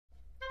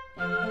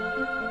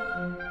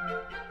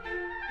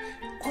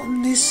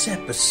this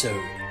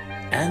episode,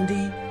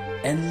 Andy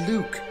and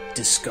Luke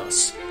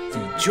discuss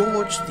the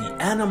George the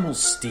Animal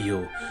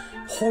Steele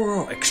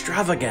horror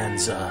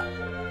extravaganza,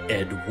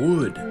 Ed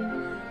Wood.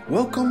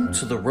 Welcome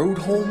to the Road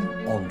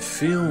Home on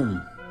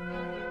Film.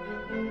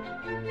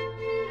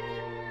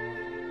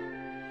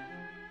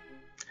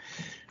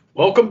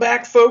 Welcome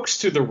back, folks,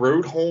 to the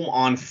Road Home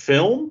on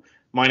Film.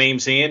 My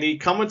name's Andy,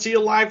 coming to you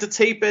live to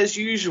tape as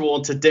usual.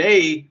 And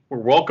today, we're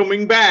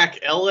welcoming back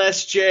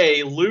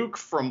LSJ, Luke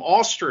from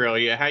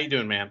Australia. How you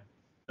doing, man?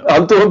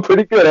 I'm doing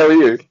pretty good. How are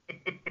you?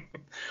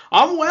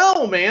 I'm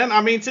well, man.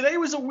 I mean, today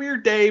was a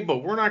weird day,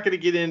 but we're not going to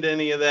get into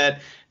any of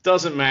that.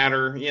 Doesn't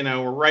matter. You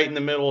know, we're right in the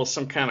middle of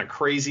some kind of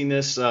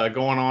craziness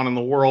going on in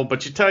the world.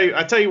 But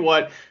I tell you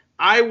what,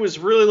 I was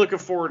really looking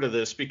forward to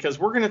this because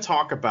we're going to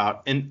talk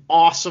about an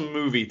awesome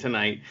movie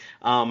tonight,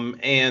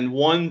 and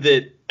one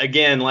that,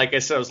 again, like I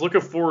said, I was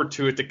looking forward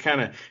to it to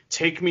kind of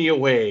take me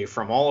away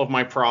from all of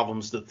my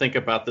problems to think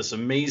about this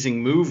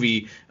amazing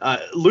movie.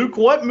 Luke,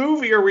 what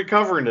movie are we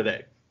covering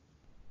today?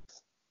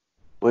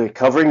 We're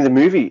covering the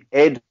movie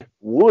Ed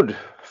Wood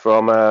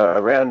from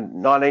around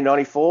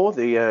 1994,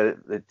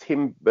 the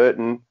Tim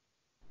Burton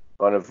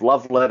kind of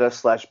love letter /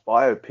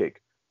 biopic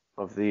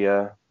of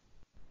the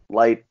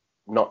late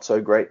not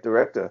so great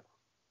director.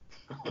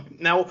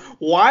 Now,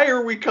 why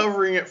are we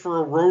covering it for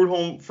a road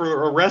home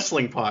for a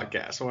wrestling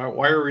podcast?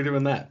 Why are we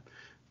doing that?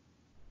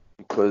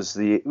 Because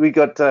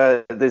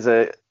there's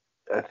an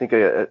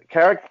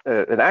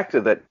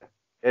actor that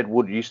Ed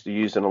Wood used to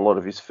use in a lot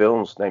of his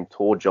films named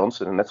Tor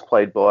Johnson, and that's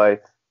played by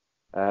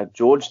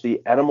George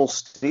the Animal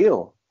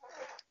Steele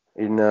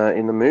in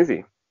the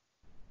movie.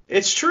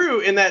 It's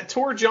true, and that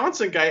Tor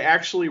Johnson guy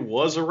actually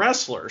was a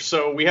wrestler.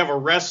 So we have a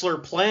wrestler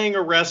playing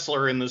a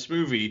wrestler in this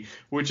movie,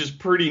 which is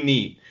pretty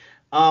neat.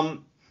 How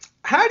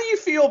do you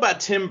feel about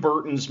Tim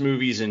Burton's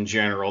movies in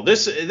general?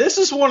 This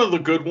is one of the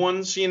good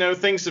ones. You know,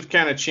 things have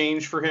kind of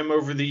changed for him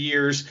over the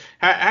years.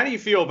 How do you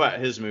feel about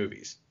his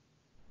movies?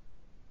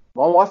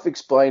 My wife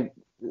explained.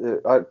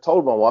 I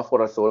told my wife what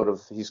I thought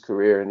of his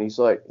career, and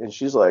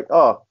she's like,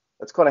 "Oh,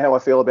 that's kind of how I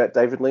feel about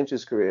David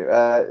Lynch's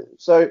career."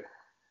 So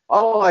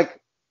I like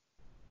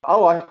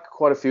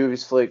quite a few of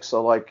his flicks. I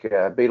like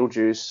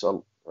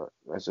Beetlejuice.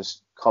 As a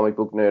comic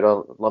book nerd,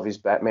 I love his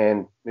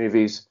Batman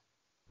movies.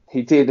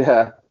 He did.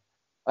 I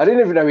didn't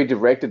even know he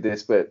directed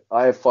this, but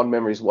I have fond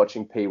memories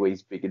watching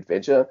Pee-wee's Big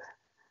Adventure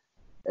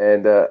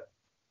and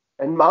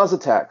Mars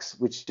Attacks,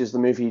 which is the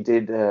movie he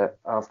did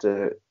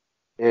after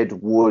Ed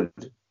Wood.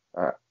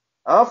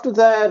 After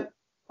that,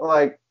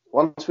 like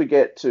once we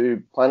get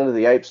to Planet of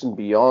the Apes and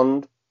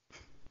beyond,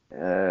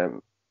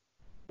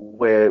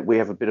 where we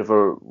have a bit of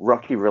a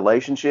rocky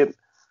relationship,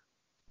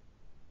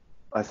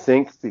 I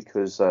think,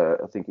 because I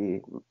think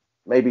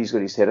he's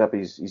got his head up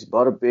his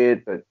butt a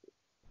bit, but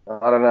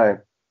I don't know.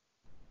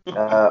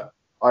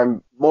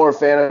 I'm more a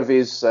fan of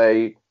his,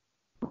 say,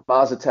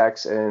 Mars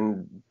Attacks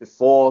and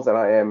before than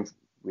I am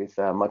with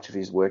much of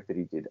his work that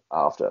he did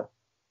after.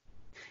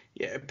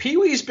 Yeah,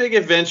 Pee-wee's Big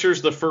Adventure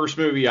is the first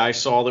movie I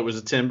saw that was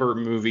a Tim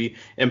Burton movie.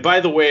 And by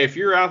the way, if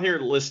you're out here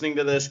listening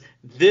to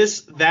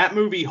that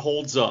movie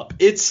holds up.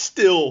 It's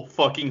still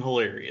fucking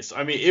hilarious.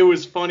 I mean, it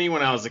was funny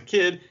when I was a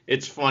kid.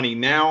 It's funny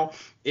now.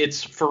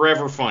 It's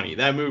forever funny.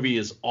 That movie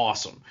is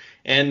awesome.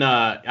 And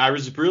I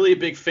was really a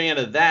big fan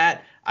of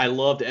that. I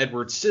loved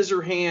Edward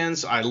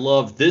Scissorhands. I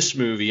loved this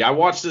movie. I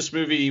watched this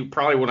movie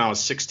probably when I was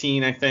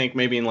 16, I think,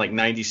 maybe in like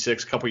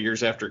 96, a couple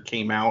years after it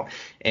came out.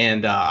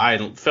 And I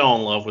fell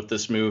in love with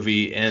this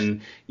movie.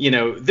 And, you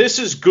know, this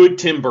is good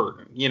Tim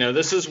Burton. You know,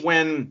 this is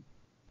when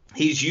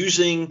he's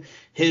using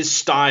his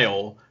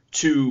style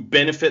to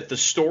benefit the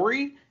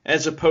story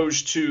as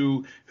opposed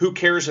to who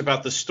cares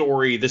about the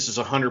story. This is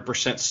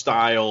 100%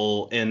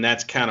 style, and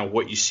that's kind of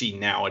what you see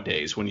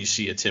nowadays when you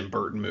see a Tim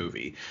Burton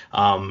movie.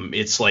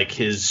 It's like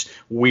his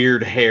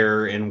weird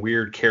hair and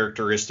weird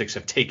characteristics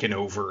have taken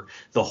over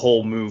the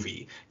whole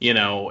movie, you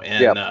know,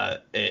 and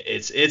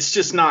it's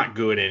just not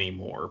good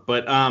anymore.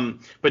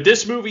 But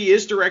this movie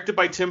is directed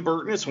by Tim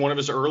Burton. It's one of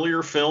his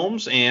earlier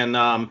films,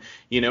 and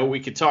you know, we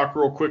could talk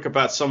real quick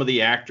about some of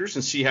the actors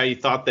and see how you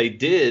thought they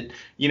did.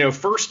 You know,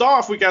 first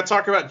off, we got to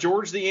talk about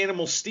George the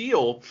Animal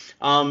Steele.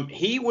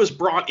 He was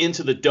brought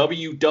into the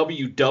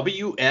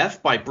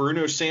WWF by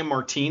Bruno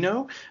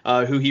Sammartino,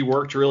 who he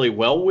worked really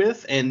well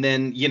with. And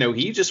then, you know,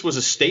 he just was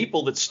a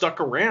staple that stuck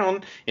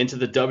around into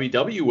the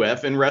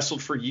WWF and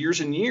wrestled for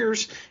years and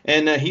years.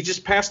 And he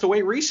just passed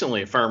away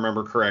recently, if I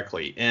remember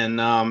correctly. And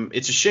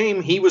it's a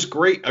shame. He was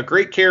a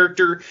great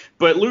character.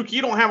 But, Luke,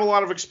 you don't have a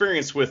lot of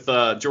experience with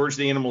George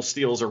the Animal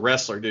Steele as a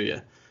wrestler, do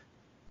you?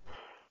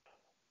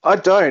 I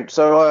don't.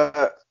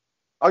 So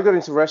I got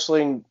into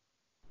wrestling,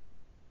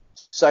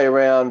 say,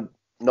 around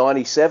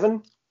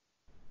 97,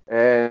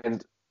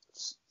 and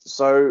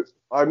so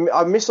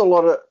I miss a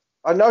lot of.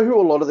 I know who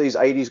a lot of these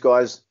 80s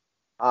guys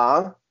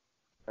are,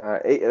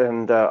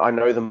 and I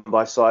know them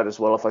by sight as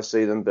well if I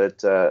see them.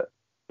 But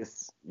if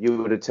you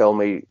were to tell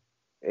me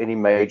any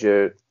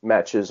major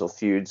matches or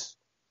feuds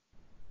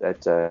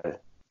that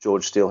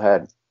George Steele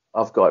had,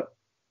 I've got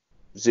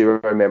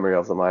zero memory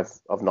of them.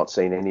 I've not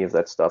seen any of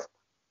that stuff.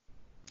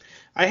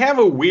 I have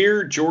a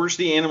weird George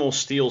the Animal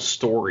Steele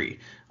story.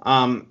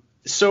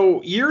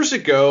 So years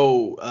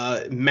ago,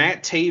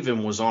 Matt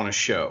Taven was on a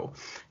show,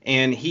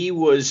 and he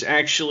was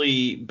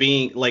actually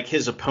being like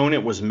his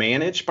opponent was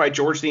managed by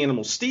George the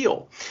Animal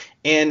Steele,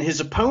 and his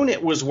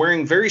opponent was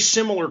wearing very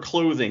similar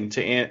clothing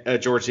to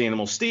George the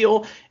Animal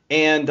Steele.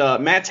 And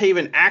Matt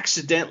Taven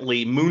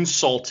accidentally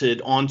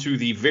moonsaulted onto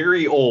the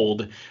very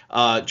old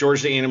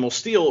George the Animal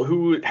Steele,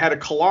 who had a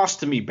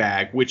colostomy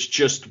bag, which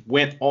just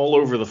went all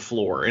over the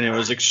floor. And it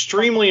was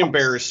extremely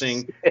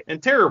embarrassing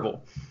and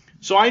terrible.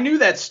 So I knew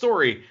that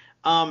story.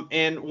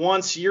 And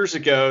once years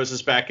ago, this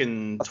is back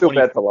in I feel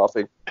bad for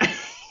laughing.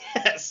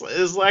 Yes, it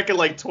was like in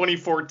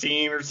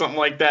 2014 or something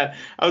like that.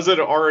 I was at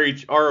an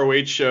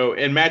ROH show,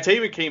 and Matt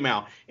Taven came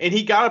out, and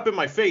he got up in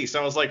my face.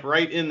 I was like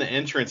right in the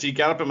entrance. He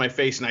got up in my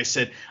face, and I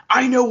said,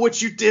 "I know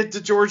what you did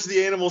to George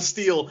the Animal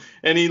Steele."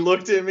 And he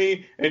looked at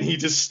me, and he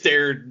just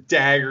stared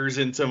daggers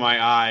into my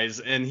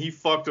eyes, and he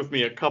fucked with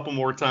me a couple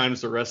more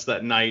times the rest of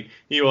that night.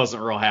 He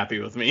wasn't real happy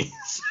with me.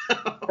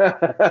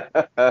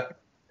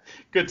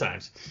 Good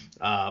times.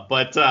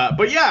 But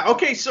yeah,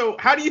 okay, so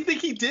how do you think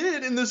he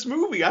did in this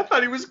movie? I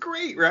thought he was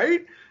great,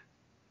 right?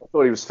 I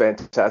thought he was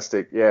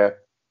fantastic, yeah.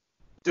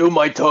 Do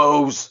my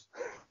toes.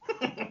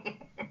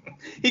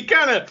 He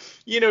kind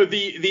of,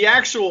 the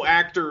actual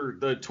actor,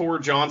 the Tor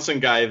Johnson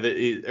guy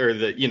or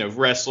the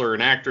wrestler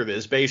and actor that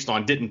is based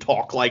on didn't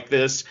talk like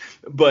this,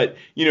 but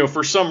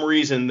for some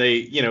reason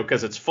they,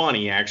 because it's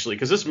funny actually,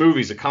 because this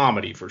movie's a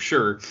comedy for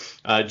sure.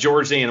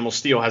 George the Animal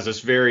Steele has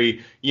this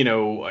very,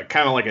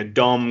 kind of like a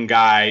dumb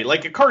guy,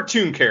 like a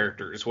cartoon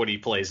character is what he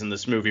plays in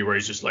this movie, where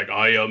he's just like,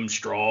 "I am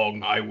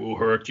strong, I will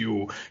hurt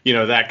you,"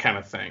 that kind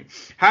of thing.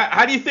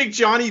 How do you think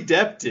Johnny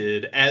Depp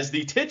did as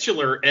the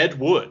titular Ed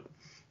Wood?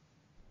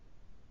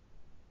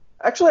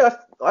 Actually,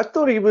 I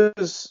thought he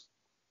was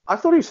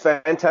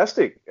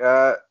fantastic.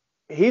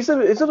 He's a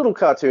little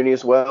cartoony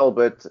as well,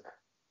 but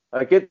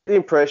I get the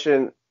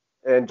impression,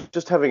 and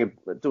just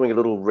doing a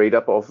little read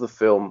up of the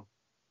film,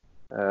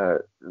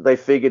 they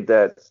figured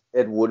that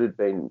Ed Wood had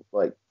been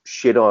like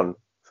shit on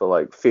for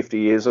like 50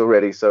 years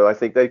already, so I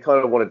think they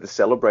kind of wanted to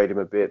celebrate him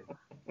a bit,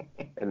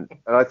 and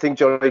I think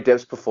Johnny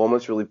Depp's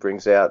performance really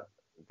brings out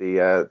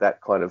the that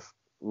kind of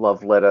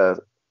love letter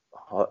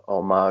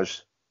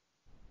homage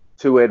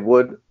to Ed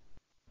Wood.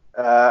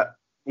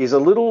 He's a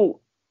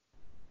little,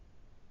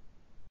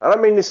 I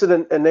don't mean this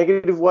in a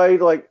negative way,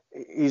 like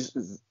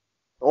he's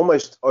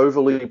almost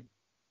overly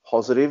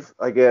positive,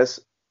 I guess,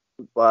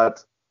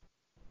 but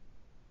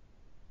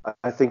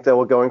I think they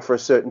were going for a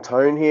certain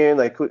tone here, and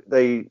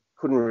they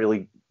couldn't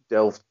really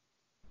delve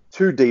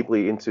too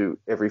deeply into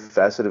every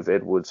facet of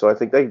Ed Wood, so I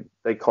think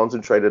they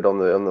concentrated on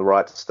the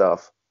right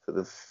stuff for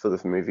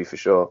the movie for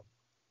sure.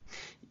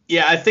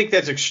 Yeah, I think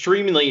that's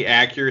extremely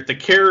accurate. The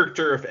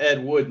character of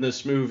Ed Wood in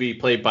this movie,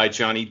 played by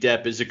Johnny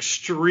Depp, is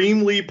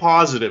extremely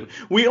positive.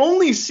 We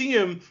only see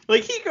him,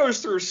 like, he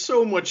goes through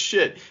so much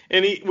shit,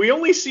 and we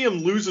only see him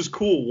lose his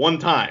cool one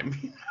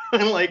time.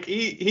 Like,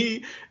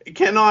 he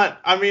cannot,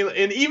 I mean,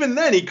 and even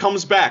then he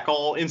comes back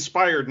all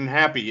inspired and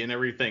happy and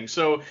everything.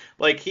 So,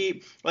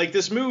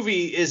 this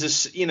movie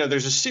is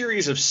there's a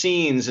series of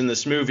scenes in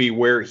this movie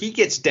where he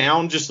gets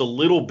down just a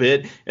little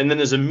bit and then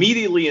is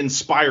immediately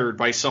inspired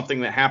by something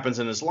that happens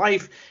in his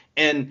life.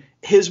 And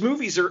his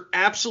movies are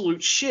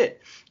absolute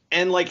shit.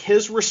 And, like,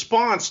 his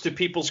response to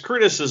people's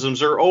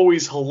criticisms are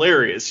always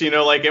hilarious.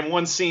 Like in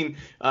one scene,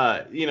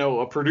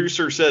 a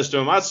producer says to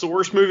him, "That's the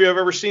worst movie I've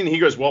ever seen." And he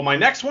goes, "Well, my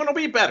next one will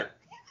be better."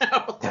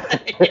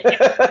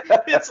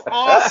 It's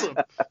awesome.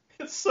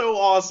 It's so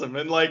awesome.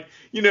 And, like,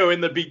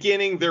 in the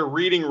beginning, they're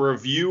reading a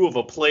review of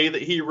a play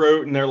that he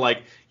wrote, and they're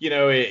like,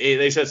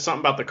 they said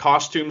something about the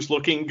costumes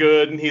looking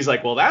good, and he's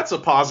like, "Well, that's a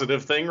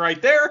positive thing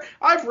right there.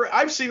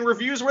 I've seen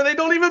reviews where they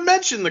don't even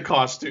mention the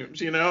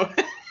costumes."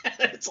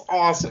 It's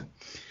awesome.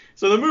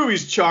 So the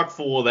movie's chock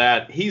full of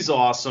that. He's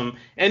awesome.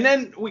 And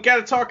then we got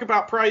to talk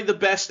about probably the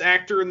best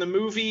actor in the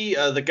movie,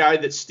 the guy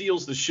that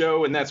steals the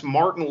show, and that's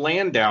Martin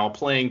Landau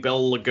playing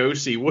Bela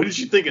Lugosi. What did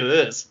you think of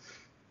this?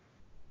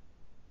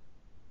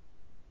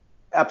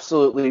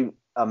 Absolutely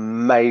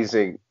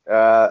amazing.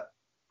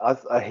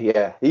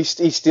 He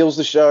steals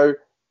the show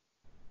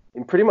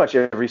in pretty much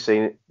every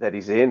scene that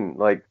he's in.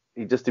 Like,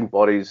 he just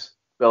embodies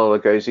Bela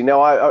Lugosi.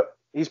 Now,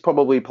 he's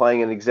probably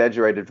playing an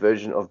exaggerated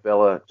version of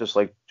Bela, just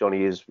like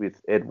Johnny is with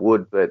Ed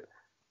Wood, but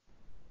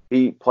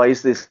he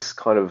plays this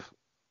kind of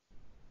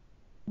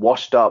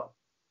washed up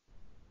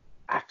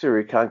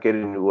actor who can't get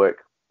into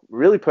work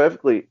really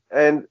perfectly.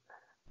 And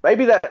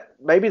maybe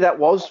that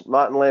was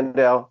Martin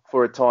Landau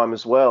for a time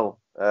as well,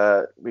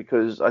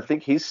 because I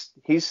think his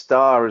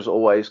star has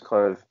always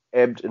kind of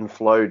ebbed and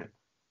flowed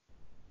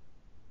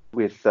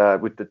with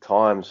the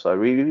times.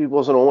 So he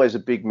wasn't always a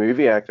big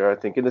movie actor. I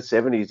think in the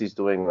 70s he's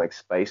doing like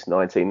Space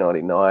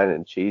 1999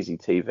 and cheesy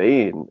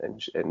TV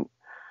and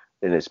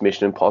it's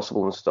Mission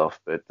Impossible and stuff.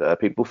 But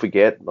people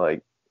forget,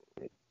 like,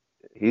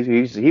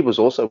 he was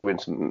also in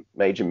some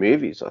major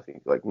movies, I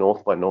think, like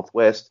North by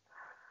Northwest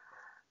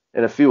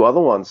and a few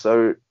other ones.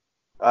 So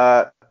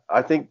I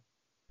think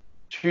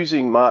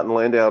choosing Martin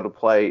Landau to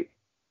play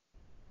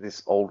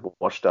this old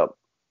washed up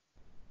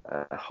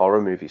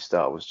horror movie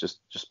star was just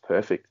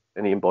perfect,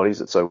 and he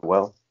embodies it so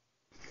well.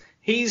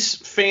 He's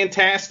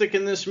fantastic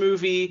in this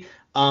movie.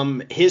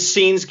 His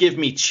scenes give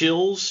me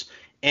chills.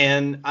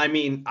 And I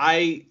mean,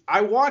 I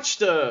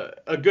watched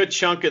a good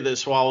chunk of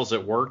this while I was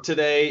at work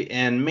today,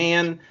 and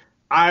man,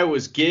 I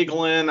was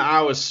giggling,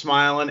 I was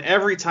smiling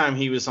every time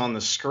he was on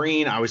the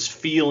screen. I was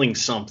feeling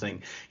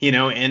something,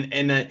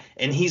 and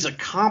he's a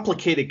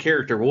complicated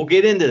character. We'll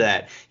get into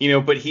that,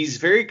 but he's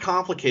very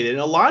complicated. And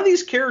a lot of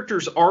these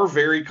characters are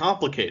very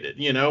complicated,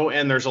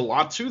 and there's a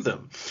lot to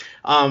them.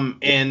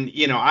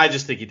 I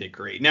just think he did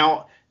great.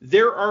 Now,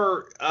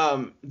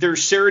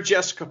 there's Sarah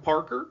Jessica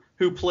Parker,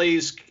 who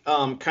plays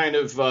kind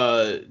of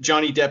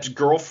Johnny Depp's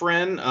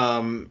girlfriend,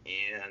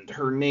 and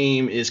her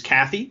name is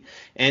Kathy.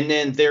 And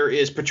then there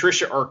is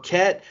Patricia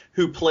Arquette,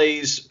 who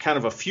plays kind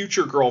of a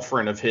future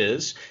girlfriend of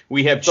his.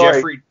 We have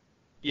Jeffrey.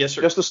 Yes,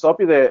 sir. Just to stop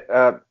you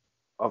there,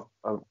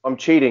 I'm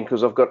cheating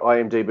because I've got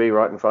IMDb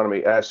right in front of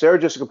me. Sarah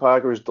Jessica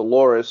Parker is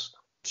Dolores,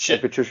 and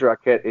Patricia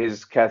Arquette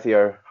is Kathy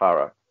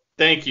O'Hara.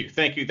 Thank you.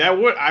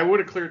 I would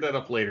have cleared that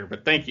up later,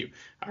 but thank you.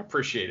 I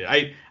appreciate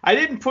it. I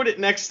didn't put it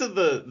next to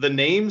the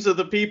names of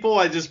the people.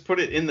 I just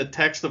put it in the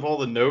text of all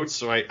the notes,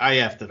 so I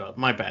effed it up.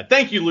 My bad.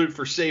 Thank you, Luke,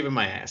 for saving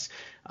my ass.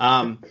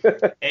 And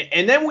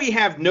then we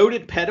have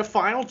noted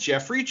pedophile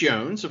Jeffrey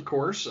Jones, of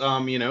course,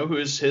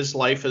 his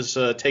life has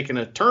taken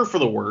a turn for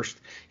the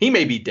worst. He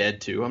may be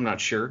dead, too. I'm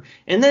not sure.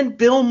 And then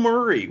Bill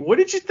Murray. What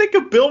did you think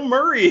of Bill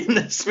Murray in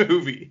this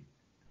movie?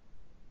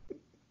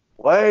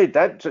 Wait,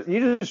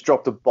 you just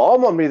dropped a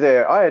bomb on me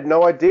there. I had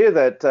no idea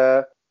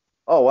that.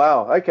 Oh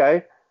wow,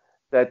 okay,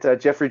 that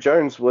Jeffrey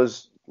Jones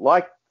was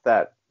like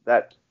that.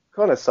 That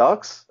kind of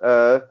sucks.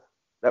 That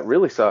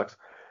really sucks.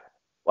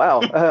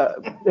 Wow.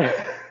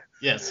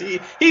 Yes,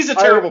 he's a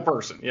terrible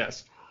person.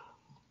 Yes.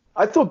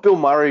 I thought Bill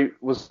Murray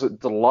was a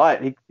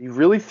delight. He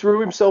really threw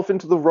himself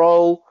into the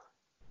role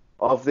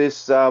of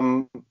this.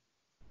 I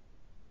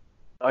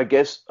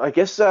guess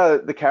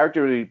the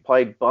character he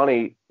played,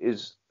 Bunny,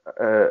 is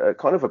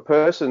kind of a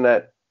person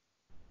that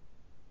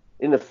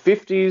in the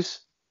 50s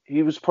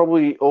he was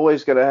probably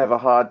always going to have a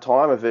hard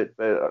time of it,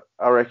 but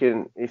I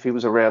reckon if he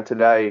was around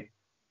today,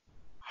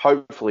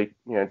 hopefully,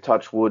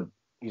 touch wood,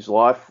 his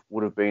life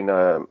would have been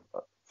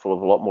full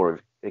of a lot more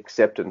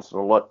acceptance and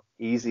a lot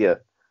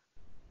easier.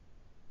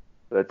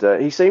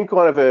 But he seemed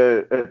kind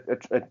of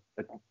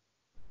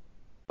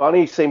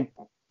Bunny seemed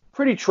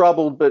pretty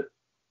troubled, but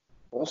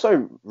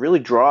also really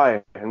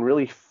dry and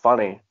really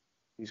funny.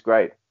 He's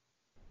great.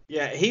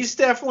 Yeah, he's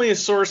definitely a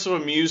source of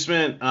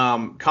amusement,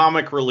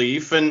 comic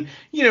relief, and,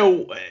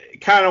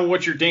 kind of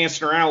what you're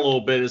dancing around a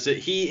little bit is that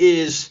he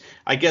is,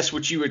 I guess,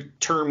 what you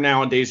would term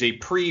nowadays a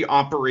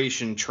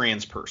pre-operation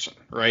trans person,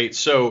 right?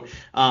 So,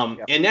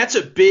 and that's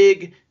a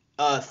big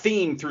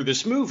theme through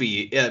this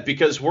movie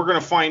because we're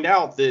going to find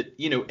out that,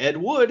 Ed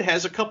Wood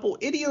has a couple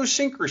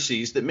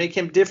idiosyncrasies that make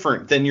him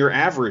different than your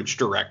average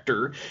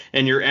director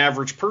and your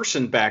average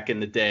person back in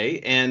the day.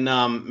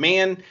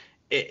 And,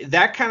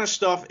 that kind of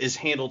stuff is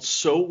handled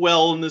so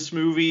well in this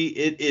movie.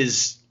 It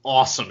is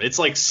awesome. It's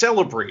like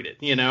celebrated,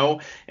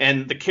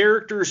 and the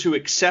characters who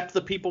accept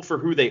the people for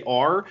who they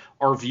are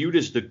viewed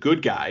as the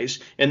good guys,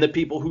 and the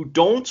people who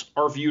don't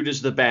are viewed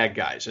as the bad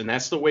guys. And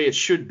that's the way it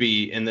should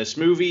be in this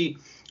movie.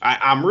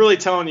 I'm really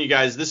telling you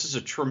guys, this is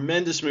a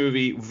tremendous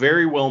movie,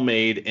 very well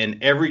made,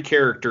 and every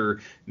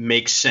character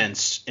makes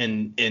sense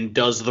and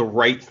does the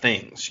right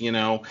things,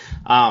 Anyway,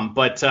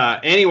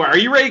 are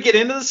you ready to get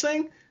into this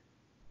thing?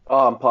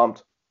 Oh, I'm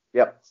pumped.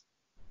 Yep.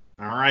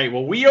 All right.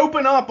 Well, we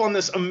open up on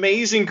this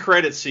amazing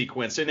credit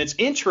sequence, and it's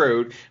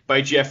introed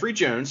by Jeffrey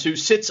Jones, who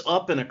sits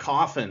up in a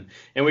coffin,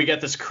 and we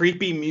got this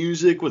creepy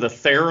music with a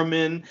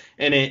theremin,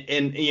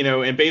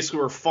 and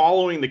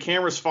basically the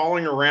camera's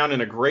following around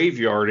in a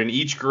graveyard, and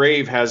each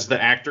grave has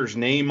the actor's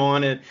name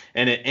on it,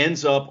 and it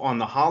ends up on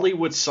the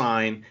Hollywood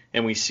sign,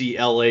 and we see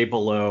L.A.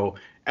 below.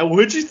 And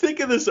what'd you think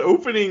of this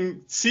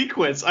opening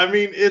sequence? I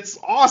mean, it's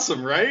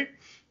awesome, right?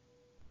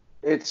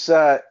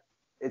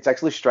 It's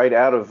actually straight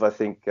out of, I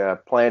think,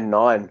 Plan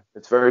 9.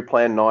 It's very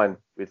Plan 9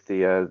 with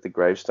the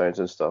gravestones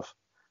and stuff.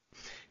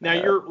 Now,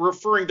 you're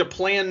referring to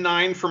Plan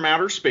 9 from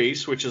Outer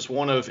Space, which is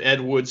one of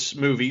Ed Wood's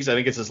movies. I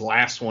think it's his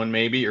last one,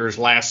 maybe, or his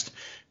last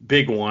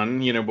big one,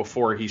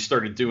 before he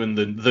started doing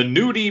the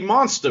nudie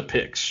monster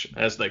pics,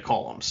 as they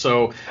call them.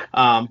 So,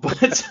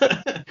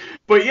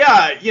 but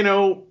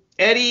yeah,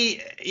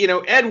 Eddie,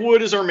 Ed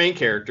Wood is our main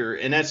character,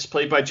 and that's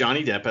played by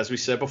Johnny Depp, as we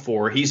said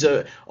before. He's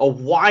a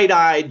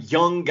wide-eyed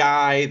young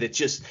guy that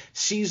just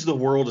sees the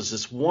world as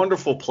this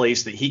wonderful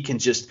place that he can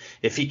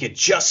if he could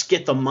just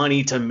get the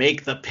money to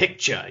make the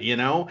picture,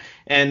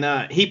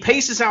 And he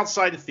paces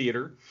outside the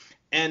theater,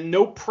 and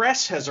no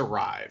press has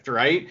arrived,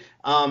 right?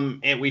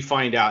 And we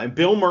find out. And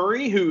Bill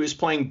Murray, who is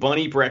playing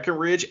Bunny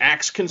Breckenridge,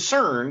 acts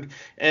concerned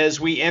as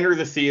we enter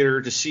the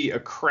theater to see a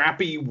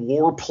crappy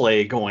war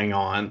play going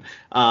on.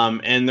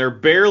 And there are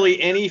barely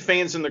any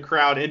fans in the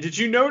crowd. And did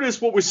you notice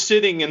what was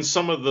sitting in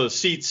some of the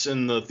seats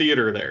in the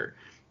theater there?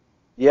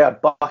 Yeah,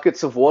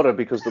 buckets of water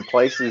because the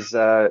place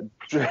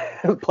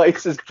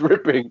is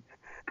dripping.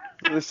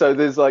 So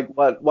there's like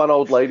one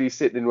old lady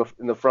sitting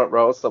in the front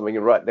row or something,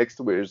 and right next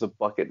to her is a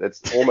bucket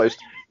that's almost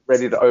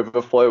ready to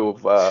overflow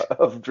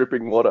of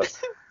dripping water. It's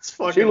She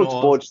fucking looks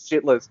awesome. bored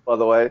shitless, by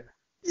the way.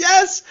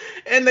 Yes,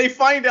 and they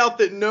find out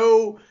that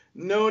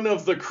none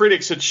of the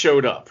critics had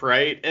showed up,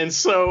 right? And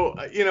so,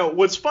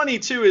 what's funny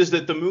too is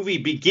that the movie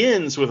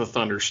begins with a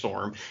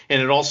thunderstorm, and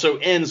it also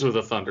ends with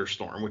a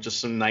thunderstorm, which is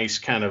some nice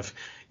kind of,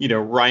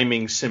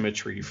 rhyming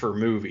symmetry for a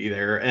movie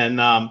there.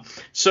 And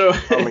so,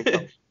 I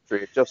mean,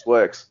 it just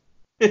works.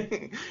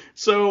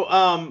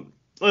 so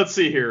let's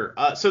see here.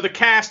 So the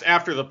cast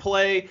after the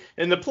play,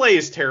 and the play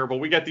is terrible.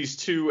 We got these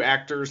two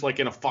actors like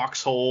in a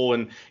foxhole,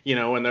 and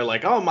and they're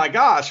like, oh my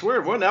gosh,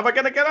 we're never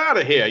gonna get out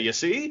of here, you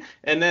see?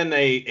 And then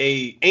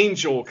a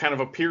angel kind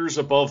of appears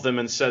above them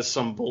and says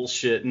some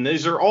bullshit. And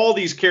these are all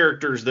these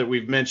characters that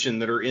we've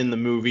mentioned that are in the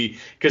movie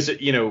because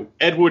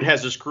Ed Wood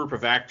has this group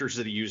of actors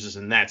that he uses,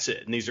 and that's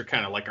it. And these are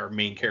kind of like our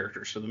main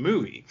characters for the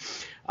movie.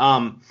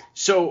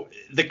 So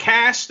the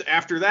cast,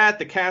 after that,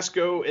 the cast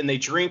go and they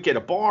drink at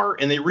a bar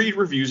and they read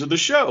reviews of the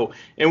show.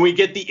 And we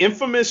get the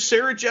infamous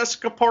Sarah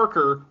Jessica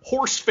Parker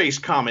horse face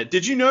comment.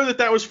 Did you know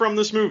that was from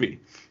this movie?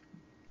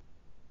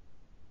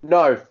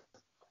 No.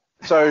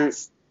 So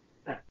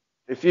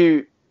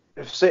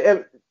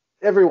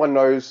everyone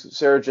knows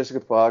Sarah Jessica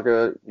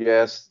Parker,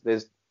 yes,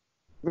 there's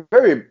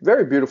very,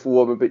 very beautiful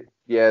woman, but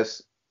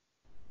yes,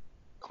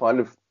 kind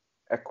of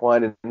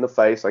equine in the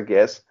face, I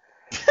guess.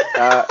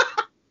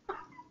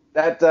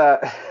 That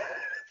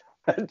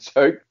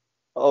joke,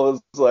 I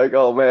was like,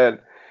 oh man,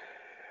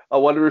 I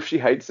wonder if she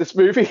hates this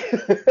movie.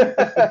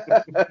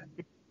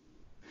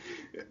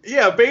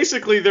 Yeah,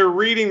 basically they're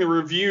reading the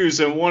reviews,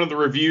 and one of the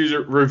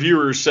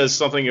reviewers says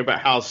something about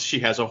how she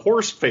has a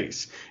horse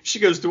face. She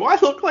goes, "Do I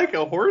look like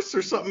a horse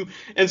or something?"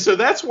 And so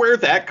that's where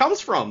that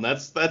comes from.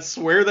 That's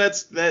where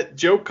that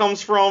joke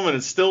comes from, and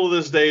it still to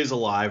this day is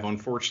alive,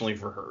 unfortunately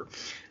for her.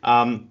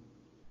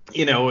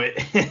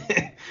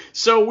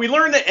 So we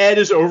learn that Ed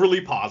is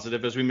overly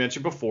positive, as we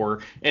mentioned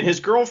before, and his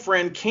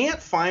girlfriend can't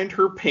find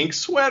her pink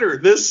sweater.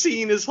 This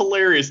scene is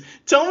hilarious.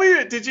 Tell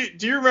me,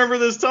 do you remember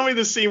this? Tell me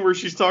the scene where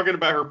she's talking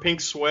about her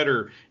pink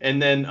sweater,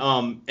 and then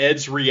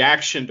Ed's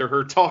reaction to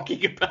her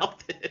talking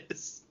about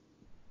this.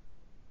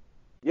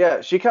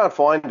 Yeah, she can't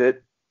find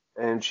it,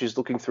 and she's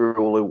looking through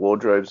all her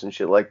wardrobes and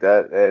shit like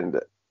that, and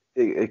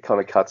it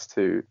kind of cuts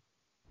to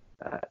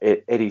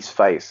Eddie's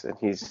face, and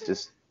he's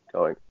just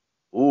going,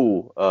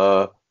 ooh,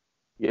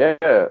 yeah,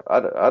 I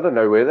don't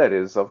know where that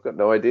is. I've got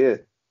no idea.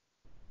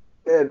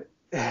 And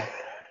I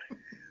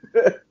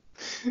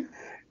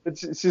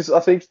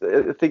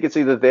think it's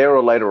either there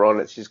or later on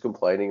that she's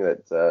complaining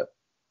that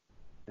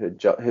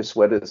her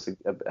sweaters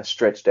are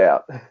stretched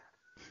out.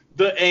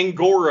 The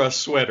Angora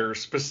sweater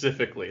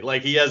specifically.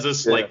 Like he has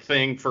this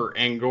thing for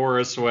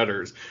Angora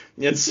sweaters.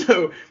 And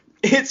so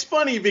it's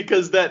funny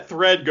because that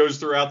thread goes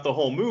throughout the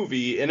whole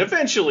movie, and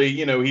eventually,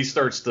 he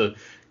starts to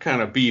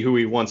kind of be who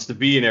he wants to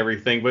be and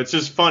everything. But it's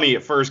just funny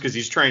at first because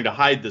he's trying to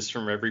hide this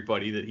from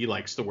everybody that he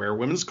likes to wear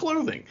women's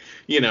clothing,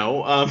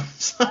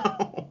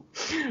 So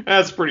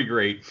that's pretty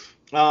great.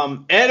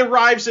 Ed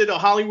arrives at a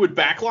Hollywood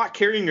backlot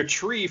carrying a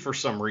tree for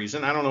some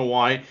reason. I don't know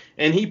why.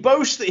 And he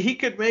boasts that he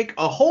could make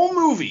a whole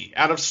movie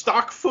out of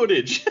stock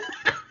footage,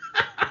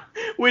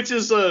 which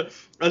is a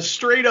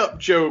straight up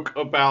joke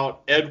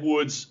about Ed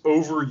Wood's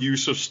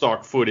overuse of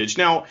stock footage.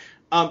 Now,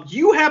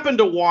 you happened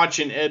to watch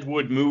an Ed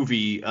Wood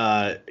movie,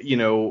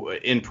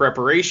 in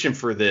preparation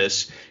for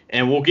this,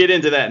 and we'll get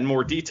into that in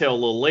more detail a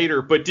little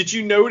later. But did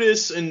you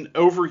notice an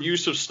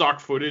overuse of stock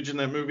footage in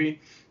that movie?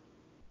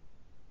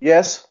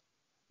 Yes.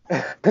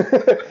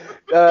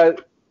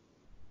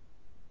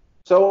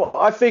 So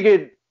I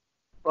figured,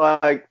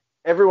 like,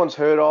 everyone's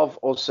heard of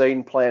or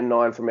seen Plan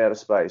 9 from Outer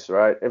Space,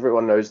 right?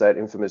 Everyone knows that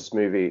infamous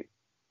movie.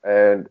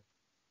 And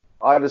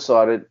I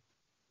decided,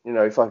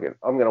 fuck it,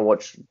 I'm going to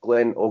watch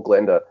Glenn or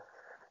Glenda.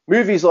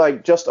 Movie's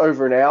like just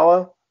over an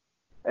hour,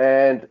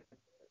 and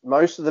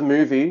most of the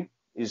movie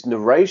is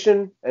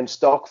narration and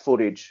stock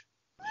footage.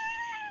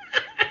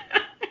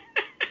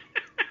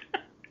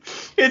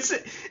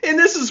 And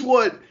this is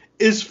what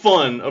is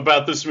fun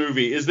about this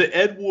movie, is that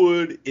Ed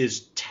Wood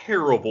is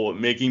terrible at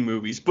making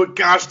movies, but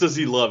gosh, does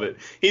he love it.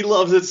 He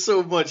loves it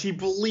so much. He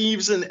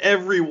believes in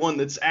everyone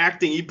that's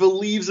acting. He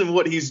believes in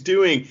what he's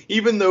doing,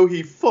 even though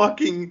he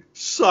fucking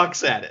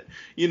sucks at it,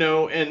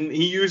 and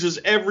he uses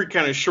every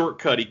kind of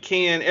shortcut he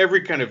can,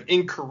 every kind of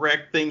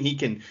incorrect thing he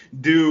can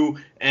do,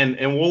 and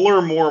we'll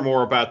learn more and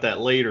more about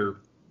that later.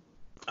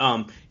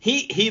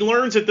 He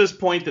learns at this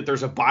point that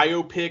there's a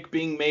biopic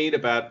being made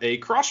about a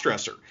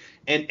crossdresser,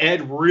 and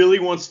Ed really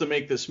wants to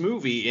make this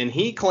movie, and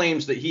he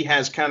claims that he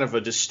has kind of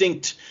a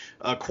distinct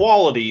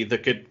quality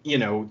that could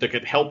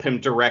help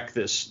him direct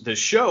this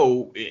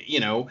show,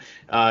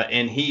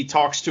 and he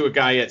talks to a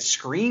guy at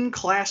Screen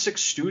Classic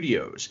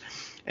Studios,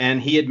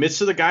 and he admits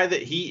to the guy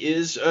that he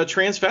is a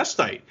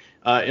transvestite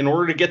in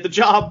order to get the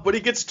job, but he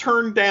gets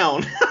turned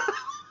down.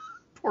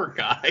 Poor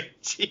guy.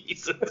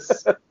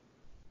 Jesus.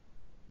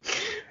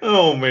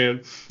 Oh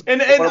man!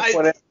 And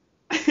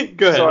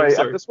go ahead. Sorry.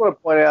 I just want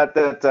to point out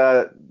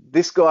that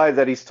this guy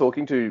that he's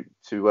talking to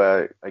to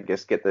I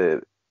guess get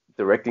the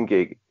directing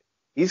gig.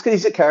 He's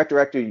a character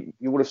actor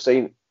you would have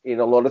seen in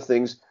a lot of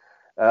things.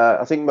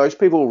 I think most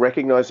people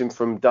recognize him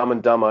from Dumb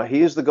and Dumber.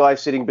 He is the guy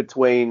sitting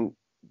between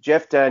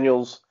Jeff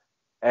Daniels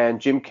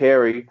and Jim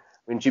Carrey.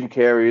 When Jim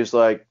Carrey is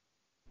like,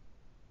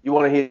 "You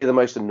want to hear the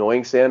most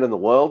annoying sound in the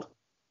world?"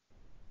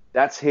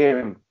 That's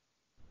him.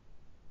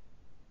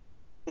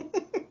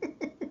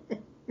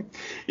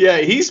 Yeah,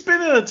 he's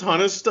been in a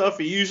ton of stuff.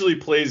 He usually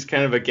plays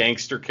kind of a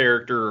gangster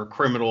character or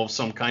criminal of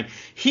some kind.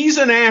 He's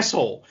an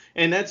asshole,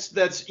 and that's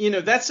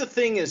the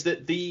thing is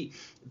that the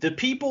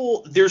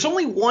people, there's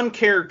only one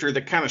character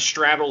that kind of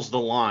straddles the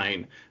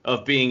line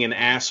of being an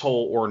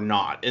asshole or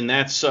not, and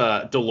that's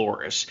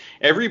Dolores.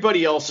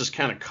 Everybody else is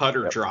kind of cut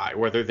or dry,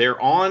 whether they're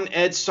on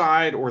Ed's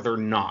side or they're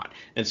not.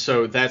 And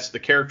so that's the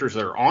characters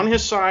that are on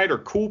his side are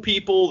cool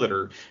people that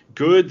are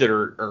good, that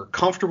are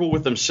comfortable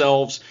with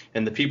themselves,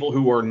 and the people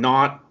who are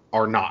not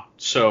are not.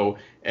 So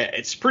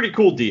it's a pretty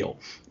cool deal.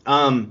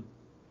 So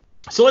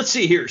let's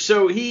see here.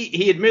 So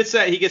he admits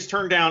that he gets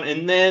turned down,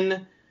 and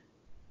then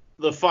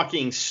the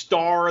fucking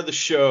star of the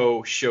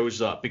show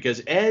shows up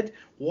because Ed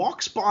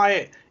walks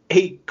by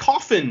a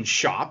coffin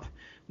shop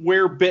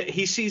where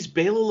he sees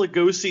Bela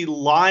Lugosi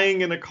lying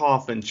in a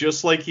coffin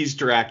just like he's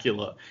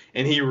Dracula,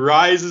 and he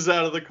rises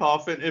out of the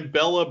coffin, and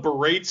Bela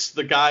berates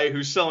the guy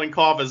who's selling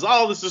coffins.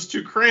 "Oh, this is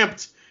too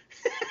cramped."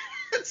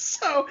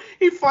 So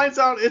he finds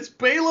out it's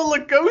Bela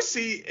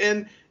Lugosi,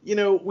 and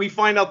we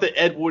find out that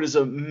Ed Wood is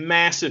a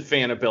massive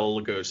fan of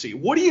Bela Lugosi.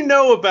 What do you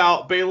know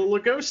about Bela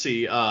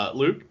Lugosi,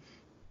 Luke?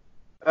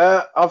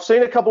 I've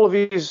seen a couple of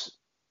his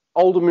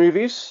older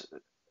movies,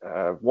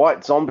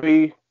 White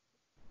Zombie,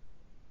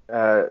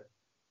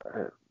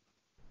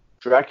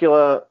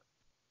 Dracula,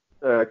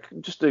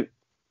 just a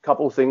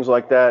couple of things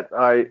like that.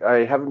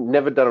 I haven't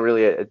never done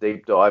a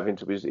deep dive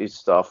into his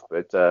stuff,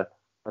 but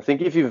I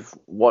think if you've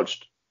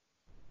watched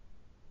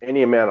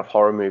any amount of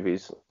horror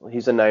movies,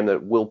 he's a name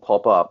that will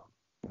pop up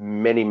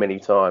many, many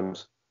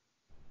times.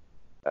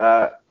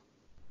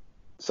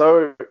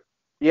 So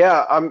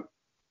yeah,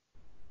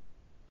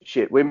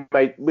 we're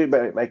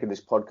making this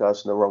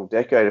podcast in the wrong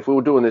decade. If we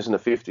were doing this in the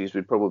 50s,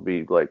 we'd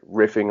probably be like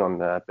riffing on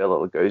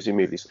Bela Lugosi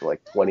movies for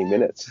like 20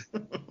 minutes.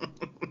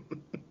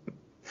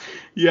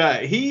 Yeah,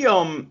 he,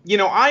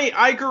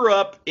 I grew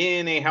up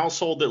in a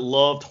household that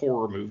loved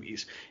horror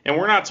movies, and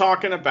we're not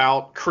talking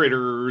about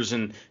Critters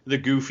and the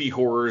goofy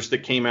horrors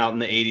that came out in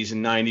the 80s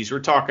and 90s. We're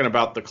talking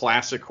about the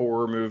classic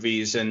horror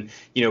movies, and,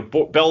 Bela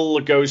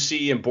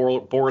Lugosi and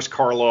Boris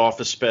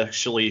Karloff,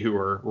 especially, who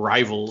are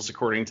rivals,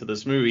 according to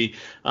this movie,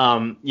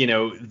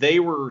 they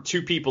were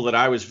two people that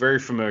I was very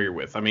familiar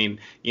with. I mean,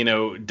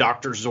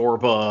 Dr.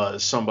 Zorba,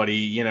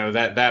 somebody,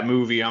 that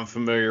movie I'm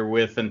familiar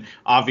with, and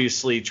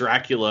obviously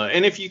Dracula.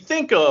 And if you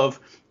think of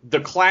the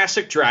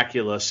classic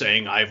Dracula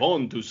saying, "I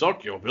want to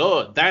suck your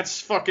blood," that's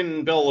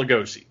fucking Bela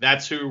Lugosi.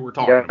 That's who we're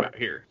talking about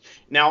here.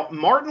 Now,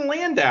 Martin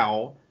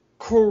Landau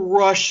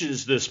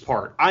crushes this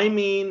part. I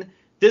mean,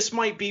 this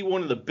might be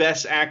one of the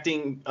best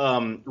acting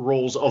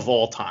roles of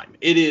all time.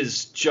 It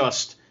is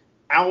just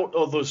out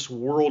of this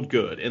world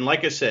good. And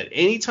like I said,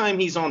 anytime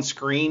he's on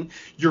screen,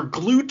 you're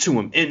glued to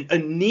him. And a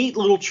neat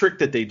little trick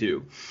that they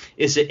do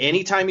is that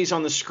anytime he's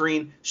on the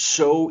screen,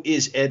 so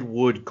is Ed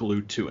Wood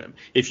glued to him.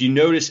 If you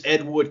notice,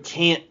 Ed Wood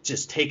can't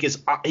take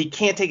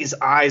his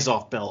eyes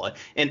off Bela,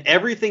 and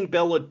everything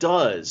Bela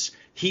does,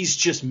 he's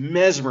just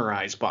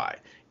mesmerized by.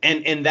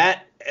 And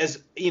that,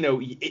 as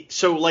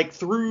so like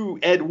through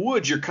Ed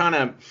Wood, you're kind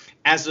of,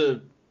 as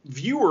a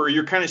viewer,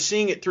 you're kind of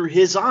seeing it through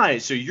his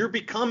eyes. So you're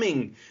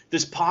becoming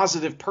this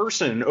positive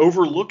person,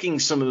 overlooking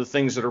some of the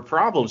things that are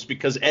problems,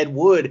 because Ed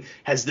Wood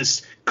has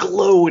this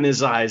glow in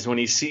his eyes when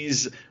he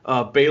sees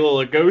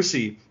Bela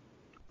Lugosi.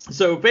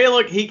 So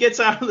Bela, he gets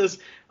out of this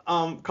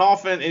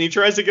coffin, and he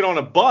tries to get on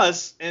a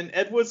bus, and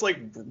Ed Wood's like,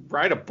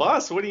 "Ride a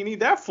bus? What do you need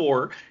that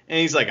for?" And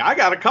he's like, "I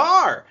got a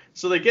car."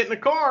 So they get in the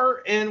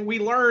car, and we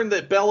learn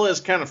that Bela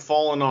is kind of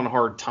fallen on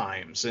hard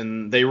times,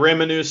 and they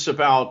reminisce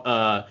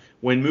about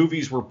when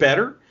movies were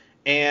better,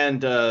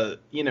 and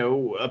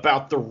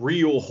about the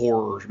real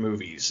horror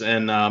movies.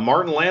 And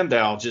Martin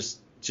Landau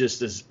just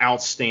is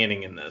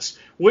outstanding in this.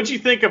 What'd you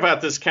think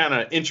about this kind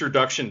of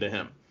introduction to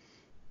him?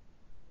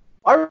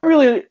 I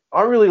really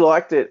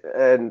liked it,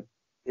 and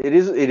it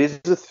is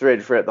a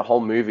thread throughout the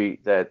whole movie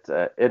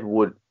that Ed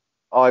Wood,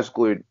 eyes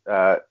glued.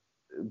 Bela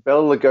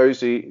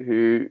Lugosi,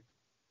 who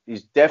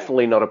is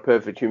definitely not a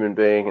perfect human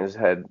being, has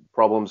had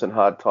problems and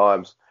hard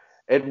times.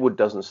 Ed Wood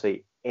doesn't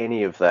see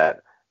any of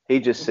that. He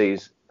just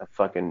sees a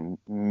fucking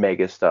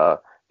megastar.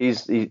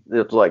 He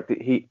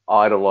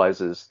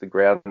idolizes the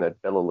ground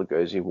that Bela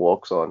Lugosi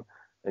walks on,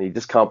 and he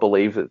just can't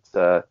believe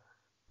that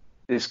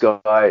this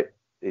guy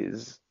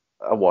is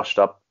a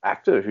washed-up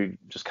actor who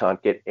just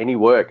can't get any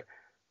work.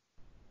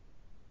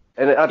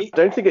 And I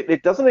don't think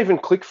it doesn't even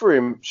click for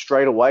him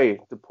straight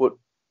away to put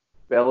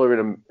Bela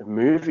in a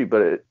movie,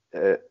 but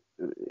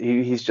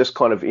he's just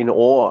kind of in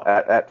awe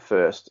at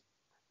first.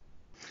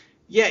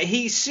 Yeah,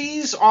 he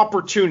sees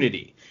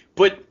opportunity,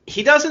 but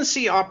he doesn't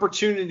see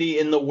opportunity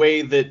in the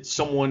way that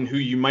someone who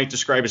you might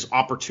describe as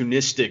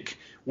opportunistic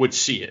would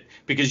see it,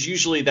 because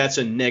usually that's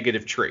a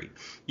negative trait.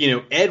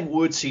 Ed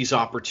Wood sees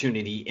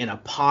opportunity in a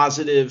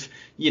positive,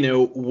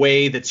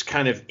 way that's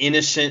kind of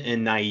innocent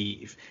and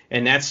naive.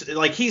 And that's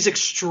like, he's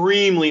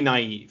extremely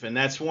naive. And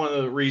that's one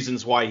of the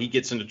reasons why he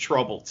gets into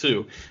trouble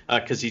too,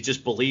 because he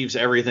just believes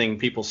everything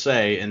people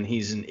say, and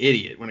he's an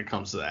idiot when it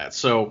comes to that.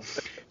 So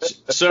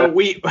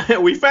we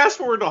fast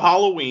forward to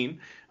Halloween.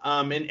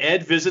 And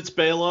Ed visits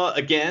Bela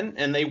again,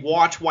 and they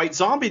watch White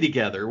Zombie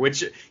together,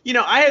 which,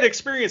 I had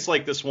experience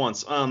like this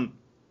once.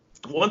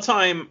 One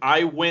time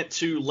I went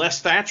to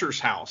Les Thatcher's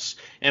house,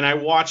 and I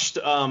watched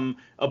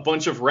a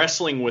bunch of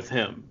wrestling with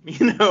him,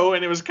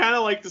 and it was kind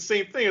of like the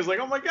same thing. I was like,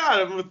 oh my God,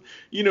 I'm with,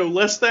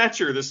 Les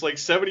Thatcher, this like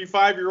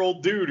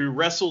 75-year-old dude who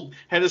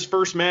had his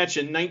first match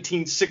in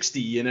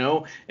 1960,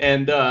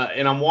 and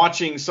I'm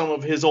watching some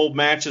of his old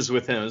matches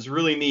with him. It's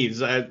really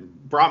neat.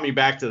 It brought me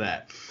back to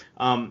that.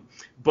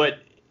 But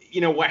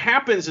what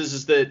happens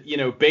is that,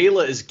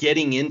 Bela is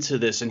getting into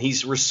this, and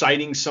he's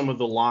reciting some of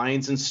the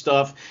lines and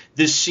stuff.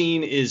 This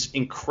scene is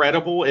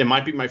incredible. It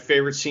might be my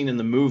favorite scene in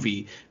the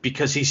movie,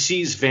 because he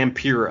sees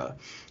Vampira,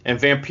 and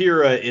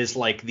Vampira is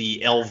like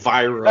the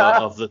Elvira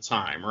of the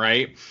time,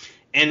 right?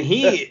 And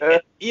he,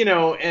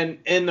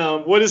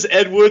 what is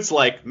Ed Wood's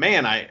like?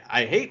 Man,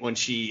 I hate when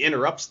she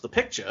interrupts the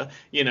picture,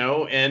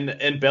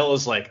 and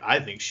Bella's like, I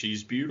think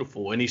she's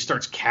beautiful. And he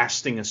starts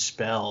casting a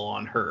spell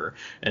on her,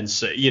 and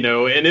so,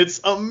 and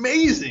it's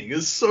amazing.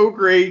 It's so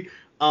great.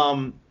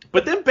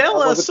 But then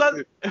Bella,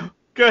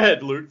 go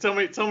ahead, Luke. Tell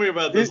me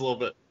about this a little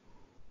bit.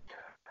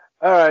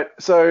 All right.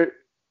 So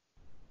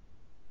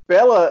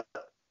Bella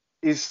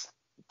is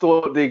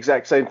thought the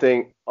exact same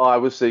thing I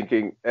was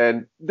thinking,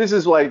 and this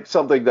is like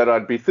something that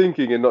I'd be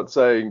thinking and not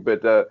saying,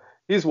 but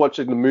he's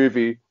watching the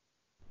movie,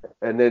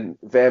 and then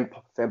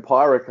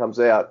Vampira comes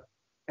out,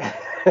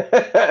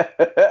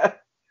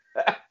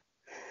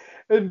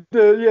 and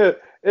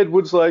Ed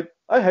Wood's like,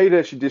 I hate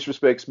how she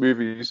disrespects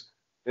movies,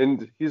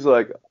 and he's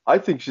like, I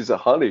think she's a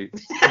honey.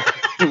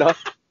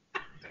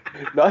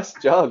 nice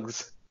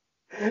jugs.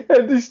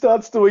 And he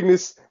starts doing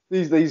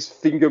these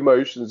finger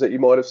motions that you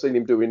might have seen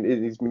him do in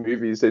his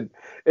movies. And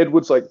Ed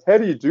Wood's like, how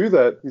do you do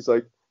that? He's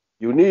like,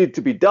 you need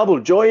to be double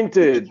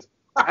jointed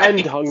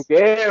and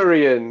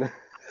Hungarian.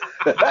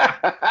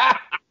 That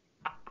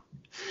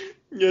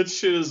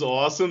shit is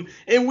awesome.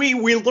 And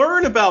we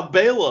learn about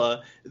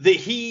Bela that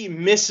he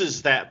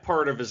misses that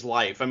part of his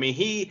life. I mean,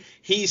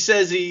 he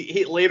says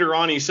he later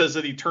on he says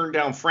that he turned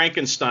down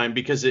Frankenstein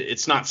because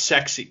it's not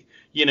sexy.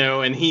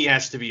 And he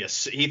has to be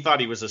he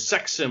thought he was a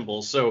sex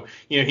symbol. So,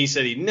 he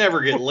said he'd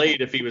never get laid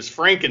if he was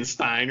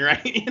Frankenstein,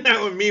 right?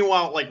 And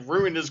meanwhile, it, like,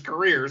 ruined his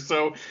career.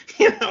 So,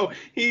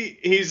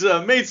 he's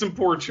made some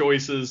poor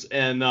choices.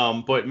 And,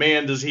 but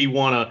man, does he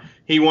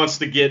wants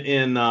to get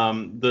in,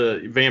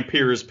 the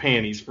Vampira's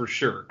panties for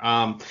sure.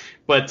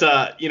 But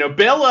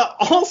Bela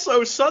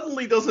also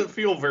suddenly doesn't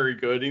feel very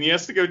good, and he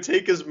has to go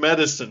take his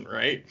medicine,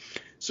 right?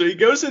 So he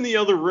goes in the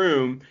other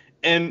room.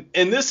 And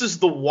this is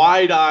the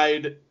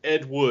wide-eyed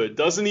Ed Wood.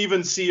 Doesn't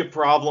even see a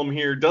problem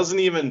here. Doesn't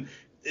even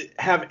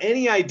have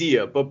any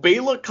idea. But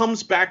Bela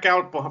comes back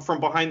out from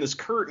behind this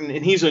curtain,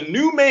 and he's a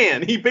new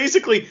man. He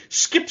basically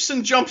skips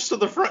and jumps to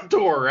the front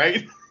door,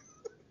 right?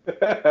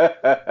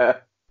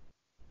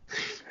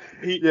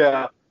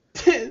 Yeah.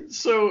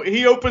 So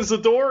he opens the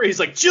door. He's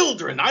like,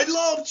 children, I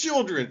love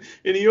children.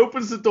 And he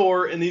opens the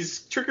door, and these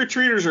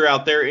trick-or-treaters are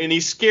out there, and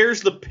he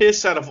scares the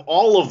piss out of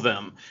all of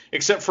them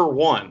except for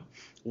one.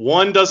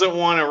 One doesn't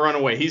want to run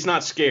away. He's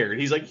not scared.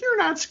 He's like, you're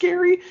not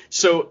scary.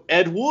 So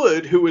Ed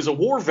Wood, who is a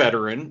war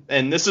veteran,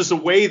 and this is a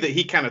way that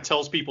he kind of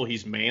tells people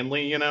he's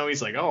manly,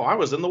 he's like, oh, I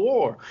was in the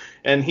war.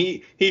 And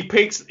he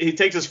takes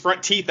his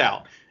front teeth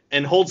out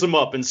and holds them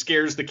up and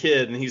scares the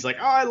kid. And he's like,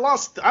 oh, I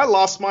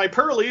lost my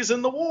pearlies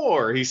in the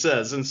war, he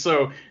says. And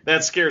so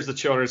that scares the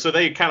children. So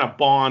they kind of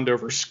bond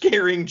over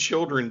scaring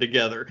children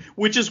together,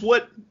 which is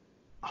what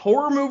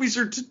horror movies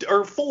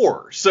are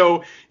for.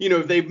 So,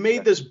 they've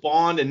made this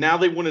bond, and now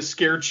they want to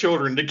scare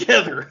children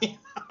together.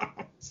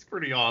 It's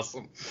pretty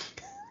awesome.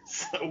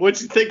 So what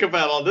you think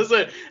about all this?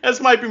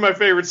 This might be my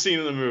favorite scene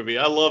in the movie.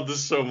 I love this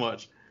so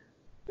much.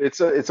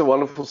 It's a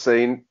wonderful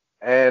scene,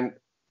 and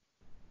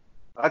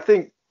I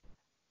think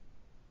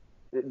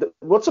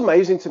what's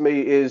amazing to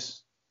me is,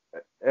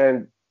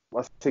 and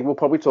I think we'll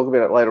probably talk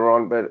about it later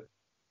on, but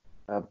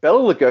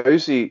Bela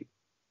Lugosi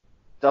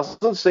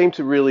doesn't seem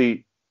to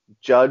really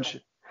judge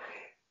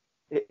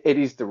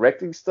Eddie's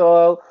directing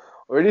style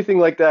or anything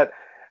like that.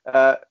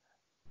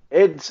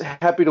 Ed's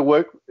happy to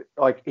work,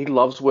 like, he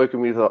loves working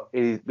with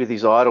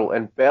his idol,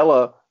 and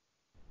Bela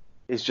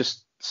is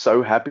just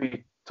so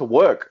happy to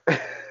work.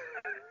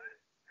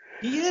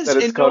 He is. That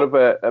it's kind of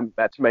a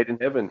match made in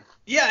heaven.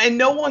 Yeah, and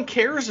no one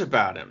cares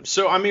about him.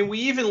 So, I mean, we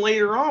even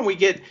later on, we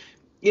get,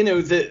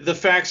 the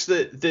facts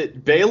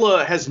that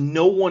Bela has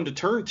no one to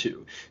turn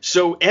to.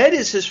 So Ed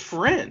is his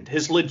friend,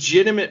 his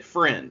legitimate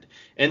friend.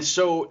 And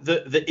so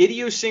the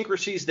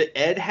idiosyncrasies that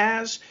Ed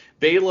has,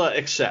 Bela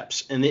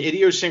accepts, and the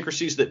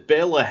idiosyncrasies that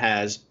Bela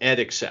has, Ed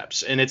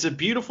accepts, and it's a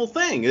beautiful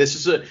thing. This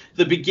is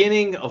the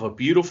beginning of a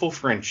beautiful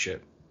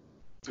friendship.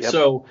 Yep.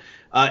 So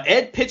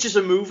Ed pitches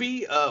a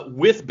movie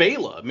with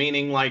Bela,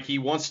 meaning like he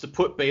wants to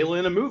put Bela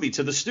in a movie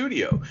to the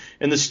studio,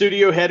 and the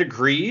studio head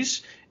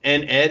agrees,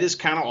 and Ed is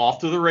kind of off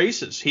to the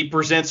races. He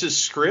presents his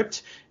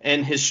script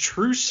and his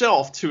true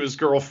self to his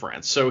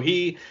girlfriend. So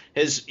he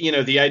has,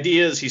 the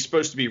idea is he's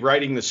supposed to be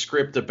writing the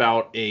script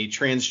about a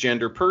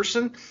transgender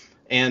person,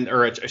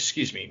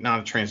 excuse me, not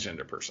a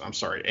transgender person. I'm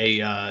sorry,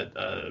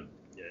 a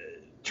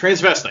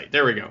transvestite.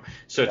 There we go.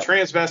 So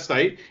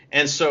transvestite.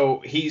 And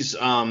so he's,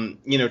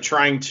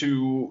 trying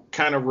to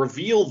kind of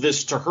reveal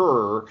this to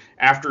her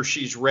after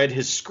she's read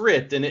his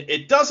script. And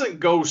it doesn't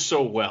go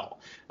so well.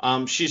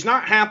 She's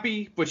not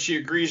happy, but she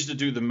agrees to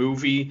do the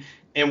movie.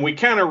 And we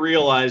kind of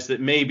realize that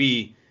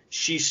maybe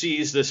she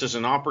sees this as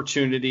an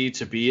opportunity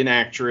to be an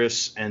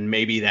actress, and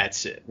maybe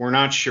that's it. We're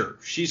not sure.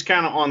 She's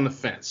kind of on the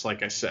fence,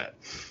 like I said.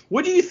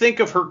 What do you think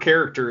of her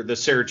character, the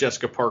Sarah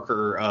Jessica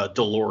Parker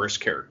Dolores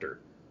character?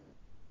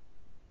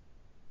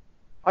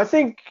 I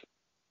think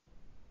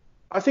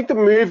the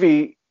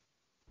movie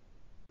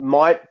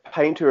might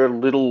paint her a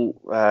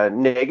little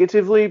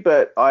negatively,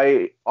 but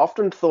I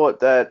often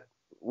thought that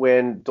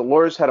when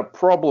Dolores had a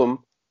problem,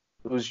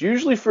 it was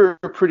usually for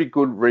a pretty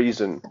good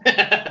reason.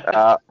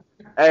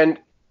 And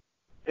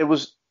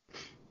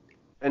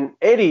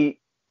Eddie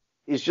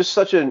is just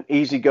such an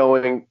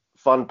easygoing,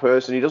 fun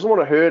person. He doesn't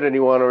want to hurt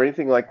anyone or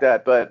anything like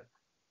that, but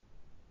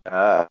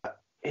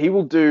he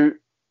will do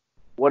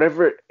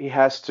whatever he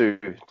has to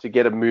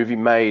get a movie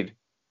made.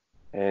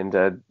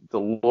 And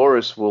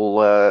Dolores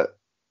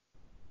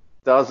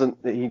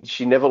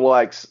she never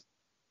likes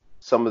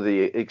some of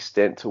the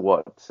extent to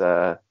what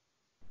Ed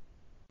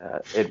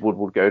Wood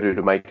would go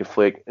to make a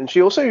flick. And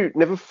she also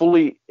never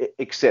fully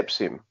accepts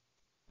him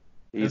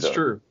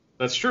either.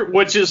 That's true.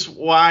 Which is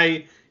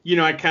why,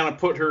 I kind of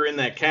put her in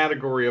that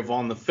category of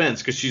on the fence,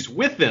 because she's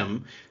with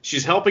him,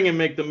 she's helping him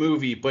make the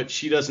movie, but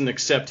she doesn't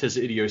accept his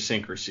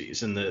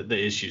idiosyncrasies and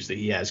the issues that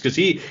he has. Because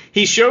he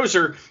shows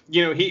her,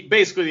 he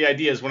basically, the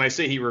idea is when I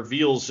say he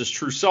reveals his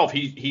true self,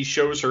 he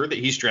shows her that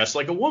he's dressed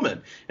like a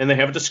woman, and they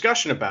have a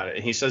discussion about it,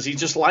 and he says he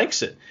just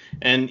likes it.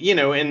 And,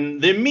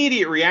 and the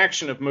immediate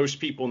reaction of most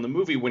people in the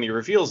movie when he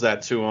reveals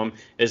that to him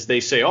is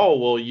they say, oh,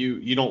 well,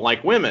 you don't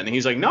like women. And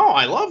he's like, no,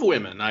 I love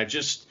women.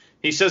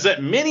 He says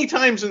that many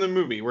times in the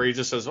movie where he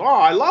just says, oh,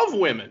 I love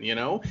women,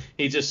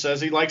 He just says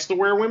he likes to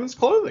wear women's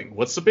clothing.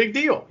 What's the big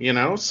deal,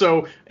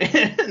 So,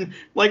 and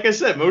like I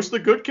said, most of the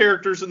good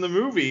characters in the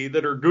movie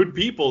that are good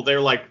people,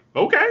 they're like,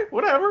 okay,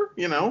 whatever,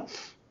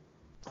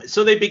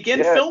 So they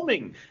begin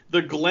filming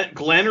the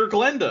Glenn or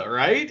Glenda,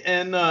 right?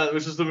 And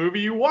which is the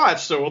movie you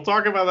watched. So we'll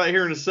talk about that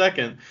here in a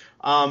second.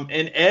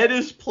 And Ed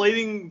is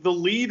playing the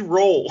lead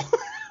role,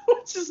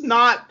 which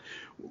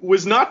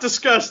was not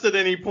discussed at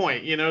any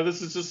point.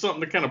 This is just something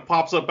that kind of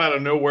pops up out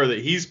of nowhere that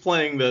he's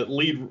playing the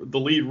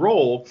lead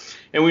role.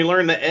 And we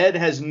learn that Ed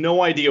has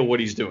no idea what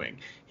he's doing.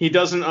 He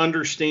doesn't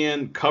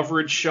understand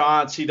coverage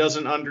shots. He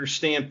doesn't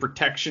understand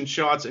protection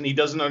shots, and he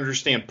doesn't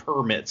understand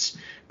permits.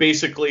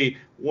 Basically,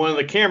 one of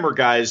the camera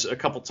guys a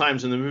couple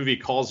times in the movie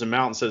calls him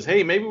out and says,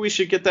 hey, maybe we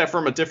should get that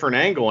from a different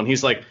angle. And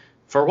he's like,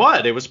 for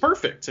what? It was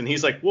perfect. And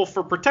he's like, well,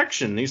 for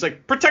protection. And he's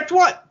like, protect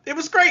what? It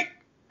was great.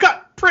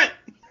 Cut, print.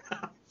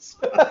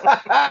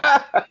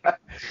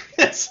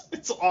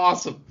 It's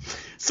awesome.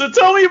 So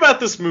tell me about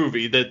this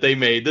movie that they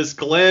made. It's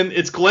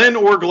Glenn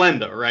or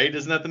Glenda, right?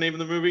 Isn't that the name of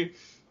the movie?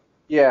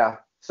 Yeah.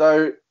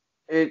 So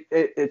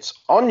it's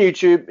on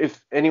YouTube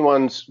if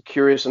anyone's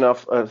curious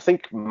enough. I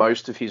think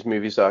most of his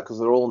movies are, because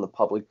they're all in the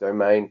public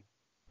domain.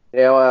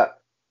 Now,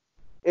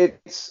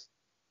 it's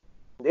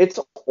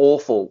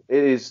awful.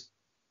 It is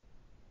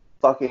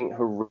fucking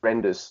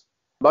horrendous.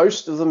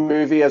 Most of the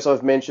movie, as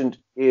I've mentioned,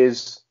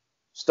 is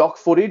stock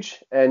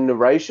footage and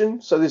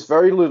narration, so there's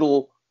very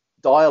little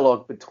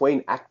dialogue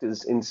between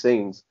actors in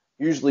scenes.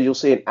 Usually you'll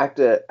see an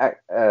actor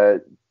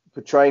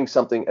portraying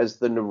something as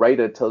the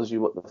narrator tells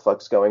you what the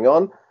fuck's going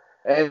on.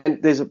 And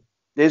there's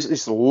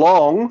this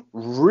long,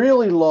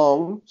 really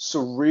long,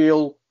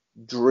 surreal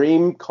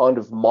dream kind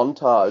of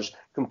montage,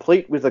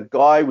 complete with a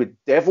guy with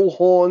devil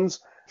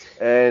horns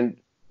and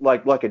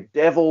like a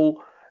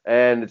devil,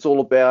 and it's all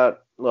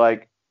about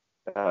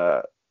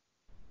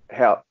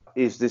how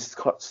is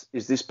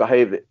this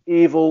behavior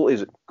evil?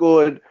 Is it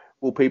good?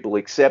 Will people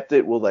accept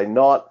it? Will they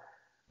not?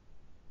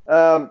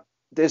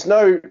 There's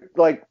no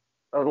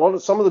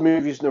some of the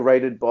movies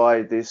narrated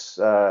by this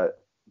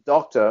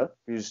doctor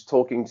who's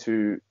talking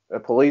to a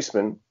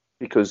policeman,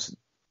 because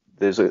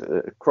there's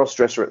a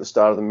cross-dresser at the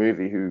start of the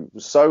movie who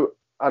was so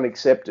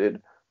unaccepted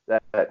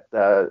that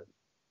that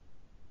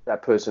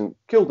person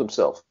killed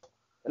himself,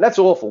 and that's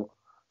awful.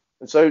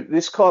 And so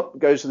this cop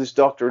goes to this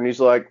doctor and he's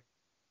like,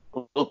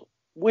 look,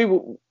 we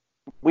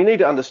need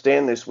to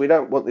understand this. We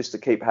don't want this to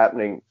keep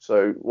happening.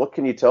 So what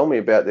can you tell me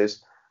about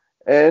this?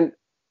 And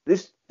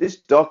this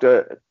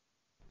doctor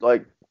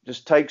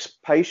just takes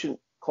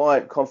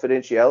patient-client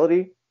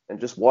confidentiality and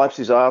just wipes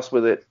his ass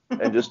with it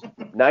and just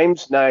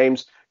names,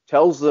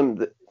 tells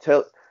them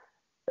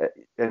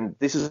and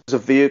this is a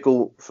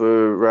vehicle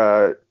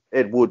for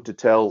Ed Wood to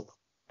tell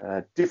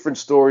different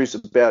stories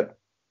about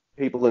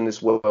people in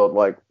this world,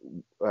 like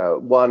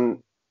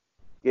one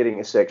getting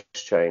a sex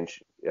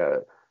change,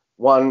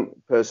 one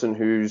person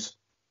who's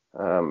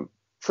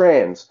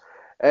trans.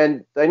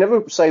 And they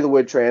never say the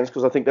word trans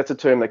because I think that's a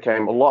term that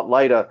came a lot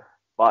later,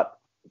 but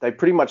they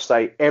pretty much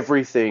say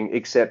everything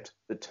except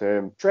the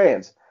term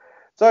trans.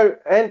 So,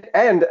 and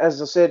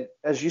as I said,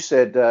 as you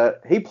said,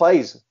 he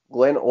plays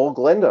Glenn or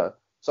Glenda.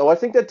 So I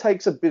think that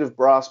takes a bit of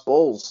brass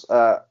balls.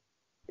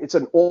 It's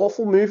an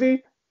awful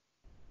movie,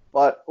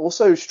 but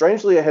also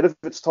strangely ahead of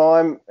its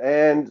time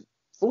and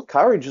full of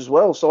courage as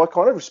well. So I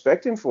kind of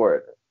respect him for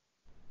it.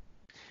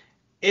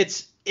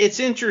 It's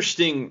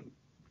interesting.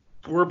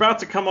 We're about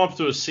to come up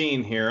to a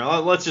scene here.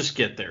 Let's just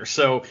get there.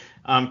 So,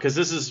 because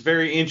this is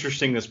very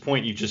interesting, this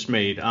point you just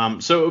made.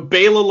 So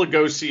Bela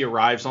Lugosi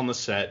arrives on the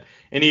set,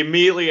 and he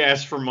immediately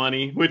asks for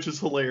money, which is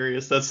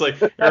hilarious. That's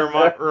like,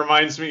 it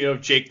reminds me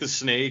of Jake the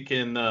Snake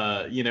and,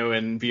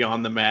 and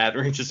Beyond the Mat,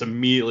 where he just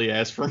immediately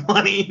asks for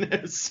money.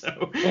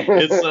 So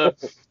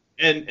it's,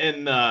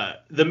 and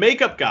the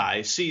makeup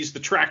guy sees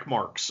the track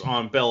marks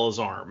on Bella's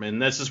arm,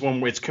 and this is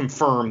when it's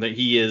confirmed that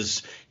he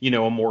is,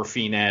 a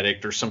morphine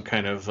addict or some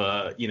kind of,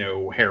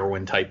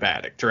 heroin type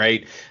addict,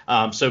 right?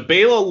 So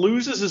Bela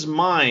loses his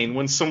mind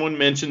when someone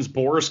mentions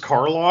Boris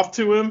Karloff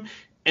to him,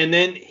 and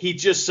then he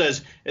just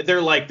says, they're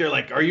like,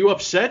 are you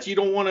upset? You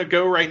don't want to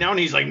go right now? And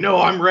he's like,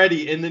 no, I'm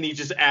ready. And then he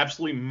just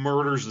absolutely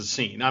murders the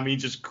scene. I mean,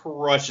 just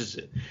crushes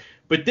it.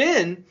 But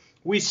then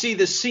we see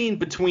the scene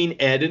between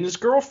Ed and his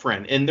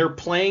girlfriend, and they're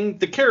playing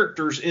the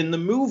characters in the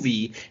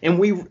movie. And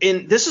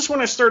this is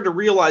when I started to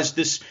realize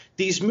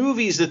these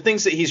movies, the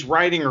things that he's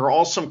writing are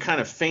all some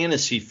kind of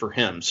fantasy for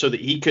him, so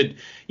that he could,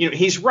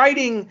 he's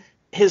writing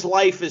his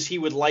life as he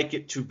would like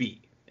it to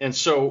be. And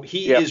so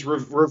he is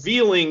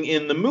revealing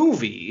in the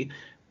movie,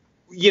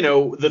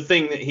 the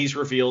thing that he's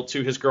revealed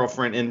to his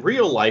girlfriend in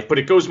real life, but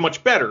it goes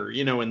much better,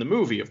 in the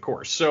movie, of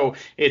course. So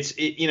it's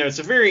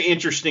a very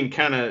interesting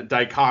kind of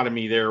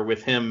dichotomy there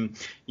with him,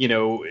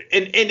 and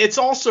it's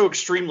also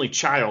extremely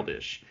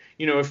childish.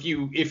 If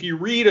you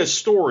read a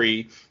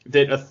story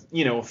that a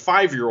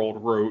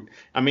 5-year-old wrote,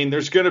 I mean,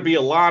 there's going to be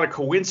a lot of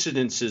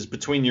coincidences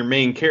between your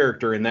main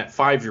character and that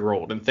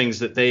 5-year-old and things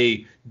that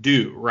they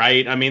do,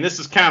 right? I mean, this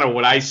is kind of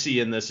what I see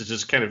in this, is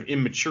just kind of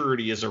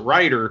immaturity as a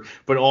writer,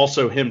 but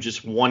also him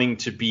just wanting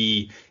to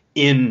be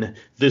in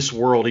this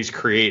world he's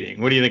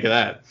creating. What do you think of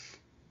that?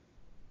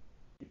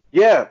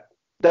 Yeah,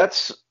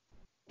 that's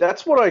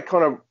what I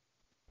kind of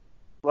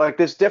like.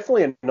 There's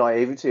definitely a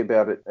naivety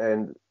about it,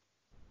 and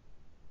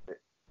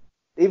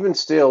even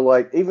still,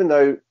 like, even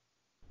though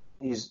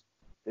he's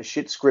a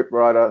shit script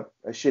writer,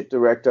 a shit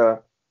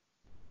director,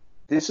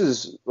 this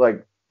is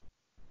like,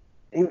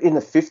 in the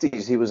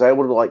 50s, he was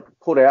able to like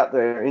put out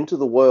there into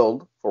the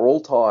world for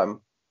all time,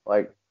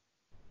 like,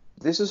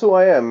 this is who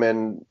I am.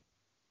 And,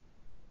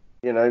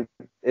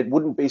 it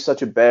wouldn't be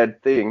such a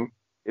bad thing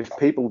if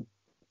people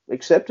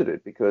accepted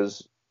it,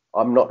 because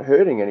I'm not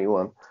hurting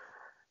anyone.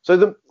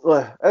 So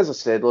as I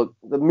said, look,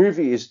 the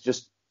movie is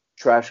just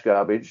trash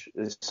garbage.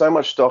 There's so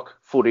much stock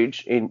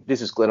footage in,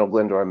 this is Glenn or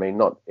Glenda, I mean,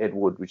 not Ed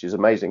Wood, which is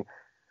amazing.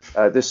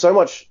 There's so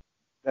much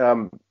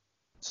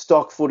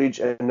stock footage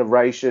and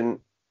narration.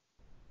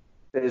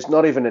 There's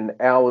not even an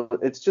hour.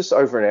 It's just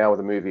over an hour of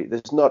the movie.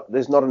 There's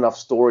not enough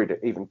story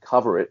to even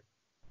cover it.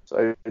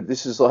 So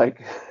this is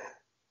like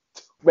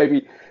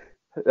maybe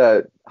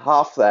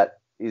half that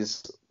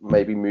is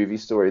maybe movie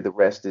story. The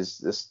rest is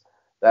just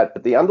that.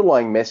 But the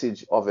underlying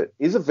message of it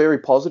is a very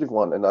positive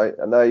one,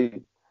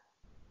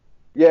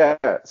 yeah,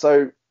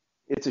 so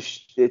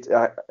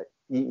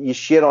you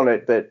shit on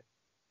it, but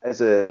as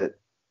a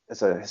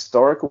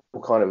historical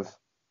kind of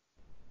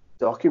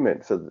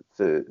document for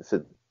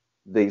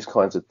these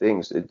kinds of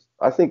things,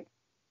 I think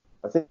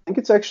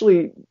it's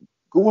actually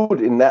good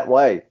in that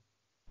way.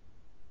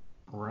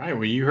 Right.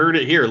 Well, you heard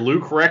it here.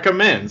 Luke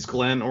recommends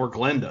Glenn or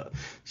Glenda.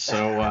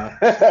 So, all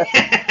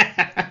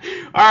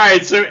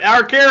right. So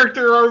our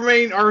character,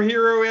 our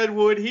hero, Ed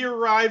Wood, he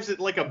arrives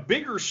at like a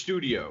bigger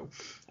studio,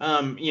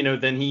 than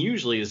he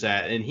usually is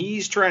at, and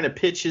he's trying to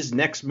pitch his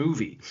next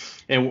movie,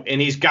 and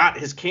he's got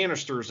his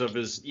canisters of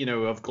his,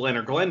 of Glenn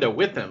or Glenda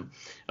with him,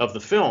 of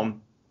the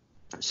film.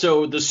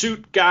 So the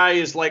suit guy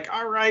is like,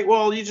 all right,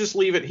 well, you just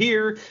leave it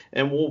here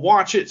and we'll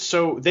watch it.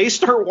 So they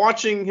start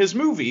watching his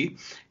movie.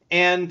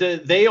 And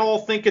they all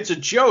think it's a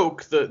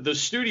joke, the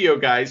studio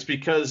guys,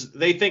 because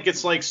they think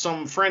it's like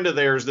some friend of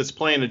theirs that's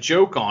playing a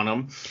joke on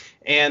them.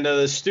 And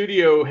the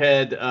studio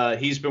head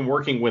he's been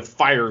working with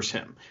fires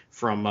him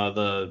from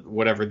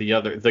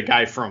the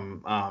guy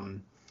from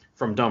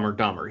Dumb and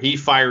Dumber. He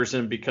fires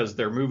him because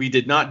their movie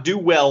did not do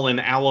well in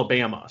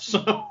Alabama.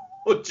 So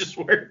which is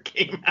where it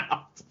came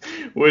out,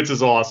 which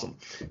is awesome.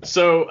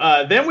 So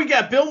then we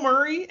got Bill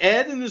Murray.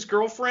 Ed and his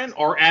girlfriend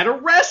are at a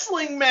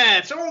wrestling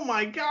match. Oh,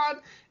 my God.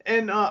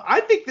 And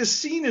I think this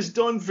scene is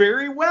done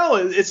very well.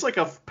 It's like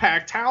a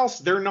packed house.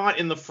 They're not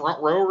in the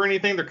front row or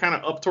anything. They're kind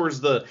of up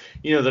towards the,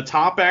 the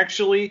top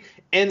actually.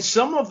 And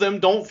some of them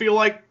don't feel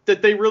like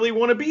that they really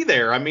want to be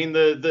there. I mean,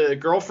 the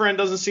girlfriend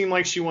doesn't seem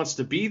like she wants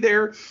to be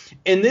there.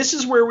 And this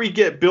is where we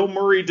get Bill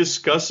Murray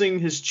discussing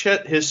his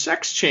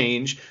sex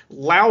change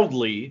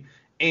loudly.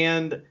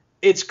 And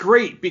it's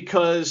great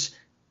because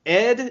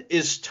Ed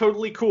is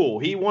totally cool.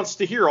 He wants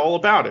to hear all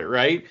about it,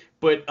 right?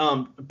 But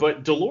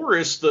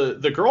Dolores,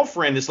 the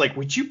girlfriend, is like,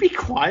 would you be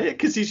quiet?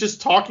 Because he's just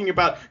talking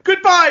about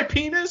goodbye,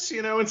 penis,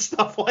 and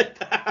stuff like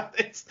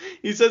that.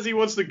 He says he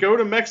wants to go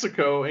to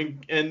Mexico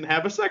and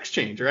have a sex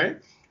change,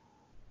 right?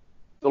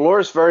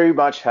 Dolores very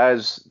much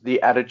has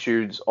the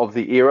attitudes of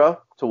the era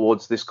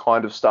towards this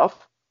kind of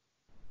stuff.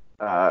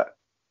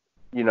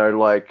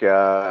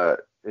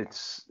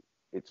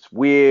 It's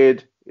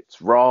weird,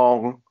 it's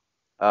wrong,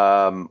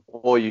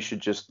 or you should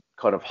just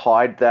kind of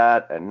hide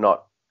that and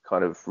not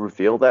kind of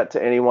reveal that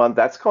to anyone.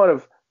 That's kind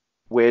of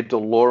where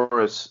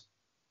Dolores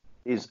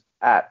is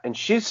at. And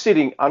she's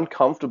sitting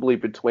uncomfortably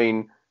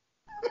between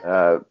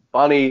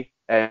Bunny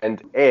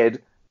and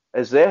Ed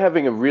as they're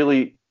having a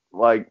really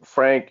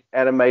frank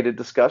animated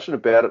discussion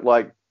about it.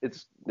 Like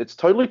it's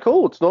totally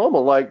cool. It's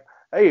normal. Like,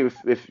 hey,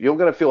 if you're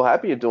going to feel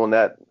happier doing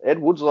that, Ed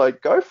Wood's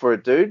like, go for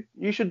it, dude.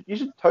 You should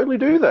totally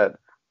do that.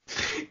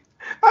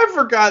 I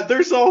forgot.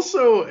 There's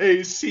also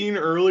a scene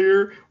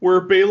earlier where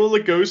Bela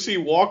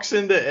Lugosi walks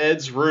into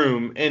Ed's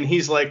room and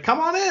he's like, come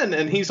on in.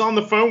 And he's on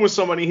the phone with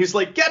somebody. He's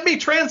like, get me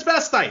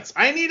transvestites.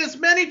 I need as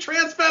many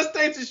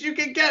transvestites as you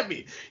can get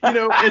me.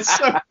 It's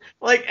so,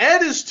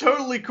 Ed is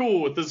totally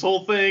cool with this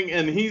whole thing.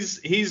 And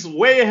he's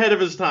way ahead of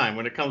his time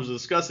when it comes to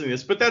discussing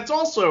this. But that's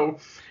also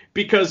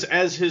because,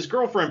 as his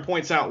girlfriend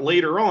points out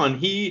later on,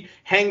 he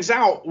hangs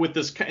out with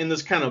in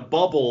this kind of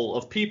bubble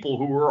of people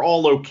who are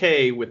all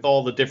okay with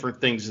all the different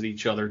things that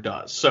each other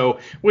does. So,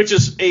 which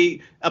is a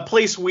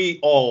place we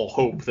all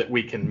hope that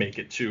we can make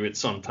it to at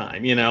some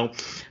time,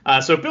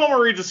 So Bill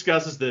Murray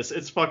discusses this.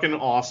 It's fucking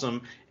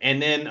awesome.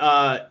 And then,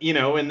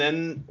 and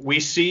then we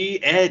see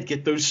Ed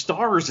get those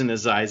stars in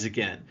his eyes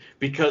again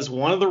because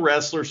one of the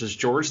wrestlers is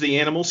George the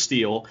Animal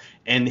Steele,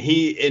 and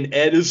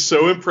Ed is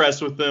so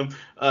impressed with them.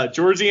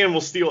 George the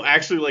Animal Steele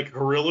actually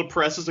gorilla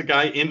presses a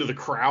guy into the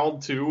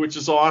crowd too, which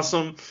is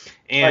awesome.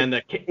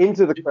 And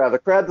into the crowd. The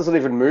crowd doesn't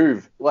even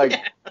move.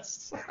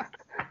 Yes.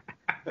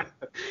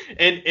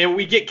 And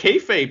we get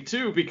kayfabe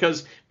too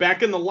because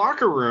back in the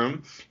locker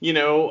room,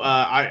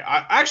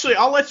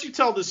 I'll let you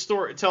tell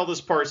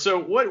this part. So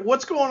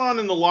what's going on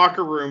in the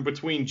locker room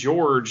between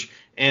George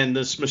and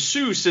this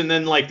masseuse, and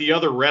then the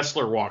other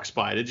wrestler walks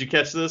by? Did you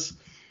catch this?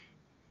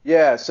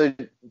 Yeah. So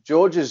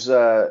George is,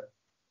 I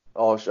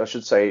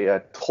should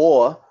say,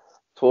 Tor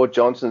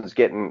Johnson's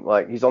getting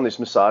he's on this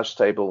massage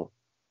table,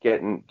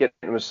 getting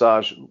a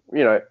massage,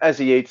 as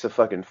he eats a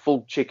fucking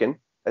full chicken.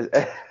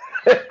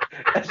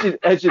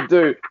 As you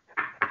do.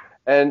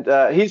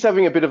 And he's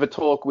having a bit of a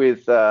talk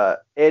with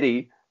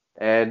Eddie,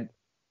 and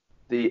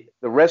the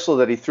wrestler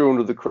that he threw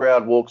into the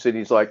crowd walks in.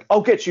 He's like,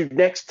 I'll get you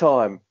next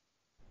time.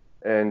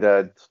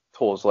 And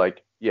Tor's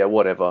like, yeah,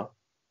 whatever.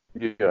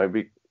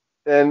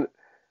 And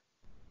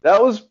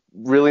that was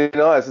really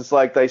nice. It's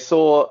like they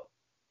saw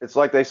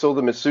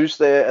the masseuse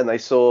there and they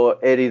saw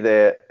Eddie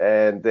there,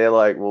 and they're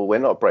like, well, we're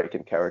not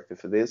breaking character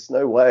for this.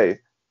 No way.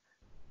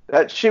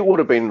 That shit would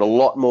have been a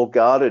lot more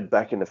guarded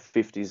back in the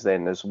 50s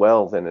then as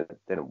well than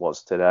it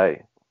was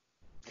today.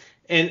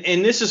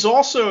 And this is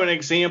also an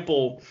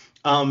example.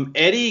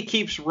 Eddie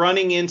keeps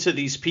running into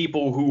these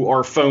people who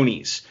are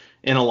phonies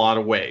in a lot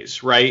of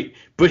ways, right?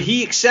 But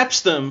he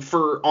accepts them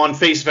on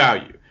face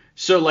value.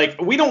 So,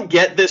 we don't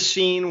get this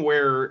scene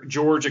where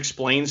George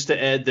explains to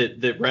Ed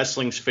that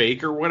wrestling's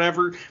fake or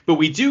whatever, but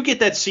we do get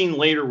that scene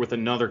later with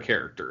another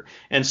character.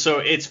 And so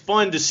it's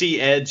fun to see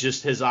Ed,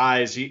 just his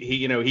eyes.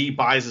 He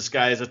buys this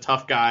guy as a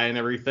tough guy and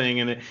everything,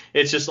 and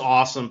it's just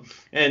awesome.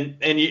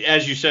 And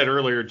as you said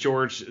earlier,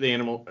 George, the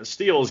Animal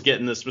Steele, is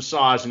getting this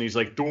massage, and he's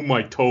like, do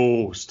my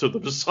toes to the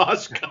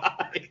massage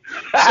guy.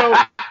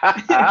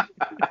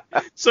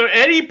 So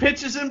Eddie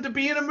pitches him to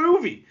be in a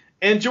movie.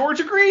 And George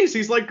agrees.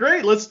 He's like,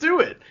 great, let's do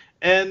it.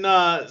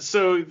 And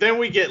so then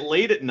we get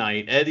late at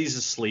night. Eddie's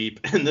asleep.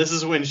 And this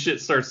is when shit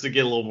starts to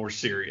get a little more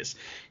serious.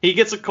 He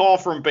gets a call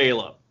from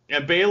Bela.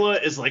 And Bela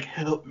is like,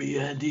 help me,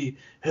 Andy.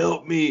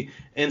 Help me.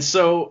 And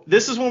so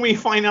this is when we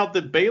find out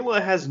that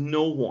Bela has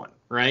no one,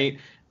 right?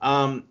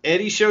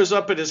 Eddie shows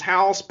up at his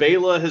house.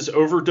 Bela has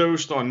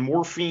overdosed on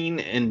morphine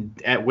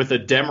and with a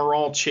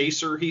Demerol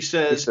chaser, he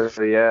says.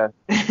 Yeah.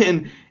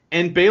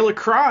 And Bela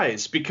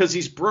cries because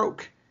he's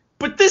broke.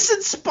 But this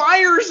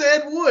inspires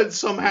Ed Wood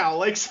somehow.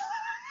 That's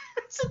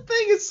the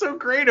thing that's so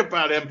great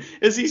about him,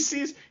 is he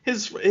sees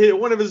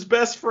one of his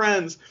best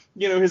friends,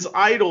 his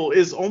idol,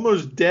 is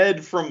almost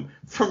dead from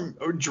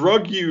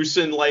drug use,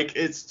 and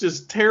it's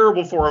just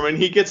terrible for him, and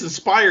he gets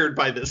inspired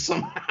by this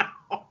somehow.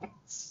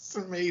 It's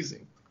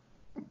amazing.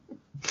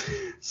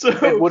 So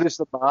Ed Wood is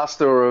the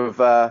master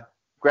of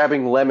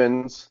grabbing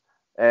lemons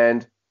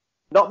and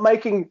not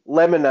making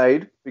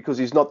lemonade because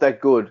he's not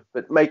that good,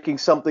 but making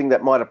something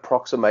that might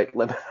approximate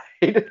lemonade.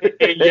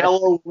 A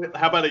yellow,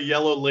 how about a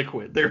yellow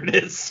liquid? There it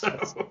is.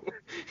 So,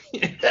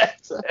 yeah.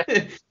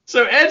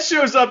 So Ed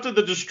shows up to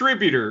the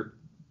distributor,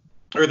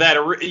 or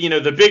that, you know,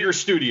 the bigger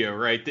studio,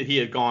 right, that he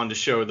had gone to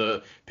show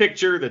the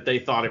picture, that they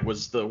thought it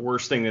was the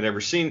worst thing they'd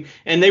ever seen,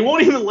 and they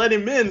won't even let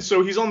him in.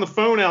 So he's on the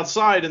phone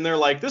outside, and they're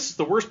like, "This is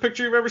the worst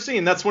picture you've ever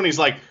seen." That's when he's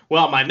like,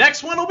 "Well, my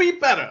next one will be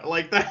better."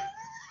 Like that.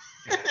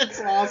 It's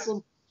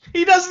awesome.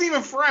 He doesn't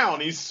even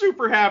frown. He's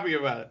super happy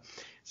about it.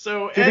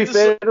 So to be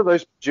fair to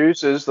those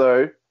producers,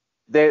 though,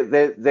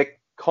 they're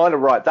kind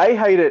of right. They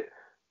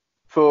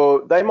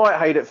might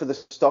hate it for the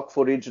stock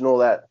footage and all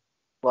that,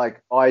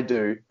 like I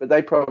do, but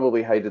they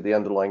probably hated the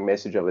underlying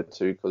message of it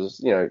too, because,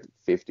 you know,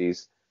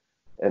 50s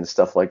and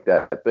stuff like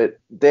that. But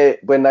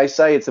when they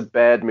say it's a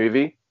bad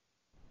movie,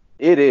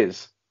 it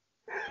is.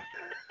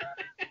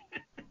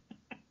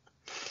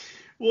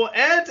 Well,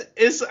 Ed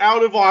is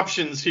out of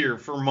options here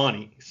for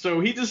money, so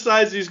he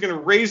decides he's going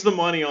to raise the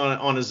money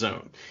on his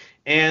own.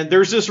 And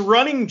there's this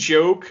running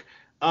joke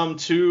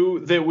too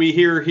that we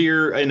hear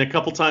here and a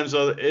couple times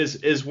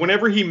is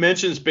whenever he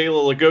mentions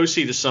Bela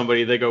Lugosi to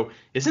somebody, they go,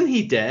 "Isn't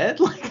he dead?"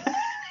 Like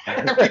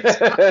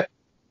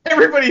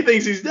everybody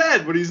thinks he's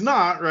dead, but he's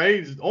not,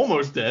 right? He's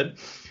almost dead.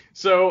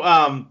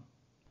 So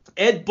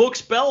Ed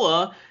books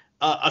Bela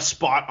a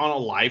spot on a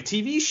live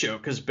TV show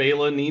because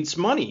Bela needs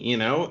money, you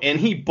know, and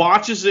he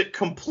botches it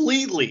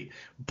completely.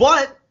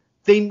 But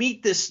they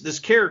meet this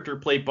character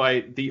played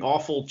by the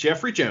awful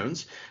Jeffrey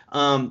Jones,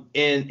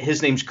 and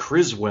his name's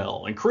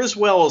Criswell. And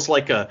Criswell is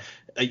like I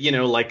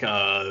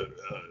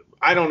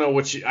don't know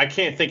I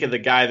can't think of the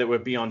guy that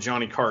would be on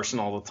Johnny Carson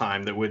all the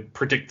time that would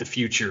predict the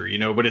future, you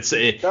know, but that's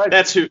him.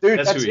 That's him.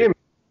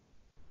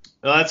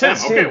 That's him.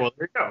 Okay, well,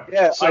 there you go.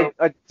 Yeah, so,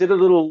 I did a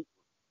little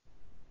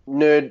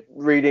nerd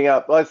reading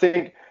up. I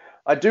think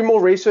I do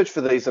more research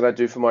for these than I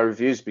do for my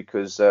reviews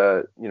because,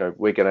 you know,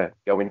 we're going to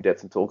go in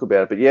depth and talk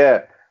about it. But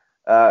yeah,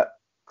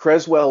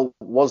 Creswell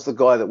was the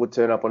guy that would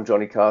turn up on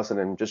Johnny Carson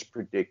and just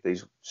predict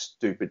these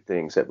stupid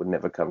things that would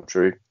never come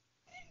true.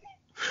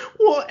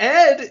 Well,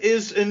 Ed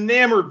is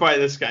enamored by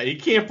this guy. He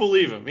can't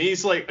believe him.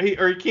 He's like, he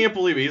can't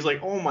believe it. He's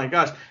like, oh my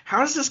gosh, how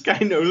does this guy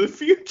know the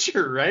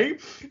future,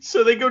 right?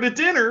 So they go to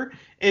dinner,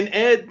 and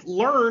Ed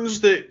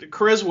learns that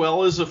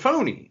Creswell is a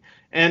phony.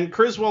 And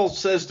Criswell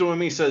says to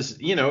him, he says,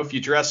 you know, if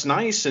you dress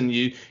nice and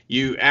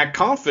you act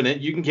confident,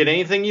 you can get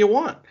anything you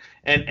want.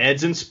 And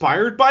Ed's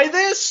inspired by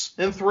this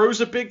and throws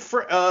a big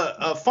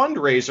a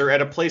fundraiser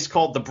at a place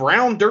called the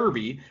Brown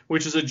Derby,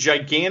 which is a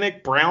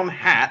gigantic brown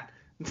hat.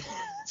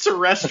 It's a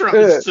restaurant.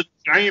 It's a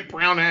giant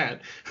brown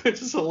hat,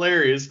 which is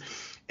hilarious.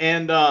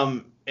 And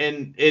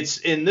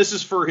this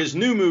is for his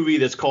new movie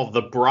that's called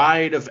The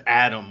Bride of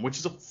Adam, which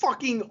is a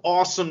fucking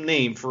awesome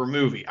name for a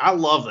movie. I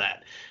love that.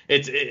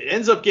 It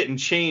ends up getting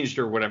changed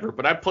or whatever,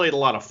 but I played a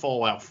lot of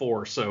Fallout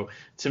 4, so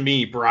to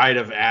me, Bride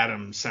of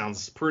Adam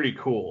sounds pretty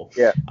cool.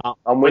 Yeah,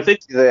 I'm with you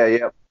there,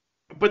 yeah.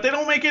 But they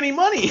don't make any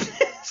money.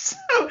 So,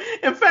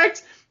 in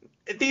fact,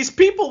 these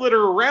people that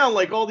are around,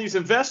 like all these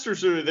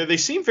investors are there, they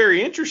seem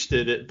very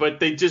interested,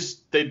 but they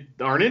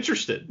aren't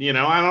interested. You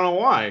know, I don't know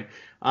why.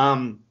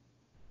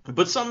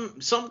 But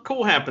some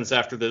cool happens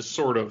after this,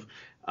 sort of.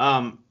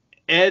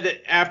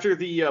 Ed, after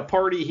the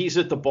party, he's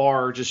at the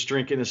bar just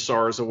drinking his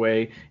sorrows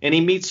away, and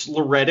he meets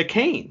Loretta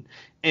Kane.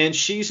 And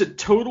she's a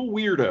total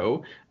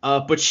weirdo,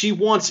 but she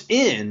wants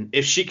in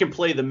if she can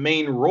play the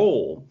main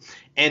role.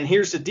 And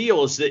here's the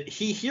deal, is that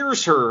he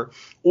hears her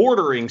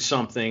ordering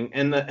something,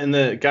 and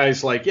the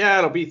guy's like, yeah,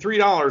 it'll be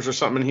 $3 or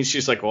something. And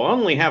she's like, well, I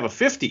only have a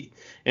 50.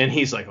 And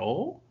he's like,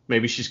 oh,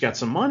 maybe she's got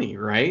some money,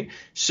 right?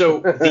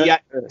 So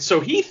so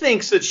he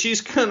thinks that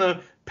she's going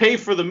to pay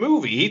for the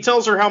movie. He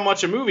tells her how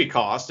much a movie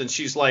costs, and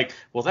she's like,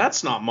 well,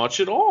 that's not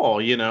much at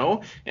all, you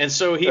know? And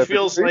so he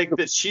feels like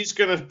that she's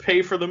going to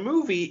pay for the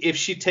movie if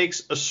she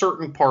takes a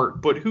certain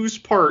part. But whose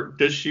part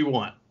does she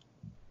want?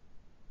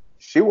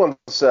 She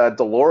wants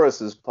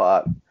Dolores's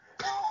part.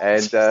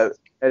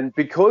 And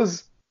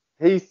because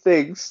he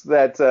thinks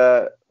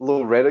that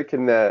Loretta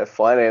can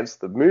finance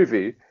the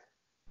movie.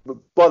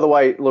 By the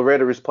way,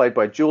 Loretta is played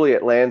by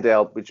Juliet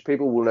Landau, which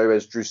people will know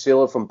as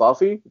Drusilla from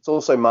Buffy. It's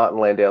also Martin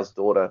Landau's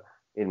daughter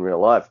in real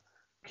life.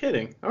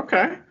 Kidding.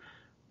 Okay.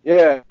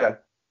 Yeah.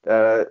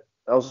 I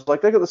was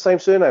like, they got the same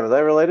surname. Are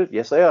they related?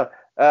 Yes, they are.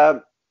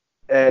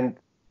 And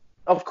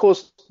of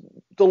course,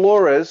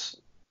 Dolores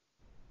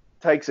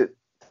takes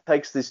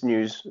this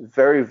news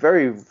very,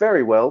 very,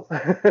 very well.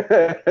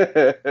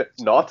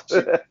 Not.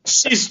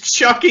 She's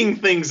chucking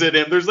things at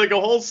him. There's like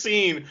a whole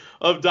scene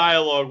of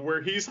dialogue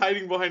where he's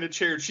hiding behind a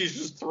chair and she's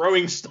just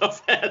throwing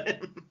stuff at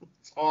him.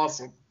 It's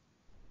awesome.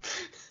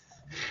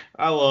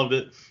 I loved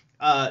it.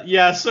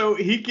 Yeah, so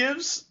he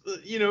gives,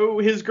 you know,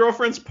 his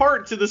girlfriend's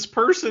part to this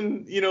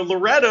person, you know,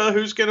 Loretta,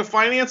 who's going to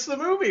finance the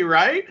movie,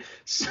 right?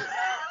 So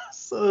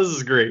this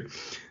is great.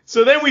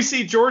 So then we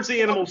see George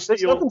the Animal Steele.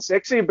 There's nothing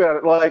sexy about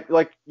it.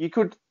 Like you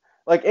could,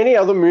 like any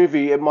other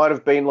movie, it might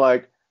have been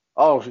like,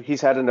 oh,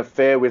 he's had an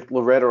affair with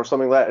Loretta or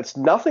something like that. It's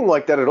nothing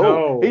like that at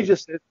all. No. He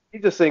just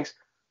thinks,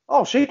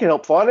 oh, she can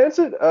help finance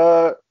it.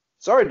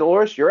 Sorry,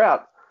 Dolores, you're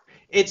out.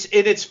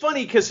 It's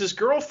funny because his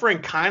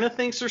girlfriend kind of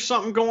thinks there's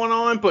something going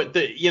on, but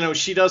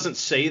she doesn't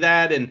say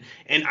that, and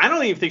I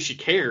don't even think she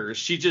cares.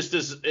 She just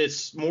is.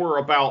 It's more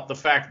about the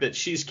fact that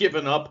she's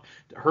given up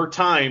her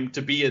time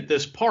to be at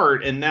this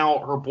part, and now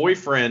her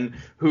boyfriend,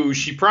 who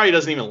she probably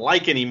doesn't even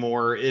like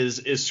anymore,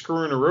 is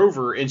screwing her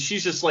over, and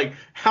she's just like,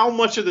 how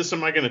much of this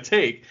am I going to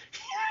take?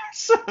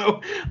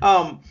 So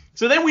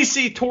then we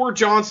see Tor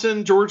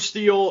Johnson, George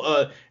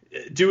Steele,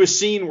 do a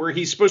scene where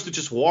he's supposed to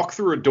just walk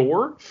through a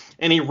door,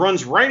 and he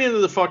runs right into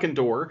the fucking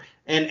door,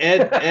 and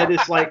Ed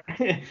is like,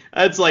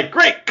 Ed's like,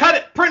 great, cut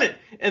it, print it,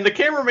 and the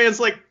cameraman's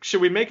like, should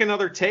we make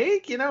another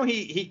take?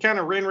 He kind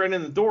of ran right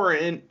in the door,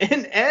 and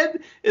Ed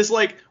is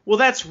like, well,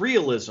 that's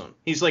realism.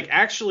 He's like,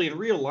 actually, in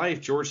real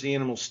life, George the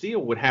Animal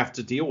Steele would have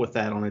to deal with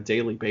that on a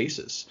daily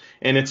basis,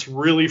 and it's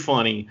really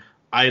funny.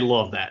 I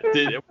love that.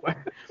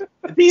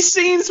 These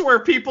scenes where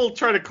people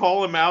try to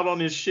call him out on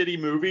his shitty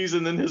movies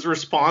and then his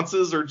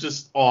responses are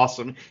just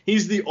awesome.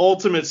 He's the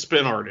ultimate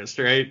spin artist,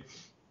 right?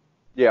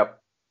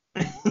 Yep.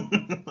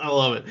 I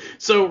love it.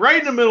 So right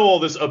in the middle of all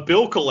this, a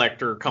bill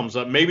collector comes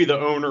up, maybe the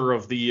owner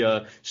of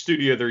the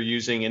studio they're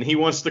using, and he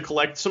wants to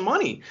collect some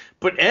money.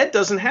 But Ed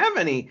doesn't have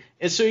any.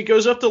 And so he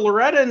goes up to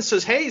Loretta and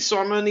says, hey, so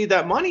I'm going to need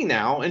that money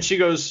now. And she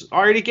goes, I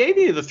already gave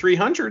you the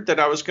 $300 that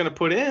I was going to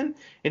put in.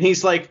 And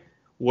he's like,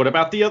 what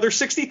about the other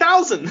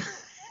 $60,000?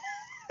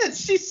 And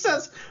she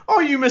says,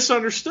 oh, you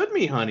misunderstood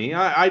me, honey.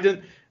 I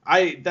didn't.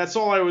 That's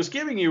all I was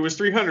giving you was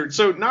 $300.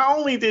 So not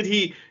only did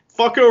he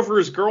fuck over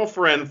his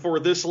girlfriend for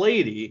this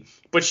lady,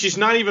 but she's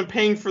not even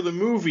paying for the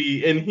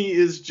movie, and he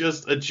is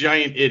just a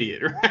giant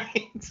idiot,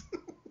 right?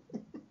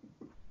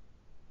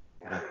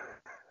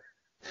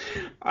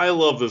 I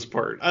love this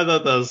part. I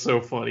thought that was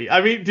so funny. I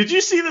mean, did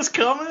you see this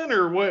coming,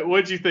 or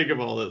what'd you think of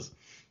all this?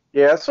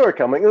 Yeah, I saw it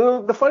coming.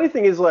 The funny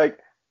thing is, like,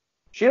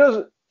 she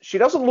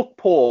doesn't look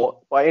poor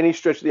by any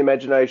stretch of the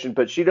imagination,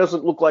 but she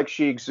doesn't look like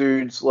she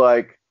exudes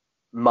like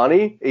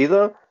money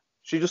either.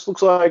 She just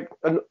looks like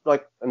a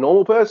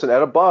normal person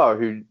at a bar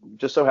who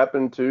just so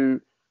happened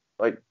to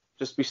like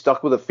just be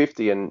stuck with a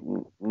 50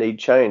 and need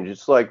change.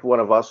 It's like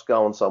one of us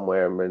going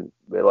somewhere and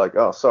we're like,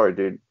 oh, sorry,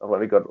 dude, I've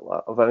only got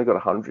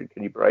 100.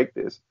 Can you break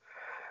this?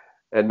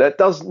 And that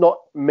does not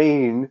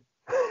mean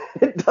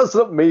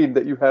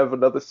that you have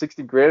another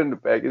 60 grand in the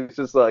bag. It's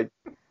just like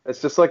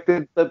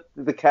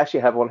the cash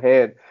you have on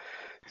hand.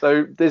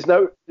 So there's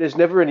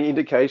never any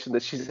indication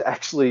that she's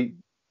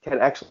can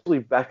actually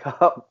back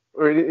up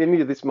or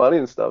any of this money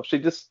and stuff. She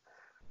just,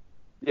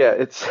 yeah,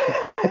 it's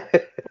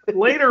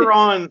later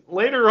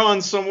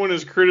on someone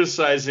is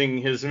criticizing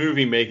his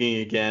movie making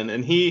again,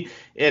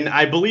 and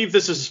I believe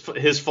this is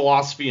his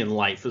philosophy in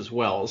life as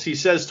well. As he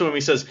says to him,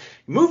 he says,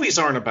 movies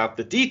aren't about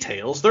the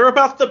details, they're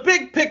about the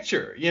big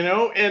picture,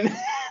 and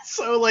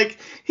so like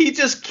he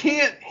just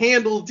can't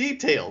handle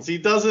details. He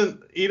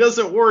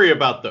doesn't worry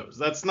about those.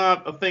 That's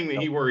not a thing that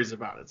he worries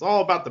about. It's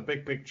all about the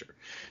big picture.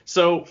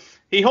 So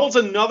he holds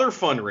another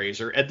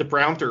fundraiser at the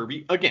Brown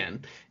Derby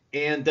again.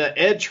 And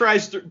Ed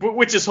tries to,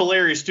 which is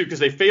hilarious too, because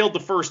they failed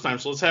the first time.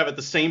 So let's have it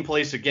the same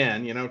place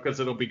again, because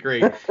it'll be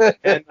great.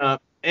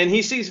 And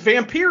he sees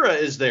Vampira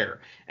is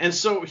there, and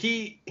so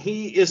he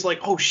is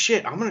like, oh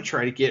shit, I'm gonna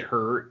try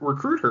to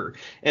recruit her.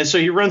 And so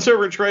he runs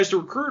over and tries to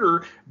recruit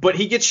her, but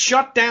he gets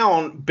shut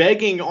down,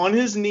 begging on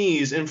his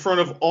knees in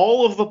front of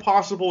all of the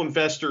possible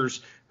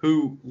investors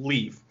who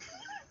leave.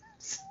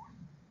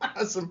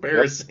 That's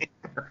embarrassing.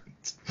 Yep.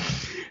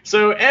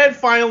 So Ed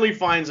finally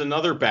finds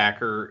another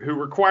backer who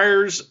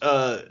requires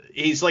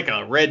he's like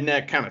a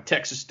redneck kind of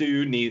Texas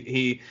dude, and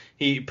he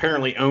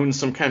apparently owns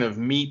some kind of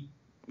meat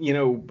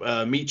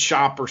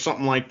shop or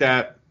something like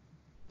that.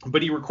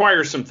 But he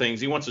requires some things.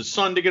 He wants his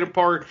son to get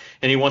apart,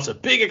 and he wants a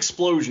big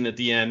explosion at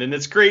the end. And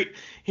it's great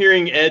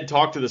hearing Ed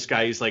talk to this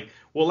guy. He's like,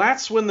 well,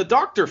 that's when the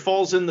doctor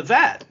falls in the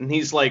vat. And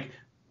he's like,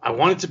 I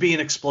want it to be an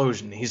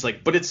explosion. He's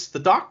like, but it's the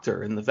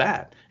doctor in the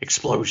vat.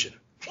 Explosion.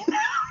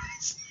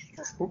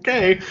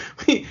 Okay.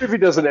 If it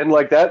doesn't end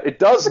like that, it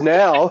does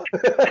now.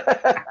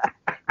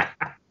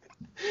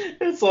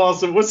 It's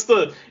awesome. What's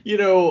the,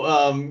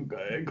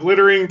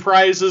 glittering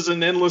prizes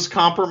and endless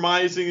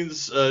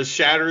compromisings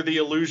shatter the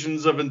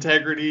illusions of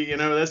integrity.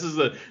 This is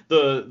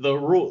the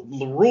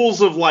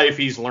rules of life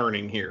he's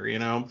learning here,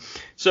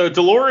 So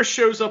Dolores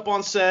shows up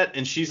on set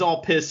and she's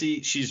all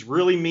pissy. She's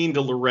really mean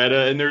to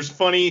Loretta. And there's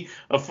funny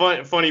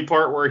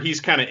part where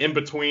he's kind of in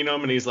between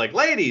them and he's like,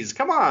 ladies,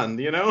 come on.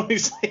 He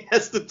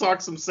has to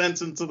talk some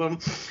sense into them.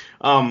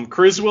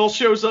 Criswell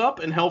shows up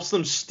and helps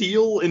them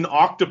steal an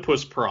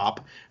octopus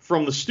prop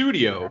from the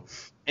studio,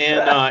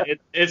 and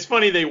it's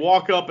funny, they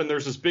walk up and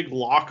there's this big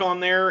lock on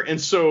there,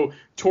 and so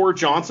Tor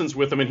Johnson's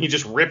with them and he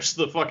just rips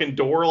the fucking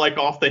door like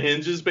off the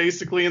hinges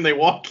basically, and they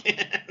walk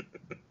in.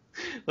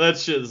 That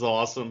shit is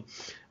awesome.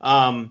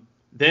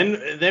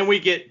 Then we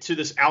get to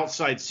this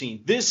outside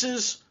scene. This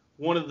is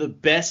one of the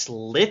best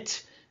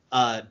lit,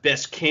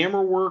 best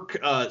camera work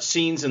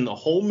scenes in the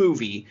whole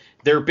movie.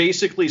 They're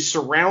basically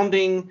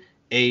surrounding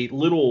a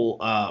little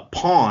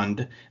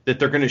pond that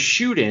they're going to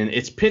shoot in.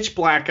 It's pitch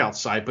black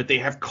outside, but they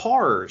have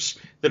cars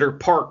that are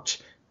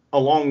parked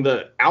along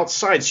the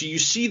outside, so you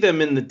see them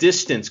in the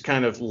distance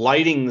kind of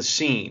lighting the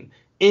scene.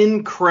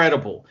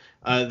 Incredible.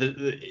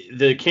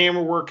 The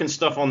camera work and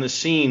stuff on the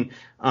scene,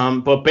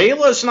 but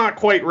Bela's not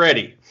quite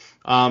ready.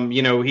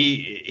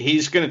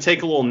 He's going to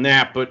take a little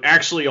nap, but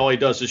actually all he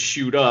does is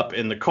shoot up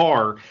in the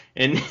car,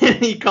 and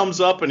he comes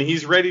up and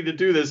he's ready to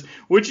do this.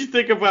 What'd you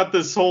think about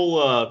this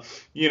whole,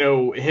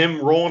 him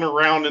rolling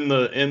around in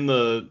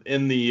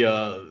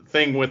the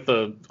thing with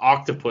the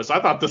octopus?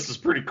 I thought this was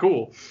pretty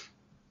cool.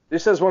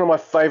 This has one of my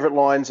favorite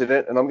lines in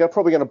it, and I'm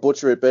probably going to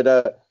butcher it,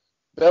 but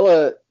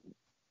Bela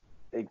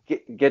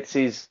gets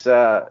his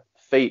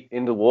feet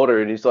in the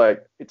water, and he's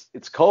like,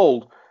 "It's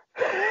cold."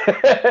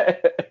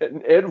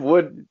 And Ed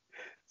Wood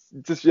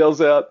just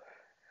yells out,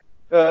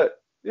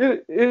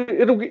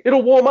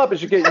 "It'll warm up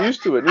as you get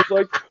used to it." And he's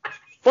like,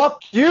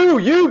 "Fuck you!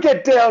 You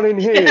get down in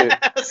here."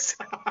 Yes.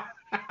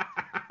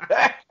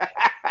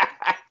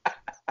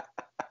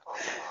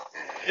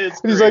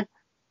 He's like,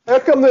 How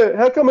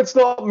come it's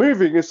not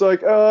moving? It's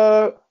like,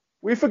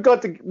 we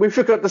forgot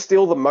to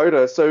steal the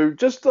motor, so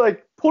just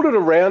like put it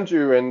around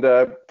you and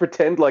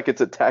pretend like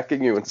it's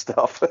attacking you and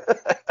stuff.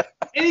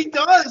 And he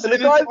does, and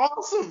it's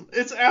awesome.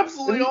 It's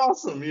absolutely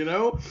awesome,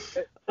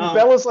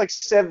 Bella's like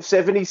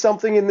 70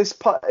 something in this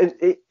part,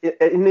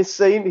 in this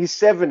scene. He's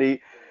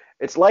 70.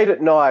 It's late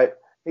at night.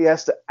 He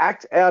has to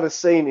act out a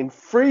scene in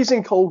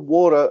freezing cold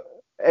water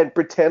and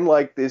pretend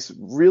like this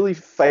really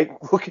fake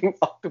looking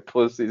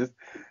octopus is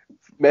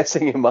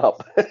messing him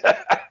up.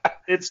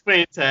 It's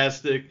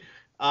fantastic.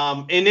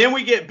 And then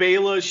we get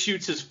Bela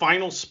shoots his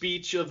final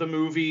speech of the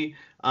movie,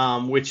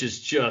 which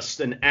is just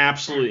an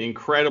absolutely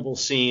incredible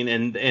scene.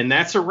 And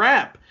that's a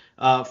wrap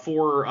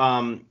for,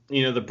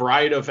 the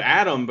Bride of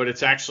Adam, but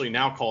it's actually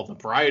now called the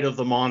Bride of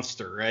the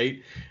Monster,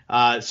 right?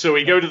 So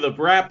we go to the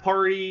brat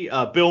party.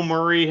 Bill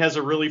Murray has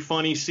a really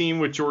funny scene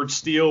with George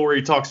Steele where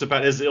he talks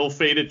about his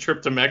ill-fated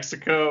trip to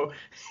Mexico.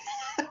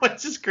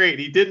 Which is great.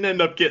 He didn't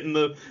end up getting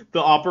the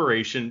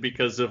operation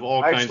because of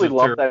all kinds of... I actually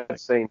love that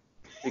scene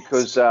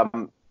because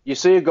you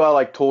see a guy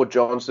like Tor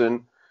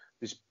Johnson,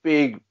 this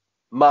big,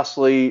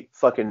 muscly,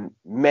 fucking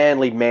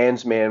manly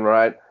man's man,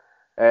 right?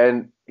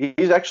 And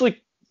he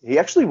actually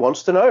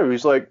wants to know.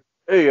 He's like,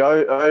 "Hey,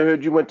 I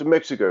heard you went to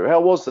Mexico. How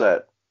was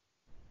that?"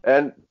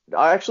 And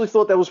I actually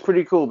thought that was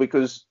pretty cool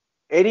because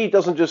Eddie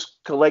doesn't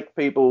just collect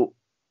people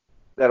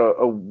that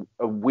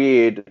are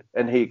weird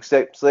and he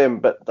accepts them,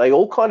 but they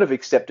all kind of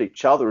accept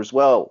each other as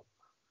well.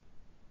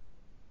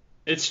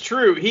 It's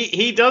true.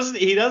 He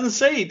doesn't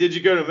say, "Did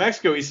you go to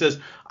Mexico?" He says,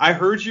 "I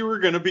heard you were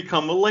going to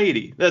become a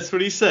lady." That's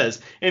what he says.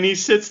 And he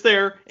sits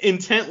there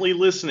intently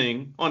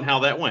listening on how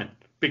that went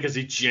because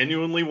he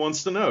genuinely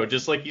wants to know,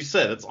 just like you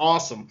said. It's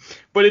awesome.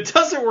 But it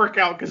doesn't work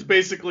out because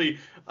basically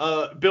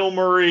Bill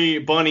Murray,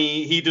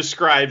 Bunny, he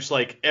describes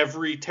like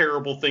every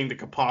terrible thing that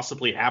could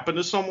possibly happen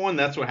to someone.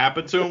 That's what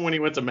happened to him when he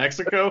went to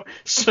Mexico.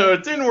 So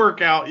it didn't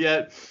work out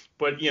yet,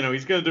 but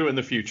he's going to do it in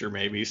the future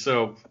maybe.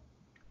 So,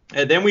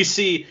 and then we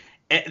see,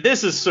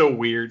 this is so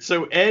weird.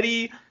 So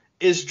Eddie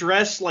is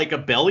dressed like a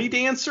belly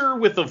dancer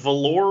with a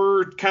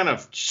velour kind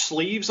of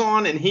sleeves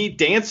on, and he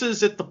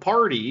dances at the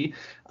party.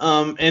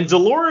 And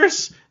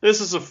Dolores,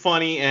 this is a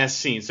funny ass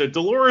scene. So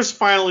Dolores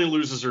finally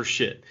loses her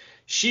shit.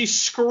 She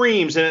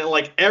screams,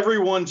 and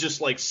everyone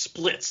just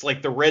splits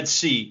like the Red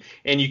Sea,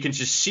 and you can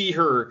just see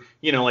her,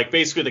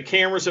 basically the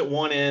camera's at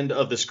one end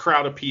of this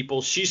crowd of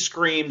people. She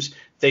screams,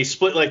 they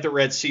split like the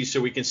Red Sea, so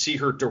we can see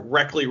her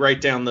directly right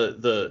down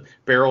the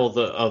barrel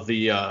of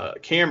the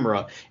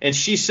camera, and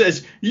she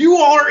says, "You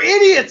all are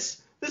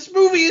idiots! This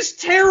movie is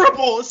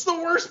terrible! It's the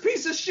worst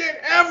piece of shit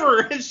ever!"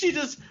 And she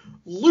just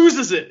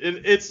loses it,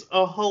 and it's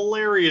a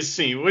hilarious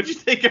scene. What'd you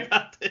think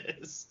about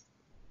this?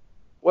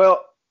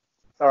 Well,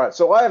 all right,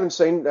 so I haven't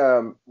seen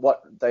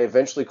what they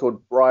eventually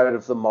called Bride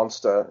of the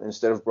Monster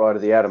instead of Bride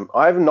of the Atom.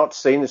 I have not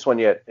seen this one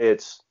yet.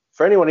 It's,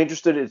 for anyone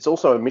interested, it's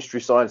also a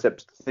Mystery Science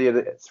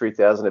Theater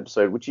 3000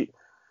 episode, which you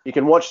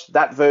can watch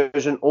that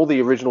version or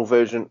the original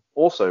version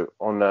also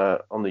on the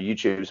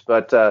YouTubes.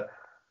 But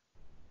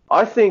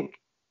I think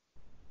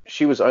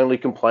she was only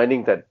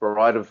complaining that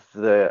Bride of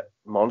the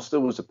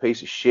Monster was a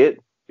piece of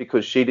shit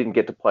because she didn't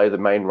get to play the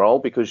main role,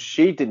 because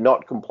she did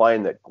not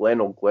complain that Glenn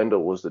or Glenda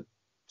was the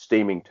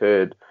steaming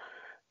turd.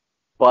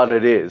 But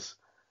it is.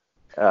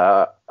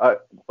 I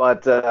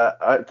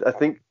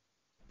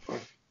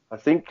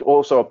think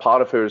also a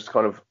part of her is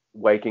kind of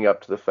waking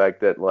up to the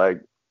fact that,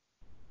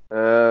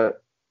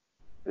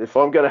 if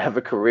I'm going to have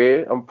a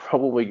career, I'm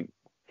probably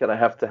going to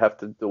have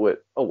to do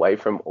it away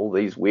from all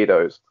these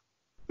weirdos.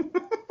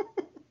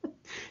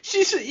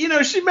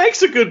 She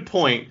makes a good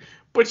point,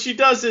 but she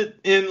does it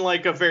in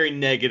a very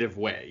negative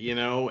way,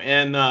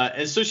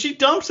 and so she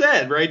dumps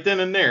Ed right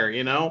then and there,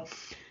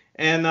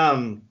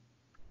 and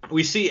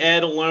we see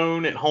Ed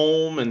alone at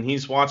home, and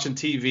he's watching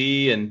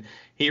TV, and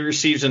he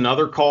receives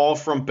another call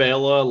from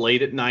Bella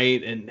late at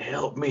night, and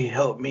help me,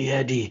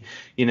 Eddie,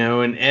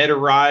 and Ed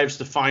arrives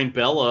to find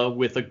Bella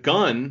with a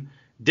gun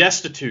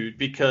destitute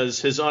because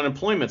his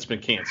unemployment's been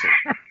canceled.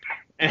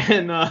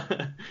 And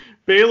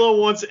Bela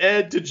wants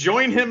Ed to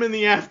join him in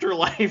the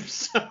afterlife.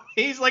 So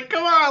he's like,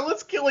 come on,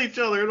 let's kill each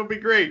other. It'll be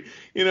great.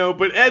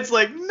 But Ed's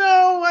like,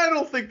 no, I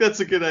don't think that's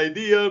a good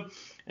idea.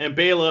 And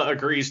Bela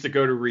agrees to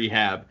go to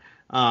rehab.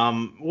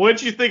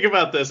 What'd you think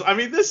about this? I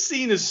mean, this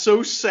scene is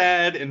so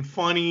sad and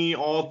funny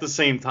all at the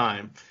same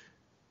time.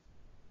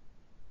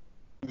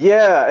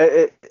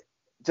 Yeah,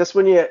 just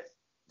when you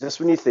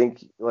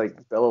think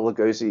like Bela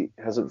Lugosi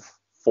hasn't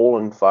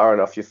fallen far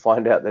enough, you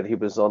find out that he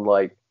was on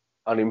like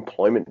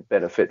unemployment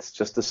benefits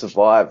just to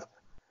survive.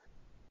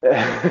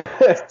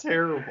 It's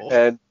terrible.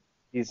 And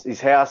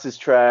his house is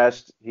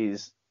trashed.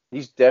 He's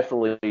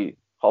definitely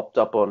hopped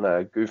up on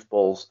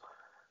goofballs.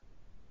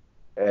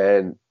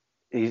 And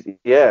he's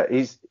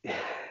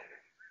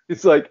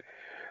like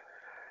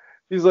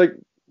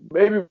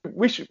maybe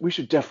we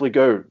should definitely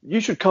go.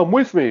 You should come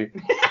with me.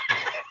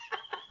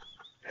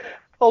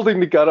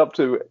 Holding the gun up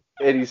to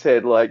Eddie's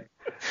head, like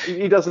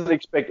he doesn't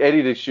expect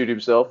Eddie to shoot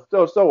himself.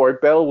 Don't worry,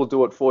 Bela will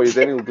do it for you.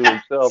 Then he'll do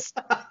it himself.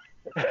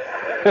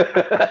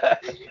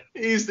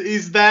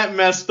 He's that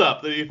messed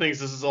up that he thinks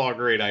this is all a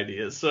great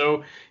idea.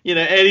 So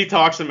Eddie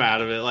talks him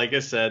out of it, like I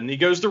said, and he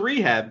goes to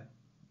rehab.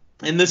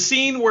 And the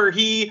scene where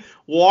he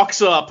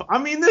walks up, I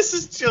mean, this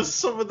is just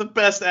some of the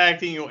best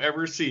acting you'll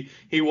ever see.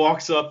 He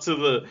walks up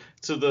to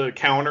the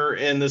counter,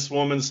 and this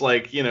woman's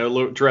like,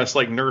 dressed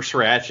like Nurse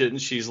Ratched, and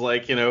she's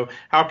like,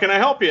 how can I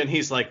help you? And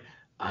he's like,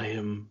 I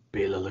am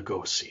Bela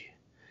Lugosi,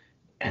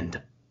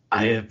 and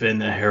I have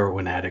been a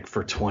heroin addict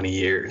for 20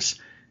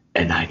 years,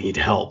 and I need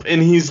help. And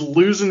he's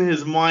losing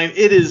his mind.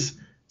 It is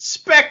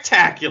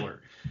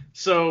spectacular.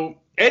 So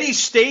Eddie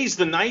stays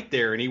the night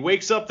there, and he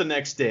wakes up the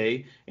next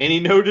day, and he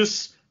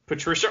notices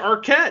Patricia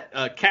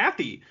Arquette,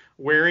 Kathy,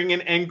 wearing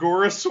an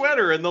Angora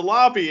sweater in the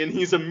lobby, and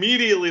he's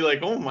immediately like,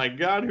 oh my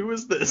God, who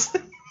is this?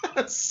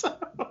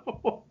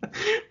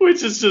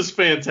 Which is just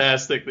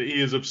fantastic that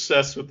he is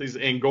obsessed with these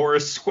Angora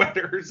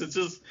sweaters. It's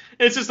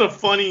just a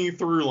funny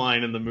through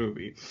line in the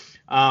movie.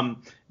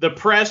 The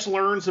press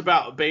learns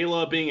about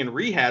Bela being in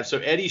rehab, so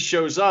Eddie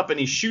shows up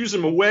and he shoos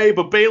him away,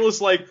 but Bela's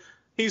like,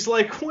 he's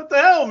like, what the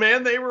hell,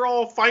 man? They were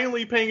all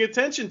finally paying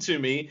attention to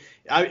me.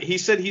 He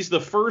said he's the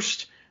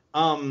first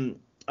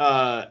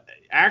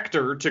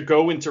actor to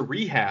go into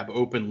rehab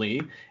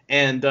openly,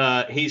 and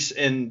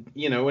and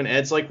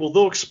Ed's like, well,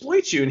 they'll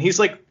exploit you, and he's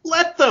like,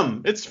 let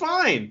them, it's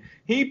fine.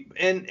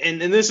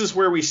 And this is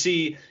where we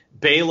see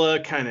Bela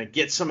kind of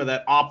get some of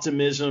that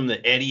optimism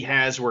that Eddie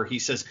has, where he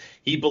says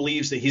he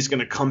believes that he's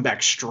going to come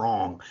back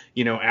strong.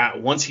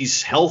 Once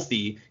he's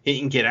healthy, he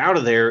can get out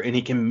of there and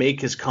he can make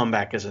his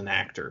comeback as an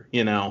actor.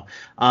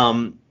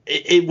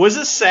 It was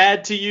it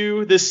sad to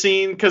you, this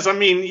scene? Because I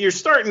mean, you're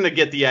starting to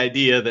get the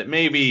idea that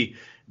maybe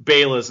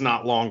Bela's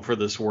not long for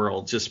this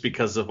world just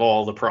because of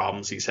all the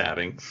problems he's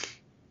having.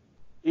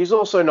 He's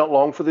also not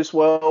long for this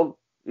world.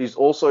 He's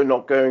also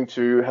not going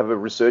to have a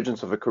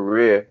resurgence of a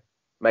career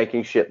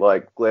making shit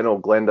like Glenn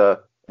or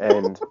Glenda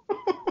and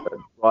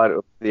Ride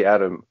of the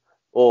Atom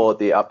or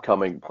the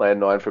upcoming Plan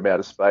 9 from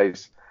Outer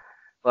Space.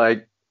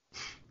 Like,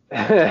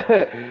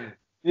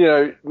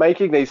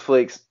 making these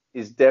flicks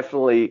is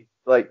definitely,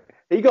 like,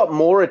 he got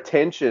more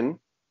attention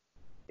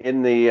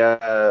in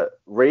the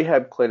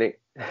rehab clinic.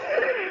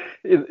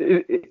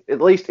 At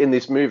least in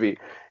this movie,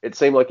 it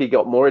seemed like he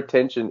got more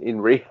attention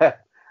in rehab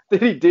than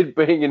he did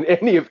being in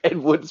any of Ed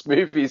Wood's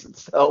movies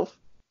itself.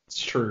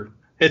 It's true.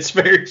 It's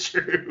very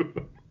true.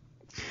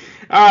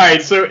 All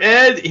right, so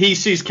Ed, he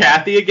sees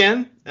Kathy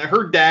again.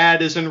 Her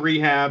dad is in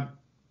rehab,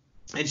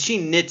 and she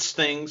knits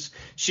things.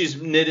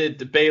 She's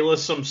knitted Bela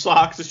some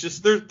socks. It's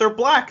just they're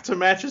black to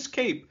match his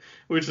cape,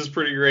 which is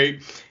pretty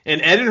great.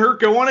 And Ed and her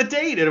go on a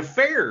date at a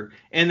fair,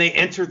 and they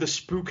enter the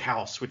spook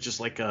house, which is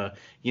like a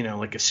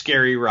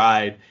scary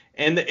ride.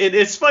 And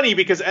it's funny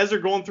because as they're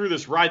going through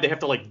this ride, they have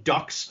to like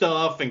duck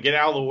stuff and get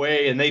out of the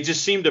way, and they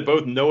just seem to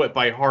both know it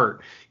by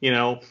heart,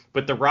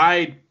 But the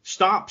ride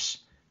stops,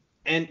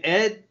 and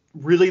Ed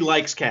really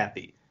likes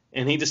Kathy,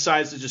 and he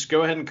decides to just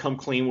go ahead and come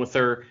clean with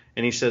her.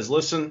 And he says,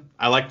 listen,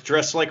 I like to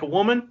dress like a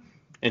woman.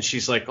 And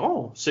she's like,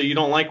 oh, so you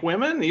don't like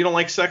women? You don't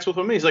like sex with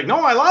women? He's like, no,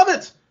 I love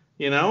it.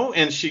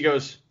 And she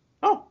goes,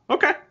 oh,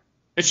 okay.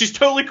 And she's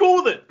totally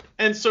cool with it.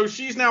 And so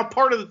she's now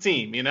part of the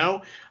team,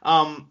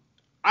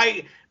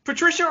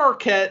 Patricia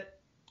Arquette,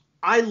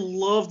 I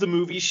love the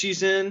movies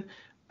she's in.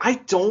 I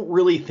don't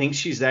really think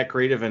she's that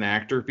great of an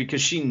actor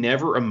because she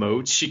never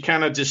emotes. She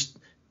kind of just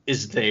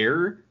is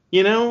there,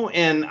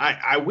 and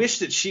I wish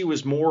that she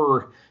was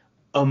more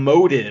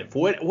emotive.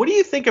 What do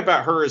you think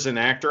about her as an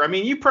actor? I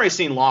mean, you've probably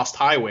seen Lost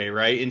Highway,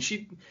 right? And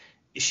she's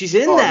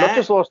in that. Not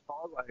just Lost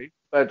Highway,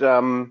 but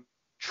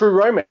True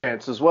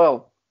Romance as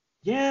well.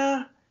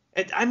 Yeah.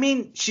 I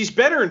mean, she's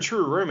better in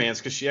True Romance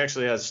because she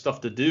actually has stuff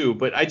to do.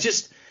 But I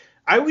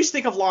always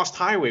think of Lost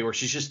Highway where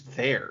she's just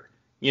there.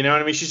 You know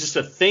what I mean? She's just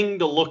a thing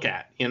to look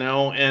at,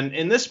 And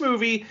in this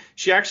movie,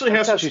 she actually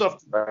has some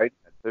stuff. Right.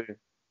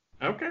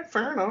 Okay,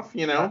 fair enough,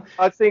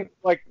 I think,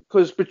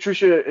 because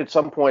Patricia at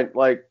some point,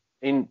 I'm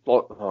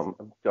going on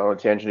a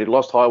tangent here,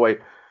 Lost Highway,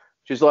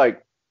 she's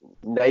like,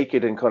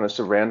 naked and kind of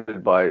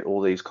surrounded by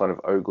all these kind of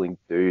ogling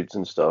dudes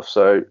and stuff.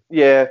 So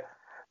yeah,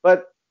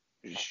 but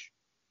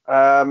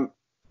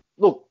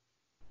look,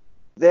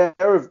 there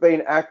have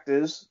been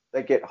actors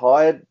that get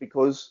hired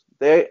because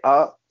they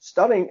are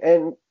stunning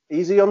and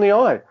easy on the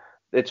eye.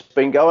 It's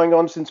been going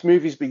on since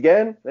movies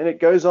began, and it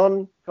goes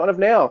on kind of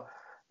now.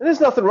 And there's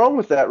nothing wrong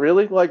with that,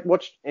 really. Like,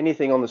 watch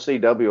anything on the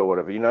CW or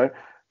whatever, you know?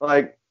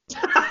 Like,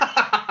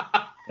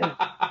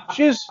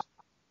 she's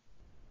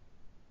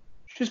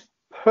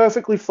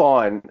perfectly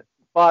fine,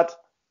 but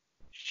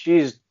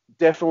she's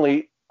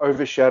definitely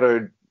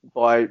overshadowed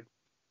by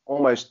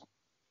almost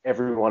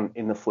everyone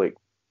in the flick.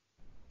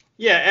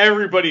 Yeah,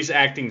 everybody's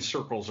acting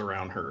circles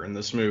around her in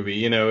this movie,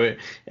 you know,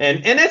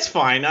 and that's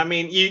fine. I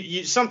mean,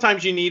 you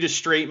sometimes you need a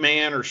straight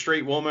man or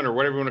straight woman or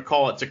whatever you want to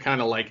call it to kind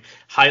of like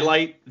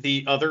highlight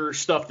the other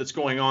stuff that's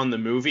going on in the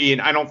movie.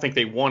 And I don't think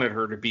they wanted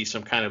her to be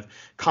some kind of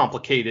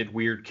complicated,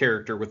 weird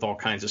character with all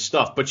kinds of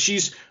stuff. But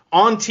she's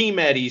on Team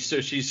Eddie,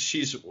 so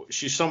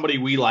she's somebody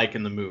we like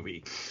in the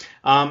movie.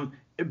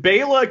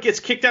 Bela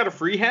gets kicked out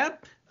of rehab.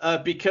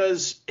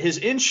 Because his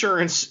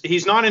insurance,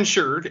 he's not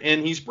insured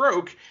and he's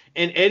broke,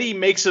 and Eddie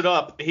makes it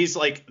up. He's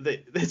like,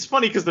 it's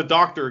funny because the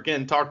doctor,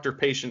 again,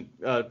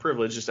 doctor-patient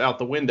privilege is out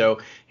the window.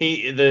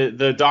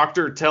 The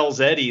doctor tells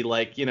Eddie,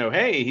 like, you know,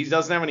 hey, he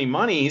doesn't have any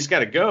money, he's got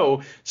to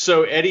go.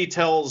 So Eddie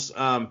tells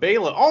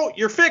Bela, oh,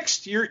 you're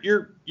fixed,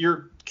 you're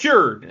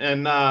cured,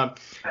 and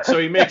so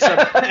he makes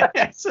up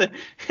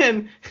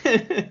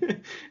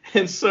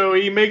and so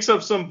he makes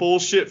up some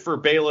bullshit for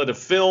Bela to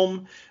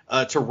film.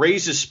 To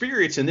raise his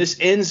spirits, and this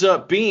ends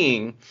up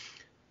being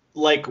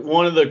like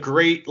one of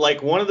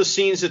the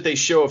scenes that they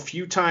show a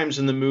few times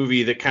in the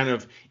movie that kind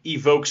of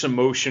evokes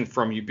emotion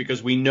from you,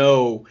 because we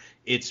know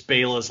it's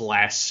Bela's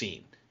last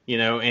scene, you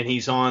know, and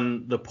he's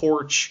on the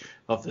porch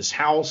of this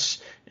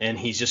house and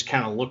he's just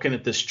kind of looking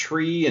at this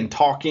tree and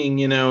talking,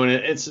 you know, and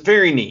it's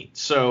very neat.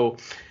 So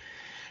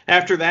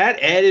after that,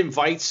 Ed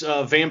invites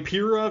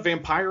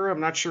Vampira, I'm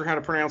not sure how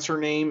to pronounce her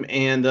name,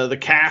 and the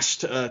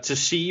cast to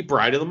see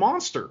Bride of the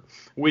Monster,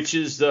 which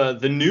is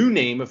the new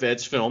name of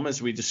Ed's film,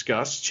 as we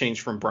discussed,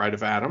 changed from Bride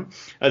of Adam.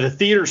 The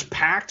theater's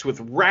packed with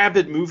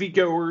rabid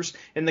moviegoers,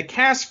 and the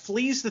cast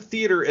flees the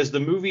theater as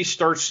the movie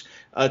starts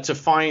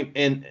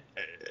and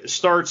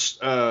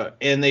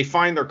they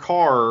find their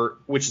car,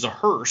 which is a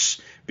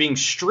hearse, being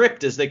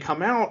stripped as they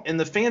come out, and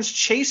the fans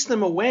chase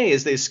them away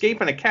as they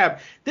escape in a cab.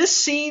 This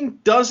scene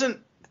doesn't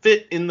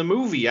fit in the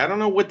movie. I don't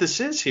know what this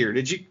is here.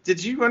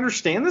 Did you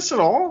understand this at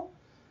all?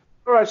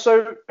 All right,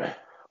 so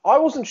I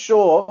wasn't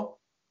sure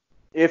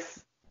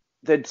if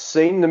they'd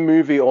seen the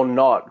movie or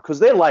not, because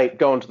they're late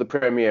going to the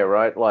premiere,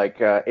 right?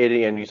 Like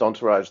Eddie and his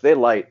entourage, they're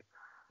late.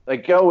 They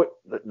go,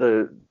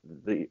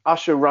 the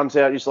usher runs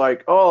out. He's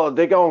like, oh,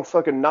 they're going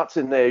fucking nuts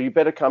in there. You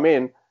better come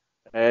in.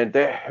 And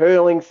they're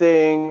hurling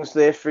things.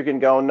 They're freaking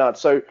going nuts.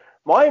 So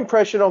my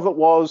impression of it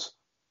was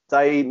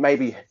they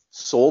maybe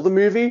saw the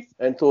movie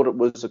and thought it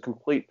was a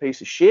complete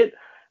piece of shit,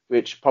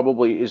 which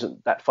probably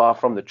isn't that far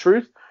from the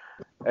truth.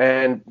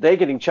 And they're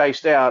getting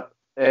chased out,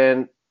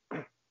 and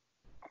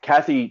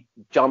Kathy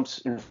jumps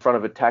in front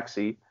of a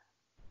taxi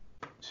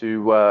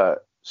to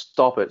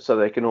stop it so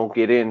they can all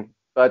get in.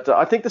 But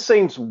I think the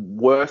scene's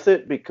worth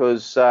it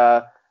because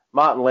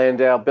Martin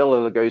Landau,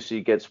 Bela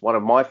Lugosi gets one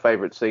of my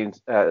favorite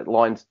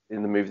lines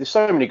in the movie. There's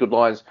so many good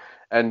lines,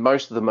 and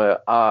most of them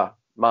are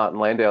Martin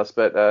Landau's,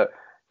 but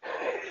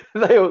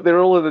they're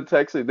all in the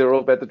taxi. They're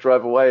all about to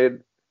drive away,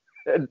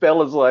 and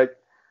Bella's like,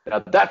 now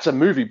that's a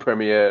movie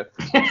premiere.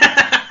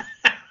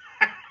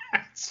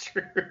 That's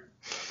true.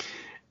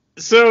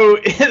 So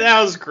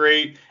that was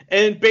great.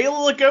 And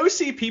Bela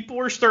Lugosi, people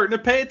are starting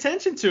to pay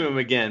attention to him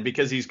again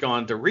because he's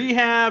gone to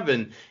rehab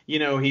and, you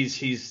know,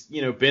 he's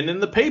you know, been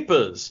in the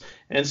papers.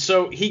 And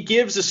so he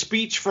gives a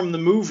speech from the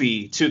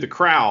movie to the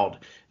crowd,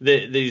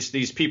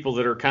 these people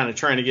that are kind of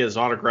trying to get his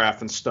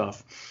autograph and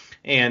stuff.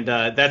 And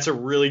that's a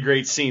really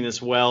great scene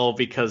as well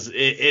because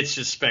it's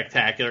just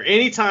spectacular.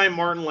 Anytime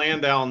Martin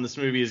Landau in this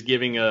movie is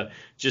giving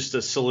just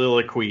a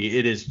soliloquy,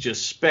 it is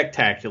just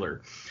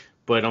spectacular.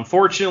 But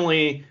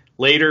unfortunately,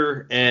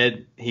 later,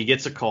 Ed, he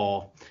gets a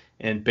call,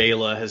 and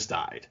Bela has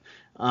died.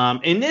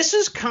 And this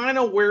is kind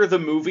of where the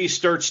movie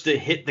starts to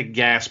hit the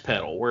gas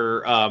pedal,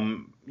 where,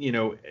 you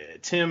know,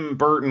 Tim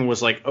Burton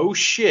was like, oh,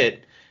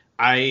 shit,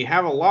 I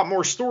have a lot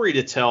more story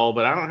to tell,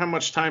 but I don't have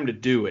much time to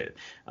do it.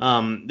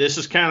 This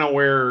is kind of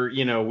where,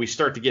 you know, we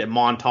start to get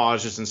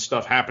montages and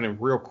stuff happening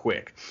real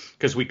quick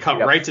because we cut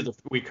right to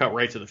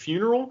the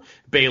funeral.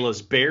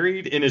 Bela's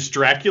buried in his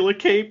Dracula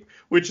cape,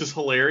 which is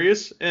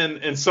hilarious.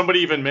 And somebody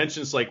even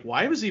mentions, like,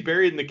 why was he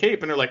buried in the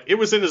cape? And they're like, it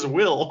was in his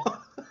will.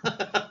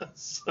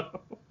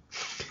 So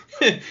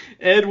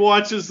Ed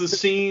watches the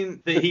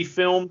scene that he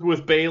filmed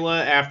with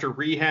Bela after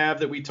rehab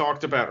that we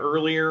talked about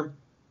earlier.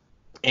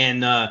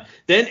 And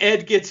then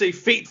Ed gets a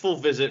fateful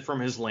visit from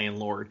his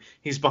landlord.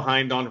 He's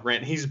behind on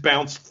rent. He's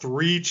bounced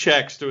 3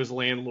 checks to his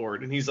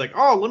landlord. And he's like,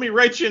 oh, let me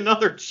write you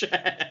another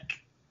check.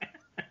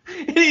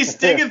 And he's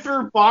digging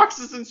through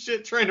boxes and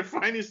shit trying to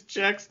find his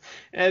checks.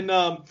 And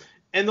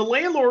And the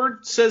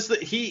landlord says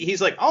that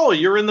he's like, oh,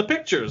 you're in the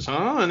pictures,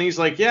 huh? And he's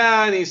like,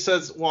 yeah. And he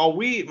says, well,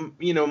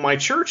 my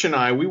church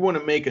and we want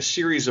to make a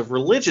series of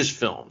religious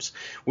films.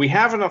 We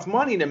have enough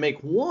money to make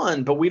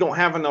one, but we don't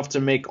have enough to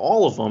make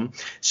all of them.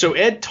 So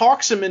Ed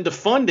talks him into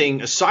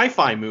funding a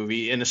sci-fi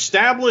movie, an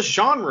established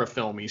genre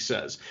film, he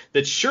says,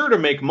 that's sure to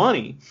make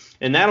money.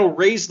 And that'll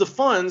raise the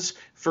funds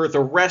for the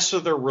rest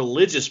of their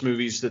religious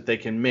movies that they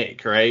can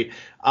make, right?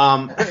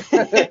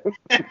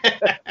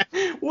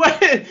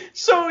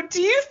 So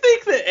do you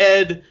think that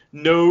Ed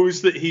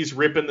knows that he's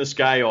ripping this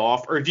guy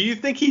off, or do you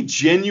think he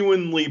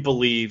genuinely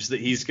believes that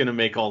he's going to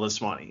make all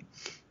this money?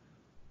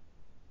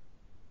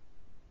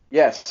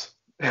 Yes.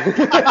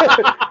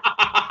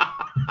 I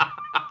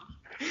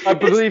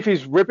believe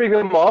he's ripping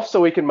them off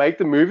so he can make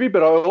the movie,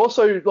 but I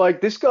also,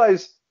 this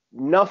guy's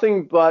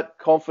nothing but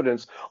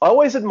confidence. I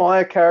always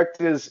admire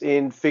characters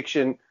in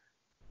fiction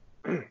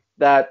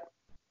that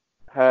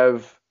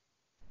have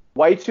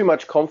way too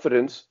much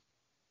confidence,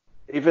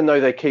 even though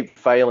they keep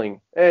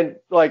failing. And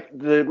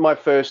my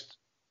first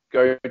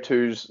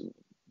go-tos,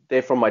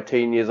 they're from my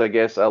teen years, I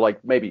guess, are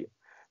maybe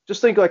just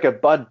think like a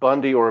Bud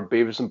Bundy or a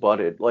Beavis and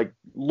Butthead, like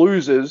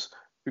losers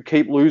who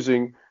keep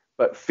losing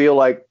but feel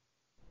like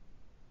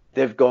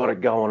they've got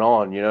it going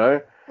on,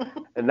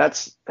 And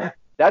that's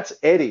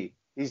Eddie.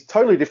 He's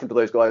totally different to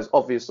those guys,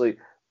 obviously,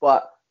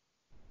 but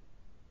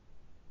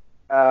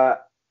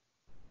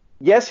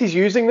yes, he's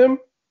using them,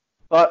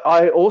 but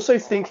I also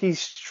think he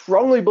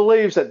strongly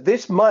believes that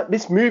this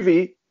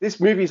movie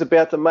is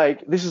about to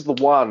make, this is the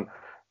one.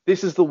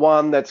 This is the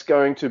one that's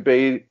going to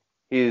be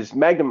his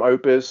magnum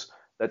opus,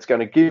 that's going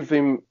to give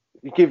him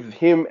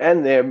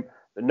and them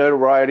the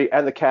notoriety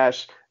and the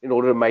cash in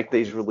order to make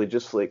these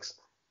religious flicks.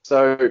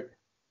 So,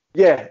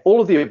 yeah,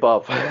 all of the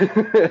above.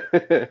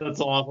 That's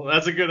awful.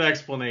 That's a good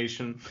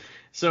explanation.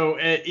 So,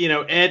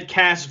 Ed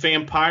casts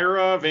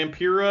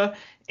Vampira,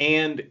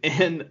 and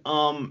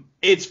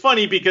it's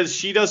funny because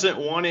she doesn't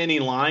want any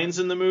lines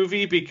in the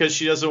movie because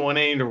she doesn't want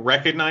anyone to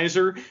recognize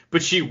her,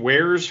 but she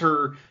wears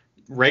her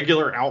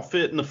regular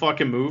outfit in the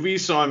fucking movie,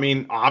 so I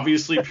mean,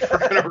 obviously people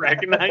are gonna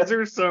recognize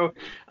her. So,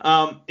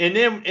 and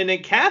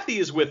then Kathy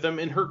is with them,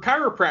 and her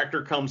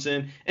chiropractor comes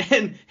in,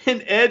 and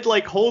Ed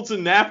holds a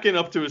napkin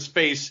up to his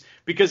face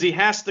because he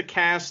has to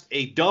cast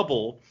a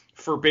double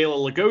for Bela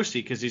Lugosi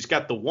because he's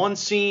got the one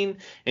scene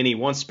and he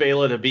wants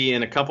Bela to be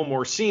in a couple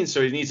more scenes, so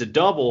he needs a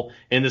double.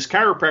 And this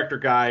chiropractor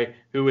guy,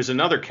 who is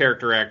another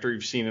character actor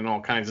you've seen in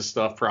all kinds of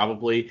stuff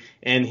probably,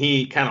 and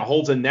he kind of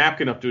holds a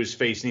napkin up to his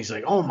face and he's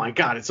like, oh my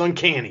god, it's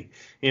uncanny,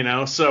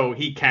 so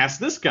he cast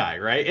this guy,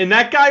 right? And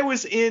that guy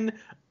was in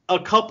a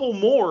couple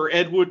more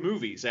Ed Wood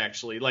movies,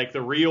 actually, like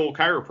the real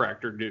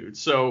chiropractor dude.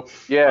 So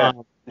yeah,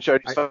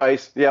 showed his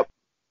face. Yep,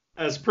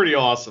 that's pretty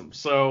awesome.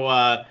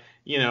 So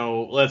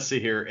let's see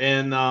here.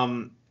 And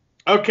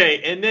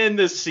okay, and then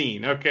this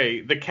scene. Okay,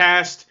 the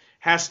cast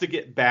has to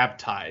get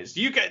baptized.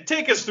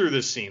 Take us through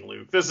this scene,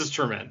 Luke. This is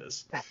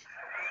tremendous.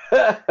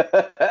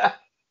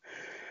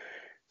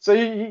 So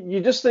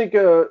you just think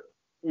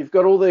you've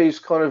got all these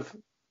kind of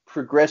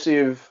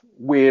progressive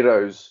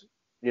weirdos,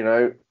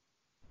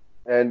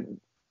 and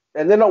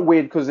they're not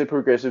weird because they're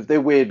progressive. They're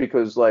weird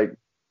because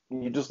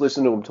you just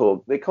listen to them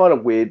talk. They're kind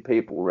of weird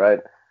people, right?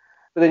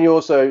 But then you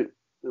also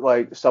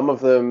some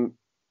of them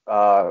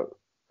are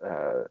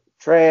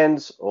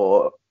trans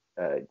or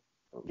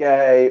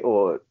gay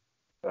or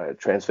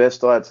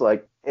transvestites,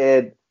 like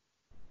Ed,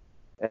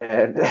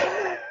 and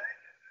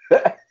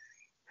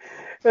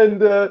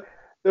and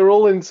they're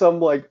all in some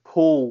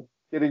pool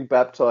getting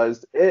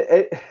baptized.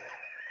 Eddie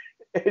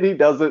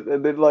does it,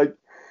 and then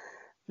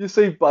you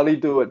see Bunny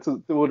do it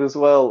as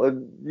well,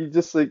 and you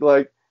just think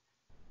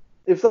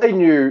if they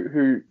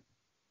knew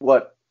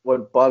what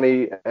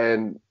Bunny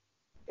and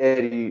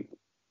Eddie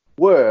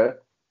were,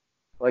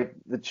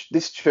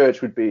 this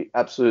church would be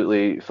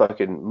absolutely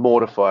fucking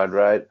mortified,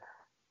 right?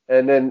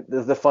 And then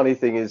the funny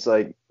thing is,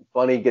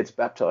 Bunny gets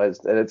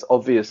baptized, and it's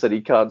obvious that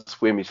he can't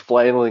swim. He's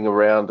flailing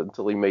around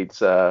until he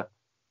meets Ed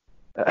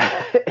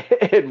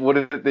Wood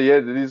at the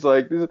end, and he's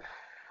like,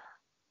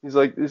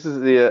 this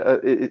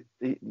is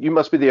you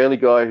must be the only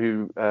guy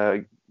who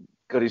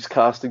got his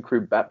cast and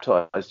crew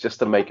baptized just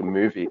to make a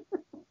movie.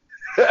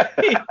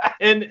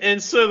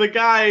 and so the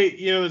guy,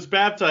 that's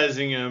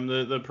baptizing him,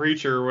 the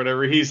preacher or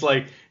whatever, he's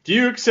like, do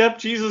you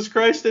accept Jesus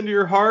Christ into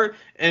your heart?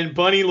 And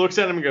Bunny looks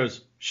at him and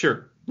goes,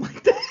 sure.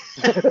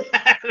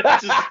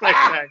 That's just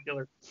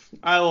spectacular.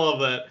 I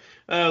love that.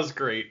 That was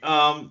great.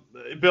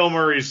 Bill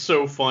Murray's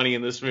so funny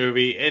in this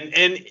movie,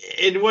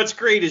 and what's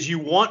great is you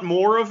want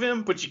more of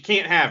him, but you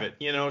can't have it,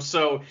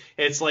 So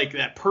it's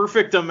that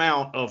perfect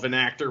amount of an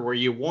actor where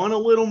you want a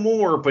little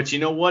more, but you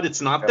know what?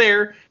 It's not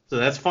there, so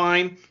that's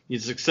fine. You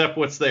just accept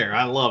what's there.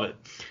 I love it.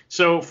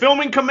 So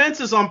filming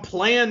commences on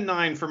Plan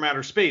 9 from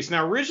Outer Space.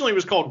 Now, originally it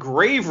was called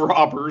Grave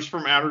Robbers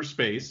from Outer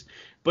Space.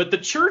 But the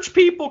church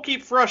people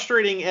keep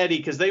frustrating Eddie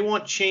because they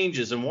want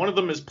changes, and one of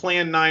them is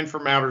Plan 9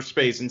 from Outer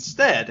Space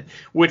instead,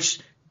 which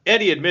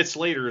Eddie admits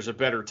later is a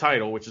better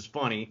title, which is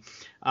funny.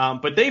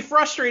 But they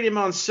frustrate him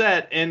on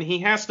set, and he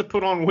has to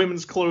put on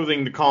women's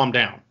clothing to calm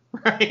down.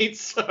 right?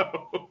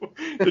 So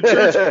the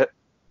church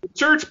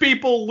church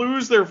people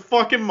lose their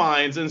fucking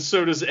minds, and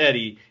so does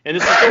Eddie. And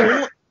it's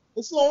the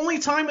only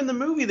time in the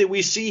movie that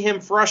we see him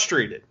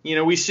frustrated. You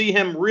know, we see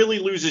him really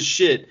lose his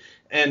shit,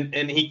 and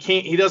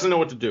he doesn't know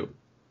what to do.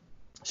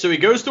 So he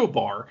goes to a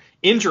bar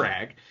in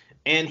drag,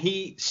 and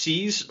he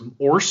sees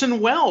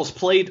Orson Welles,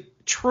 played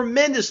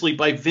tremendously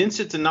by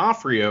Vincent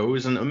D'Onofrio,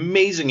 who's an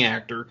amazing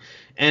actor.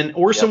 And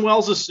Orson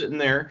Welles is sitting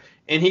there,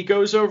 and he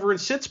goes over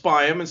and sits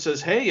by him and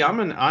says, "Hey,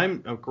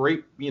 I'm a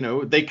great," you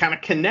know, they kind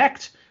of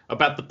connect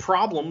about the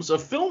problems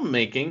of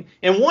filmmaking.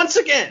 And once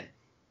again,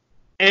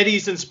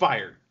 Eddie's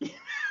inspired.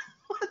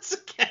 Once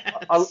again.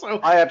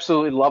 I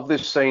absolutely love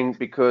this scene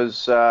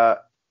because I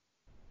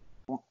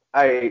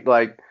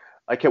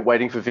kept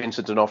waiting for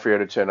Vincent D'Onofrio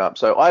to turn up.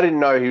 So I didn't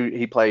know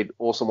he played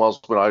Orson Welles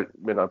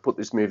when I put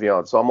this movie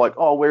on. So I'm like,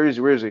 oh, where is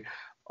he? Where is he?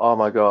 Oh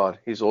my God,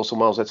 he's Orson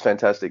Welles. That's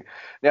fantastic.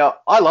 Now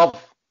I love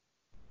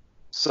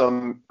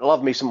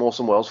me some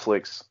Orson Welles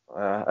flicks.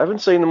 I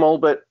haven't seen them all,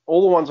 but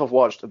all the ones I've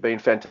watched have been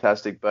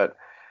fantastic. But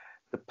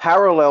the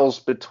parallels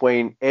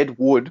between Ed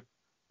Wood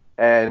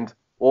and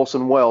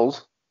Orson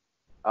Welles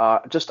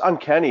are just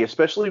uncanny,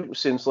 especially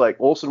since like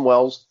Orson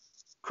Welles,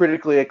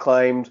 critically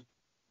acclaimed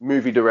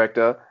movie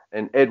director,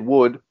 and Ed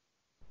Wood,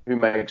 who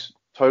makes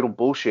total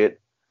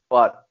bullshit,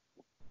 but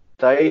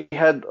they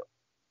had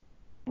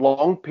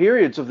long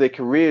periods of their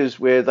careers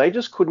where they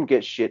just couldn't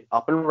get shit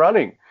up and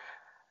running.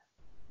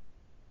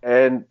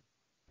 And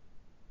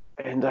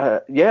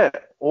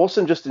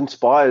Orson just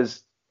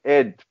inspires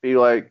Ed to be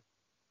like,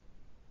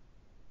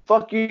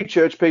 fuck you,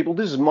 church people,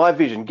 this is my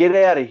vision, get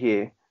out of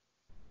here.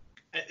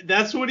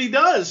 That's what he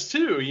does,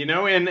 too, you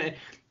know, and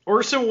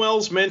Orson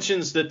Welles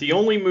mentions that the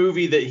only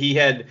movie that he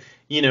had,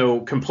 you know,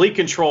 complete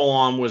control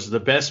on was the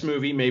best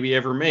movie maybe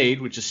ever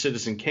made, which is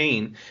Citizen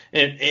Kane.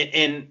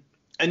 And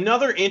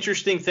another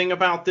interesting thing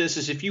about this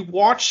is if you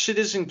watch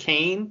Citizen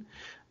Kane,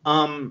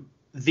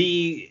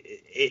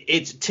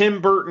 it's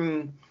Tim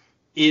Burton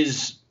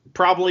is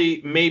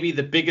probably maybe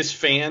the biggest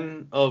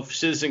fan of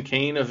Citizen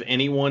Kane of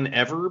anyone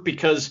ever,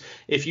 because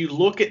if you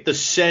look at the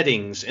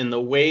settings and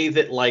the way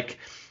that like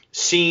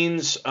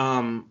scenes,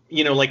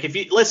 you know, like if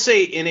you, let's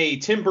say in a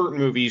Tim Burton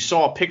movie, you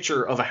saw a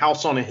picture of a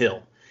house on a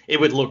hill, it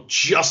would look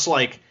just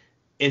like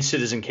in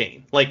Citizen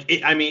Kane. Like,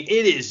 it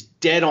is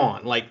dead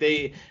on. Like,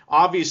 he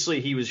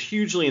was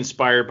hugely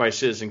inspired by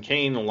Citizen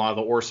Kane, a lot of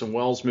the Orson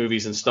Welles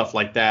movies and stuff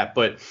like that.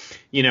 But,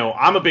 you know,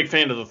 I'm a big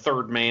fan of The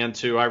Third Man,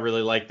 too. I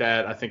really like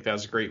that. I think that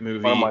was a great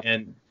movie. One of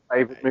my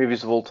favorite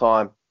movies of all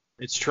time.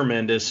 It's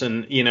tremendous.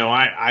 And, you know,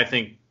 I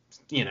think,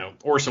 you know,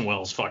 Orson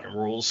Welles fucking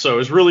rules. So it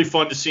was really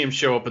fun to see him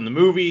show up in the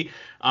movie.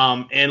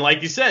 And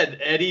like you said,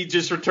 Eddie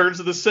just returns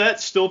to the set,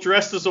 still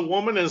dressed as a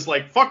woman, and is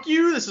like, fuck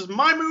you, this is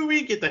my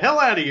movie, get the hell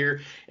out of here.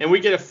 And we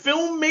get a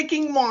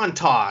filmmaking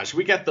montage.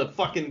 We got the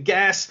fucking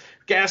gas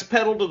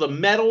pedal to the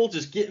metal,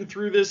 just getting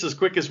through this as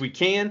quick as we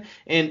can.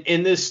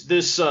 And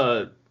this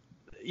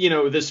you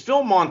know, this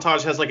film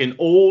montage has like an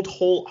old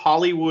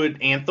Hollywood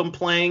anthem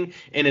playing,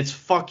 and it's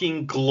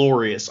fucking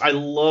glorious. I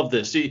love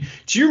this. Do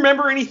you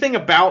remember anything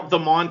about the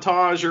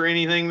montage or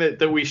anything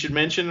that we should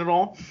mention at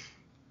all?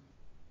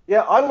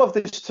 Yeah, I love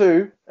this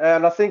too.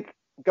 And I think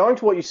going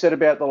to what you said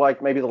about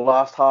maybe the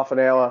last half an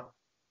hour,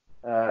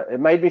 it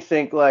made me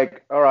think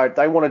like, all right,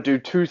 they want to do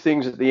two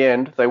things at the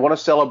end. They want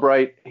to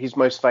celebrate his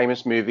most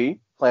famous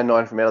movie, Plan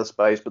 9 from Outer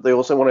Space, but they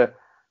also want to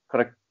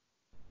kind of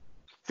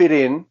fit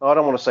in. I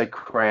don't want to say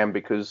cram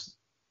because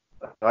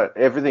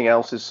everything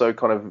else is so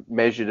kind of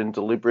measured and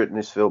deliberate in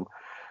this film.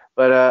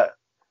 But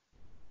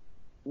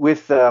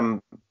with Kathy?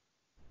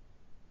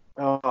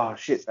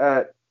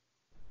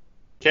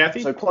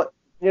 So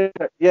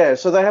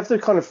they have to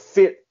kind of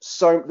fit.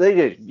 So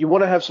you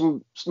want to have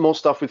some more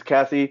stuff with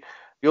Kathy.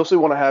 You also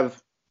want to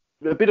have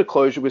a bit of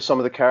closure with some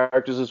of the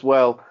characters as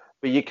well.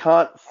 But you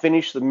can't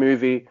finish the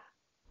movie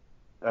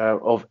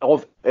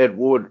of Ed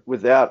Wood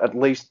without at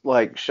least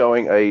like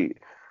showing a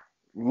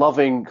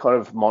loving kind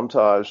of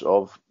montage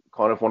of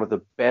kind of one of the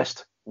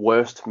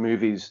worst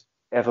movies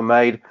ever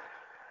made.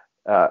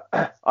 I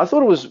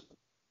thought it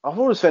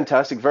was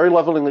fantastic, very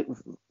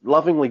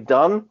lovingly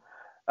done.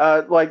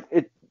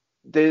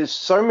 There's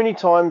so many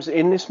times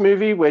in this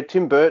movie where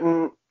Tim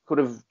Burton could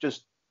have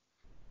just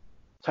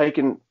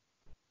taken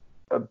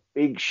a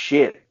big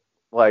shit,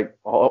 like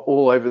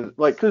all over,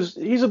 like, because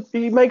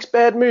he makes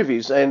bad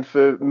movies, and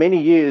for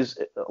many years,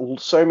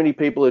 so many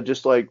people had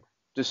just like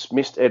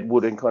dismissed Ed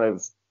Wood and kind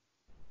of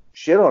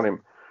shit on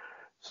him.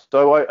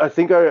 So I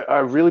think I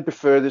really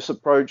prefer this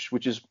approach,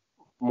 which is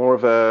more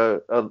of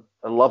a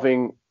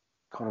loving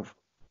kind of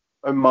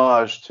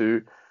homage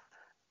to,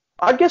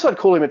 I guess I'd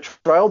call him a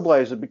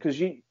trailblazer, because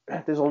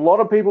there's a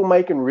lot of people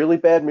making really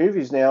bad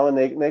movies now, and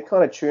they're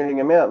kind of tuning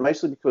them out,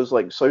 mostly because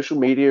like social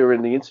media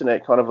and the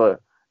internet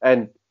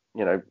and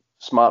you know,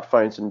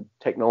 smartphones and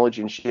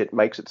technology and shit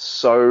makes it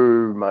so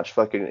much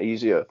fucking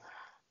easier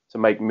to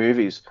make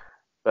movies.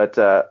 But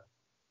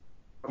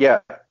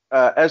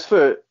as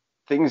for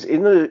things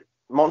in the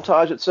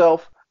montage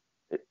itself,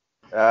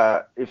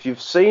 if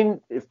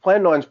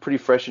Plan 9's pretty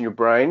fresh in your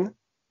brain,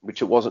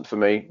 which it wasn't for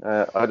me.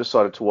 I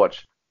decided to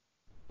watch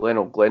Glenn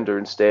or Glenda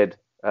instead.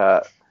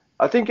 I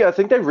think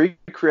they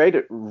recreate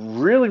it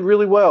really,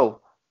 really well.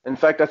 In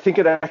fact, I think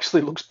it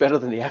actually looks better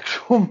than the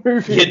actual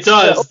movie. It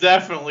does,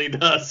 definitely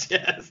does,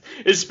 yes.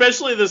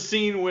 Especially the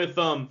scene with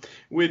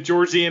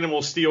George the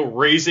Animal Steele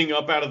raising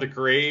up out of the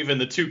grave, and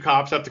the two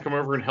cops have to come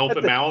over and help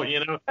him out.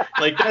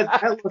 Like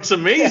that looks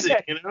amazing.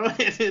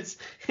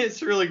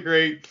 It's really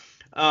great.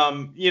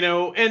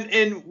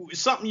 And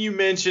something you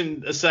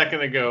mentioned a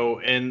second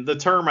ago, and the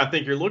term I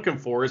think you're looking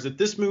for is that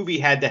this movie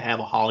had to have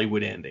a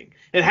Hollywood ending.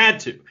 It had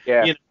to.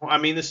 Yeah.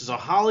 This is a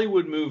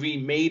Hollywood movie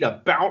made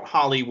about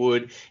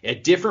Hollywood, a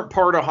different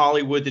part of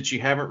Hollywood that you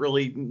haven't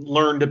really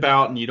learned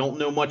about and you don't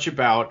know much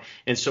about.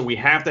 And so we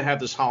have to have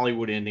this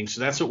Hollywood ending.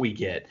 So that's what we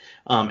get.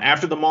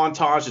 After the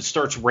montage, it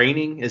starts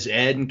raining as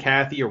Ed and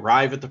Kathy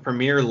arrive at the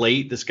premiere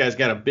late. This guy's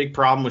got a big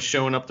problem with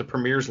showing up to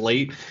premieres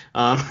late.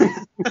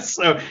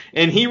 And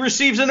he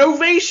receives an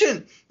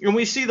ovation. And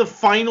we see the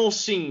final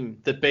scene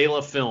that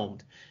Bela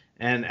filmed.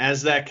 And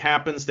as that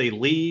happens, they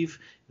leave.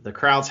 The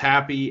crowd's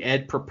happy.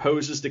 Ed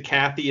proposes to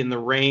Kathy in the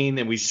rain,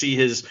 and we see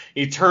his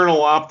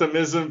eternal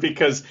optimism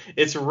because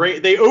it's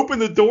rain. They open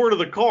the door to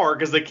the car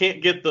because they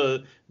can't get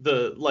the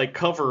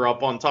cover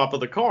up on top of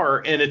the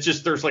car, and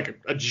there's like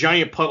a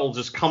giant puddle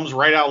just comes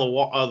right out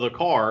of the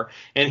car,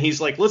 and he's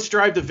like, "Let's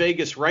drive to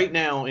Vegas right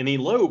now and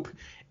elope."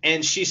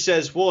 And she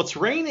says, "Well, it's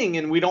raining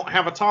and we don't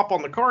have a top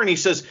on the car." And he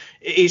says,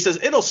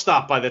 "It'll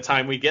stop by the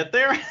time we get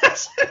there."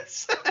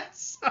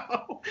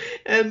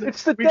 And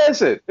it's the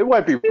desert. It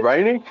won't be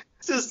raining.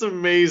 It's just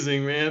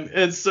amazing, man.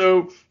 And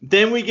so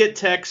then we get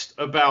text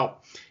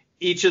about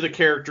each of the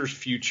characters'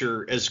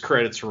 future as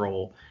credits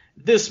roll.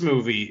 This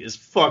movie is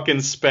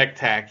fucking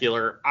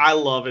spectacular. I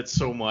love it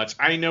so much.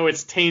 I know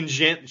it's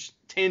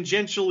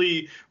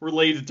tangentially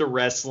related to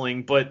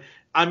wrestling, but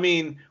I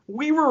mean,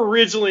 we were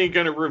originally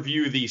going to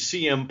review the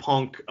CM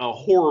Punk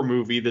horror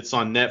movie that's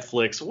on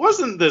Netflix.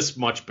 Wasn't this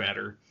much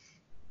better?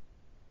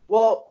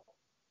 Well,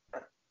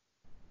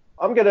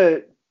 I'm going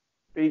to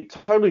be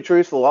totally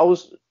truthful. I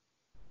was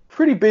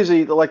pretty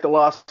busy the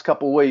last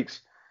couple of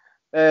weeks,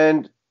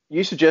 and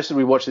you suggested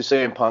we watch the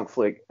CM Punk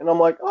flick, and I'm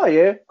like, oh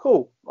yeah,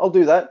 cool, I'll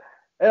do that.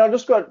 And I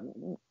just got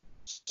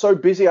so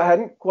busy I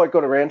hadn't quite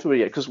got around to it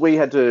yet because we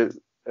had to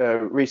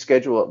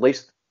reschedule at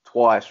least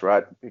twice,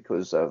 right?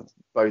 Because of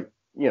both,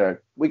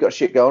 we got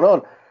shit going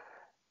on.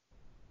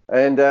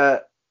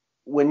 And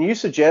when you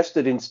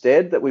suggested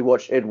instead that we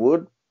watch Ed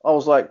Wood, I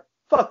was like,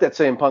 fuck that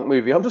CM Punk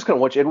movie. I'm just going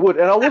to watch Ed Wood.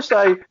 And I will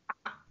say,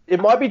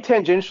 it might be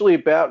tangentially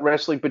about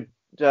wrestling, but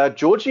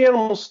George the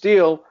Animal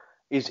Steele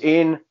is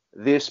in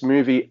this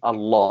movie a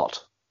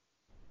lot.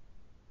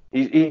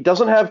 He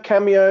doesn't have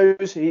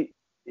cameos.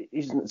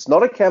 It's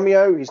not a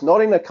cameo. He's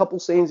not in a couple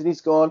scenes and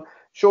he's gone.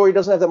 Sure, he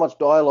doesn't have that much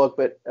dialogue,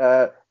 but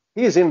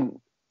he is in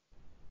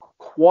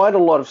quite a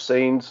lot of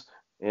scenes,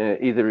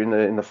 either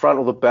in the front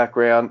or the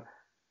background.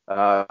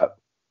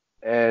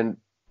 And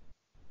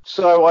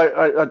so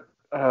I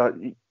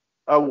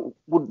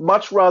would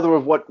much rather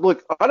have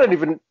look,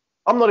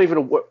 I'm not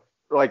even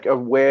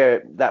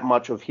aware that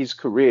much of his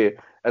career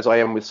as I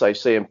am with, say,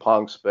 CM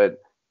Punk's,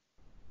 but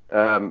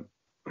I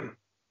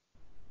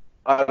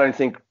don't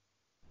think,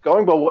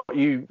 going by what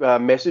you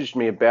messaged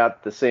me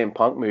about the CM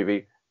Punk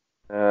movie,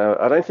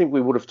 I don't think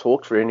we would have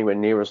talked for anywhere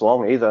near as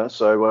long either.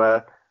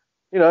 So,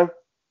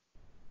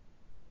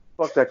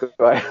 fuck that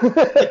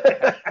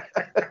guy.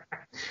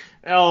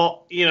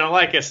 Well,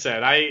 like I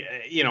said,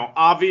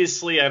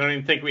 obviously I don't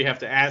even think we have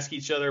to ask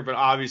each other, but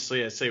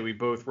obviously I say we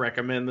both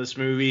recommend this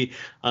movie.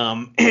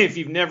 If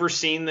you've never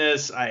seen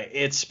this,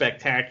 it's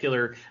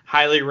spectacular.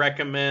 Highly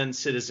recommend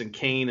Citizen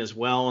Kane as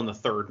well and The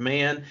Third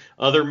Man.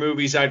 Other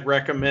movies I'd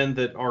recommend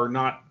that are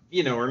not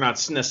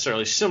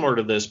necessarily similar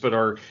to this, but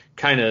are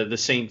kind of the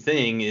same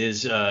thing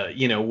is,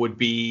 would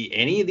be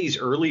any of these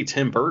early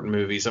Tim Burton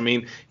movies. I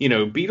mean,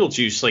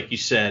 Beetlejuice, like you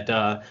said,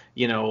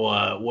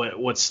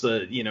 what's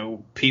the,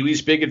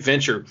 Pee-wee's Big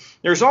Adventure.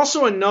 There's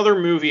also another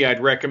movie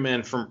I'd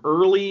recommend from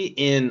early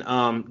in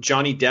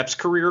Johnny Depp's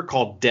career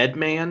called Dead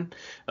Man,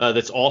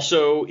 that's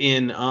also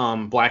in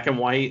black and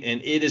white,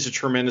 and it is a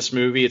tremendous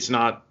movie. It's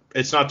not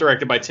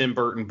directed by Tim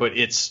Burton, but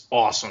it's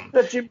awesome. Is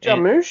that Jim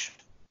Jarmusch?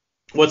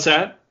 What's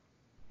that?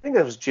 I think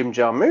that was Jim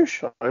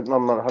Jarmusch. I'm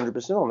not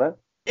 100% on that.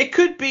 It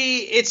could be.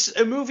 It's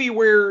a movie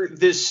where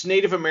this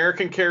Native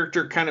American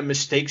character kind of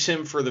mistakes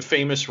him for the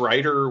famous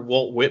writer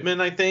Walt Whitman,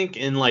 I think,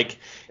 and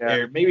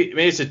or maybe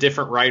it's a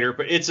different writer,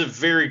 but it's a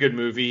very good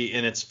movie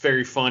and it's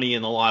very funny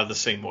in a lot of the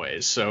same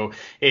ways. So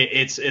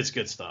it's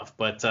good stuff.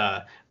 But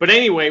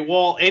anyway,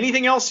 well,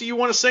 anything else you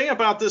want to say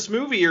about this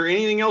movie or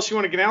anything else you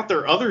want to get out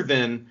there other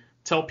than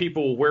tell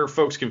people where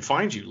folks can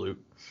find you, Luke?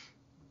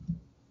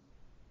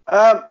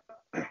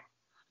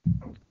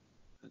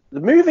 The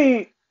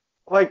movie,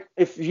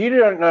 if you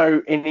don't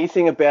know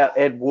anything about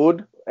Ed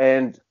Wood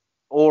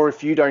or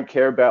if you don't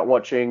care about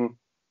watching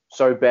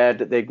So Bad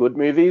That They're Good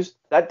movies,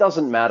 that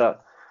doesn't matter.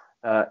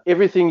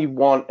 Everything you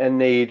want and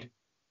need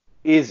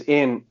is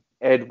in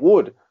Ed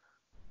Wood.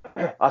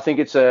 I think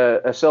it's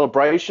a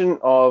celebration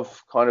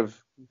of kind of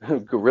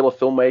guerrilla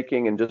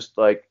filmmaking and just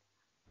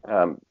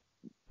and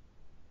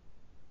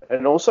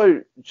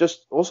also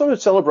a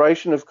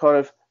celebration of kind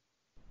of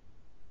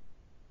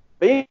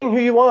being who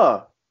you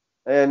are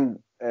and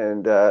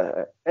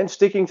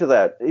sticking to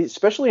that,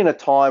 especially in a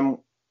time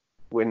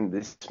when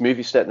this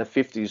movie set in the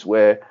 50s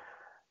where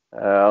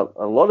a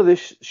lot of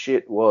this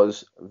shit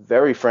was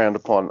very frowned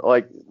upon.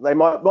 Like they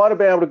might have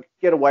been able to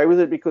get away with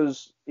it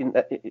because in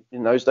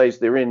those days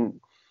they're in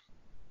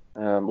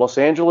Los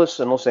Angeles,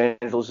 and Los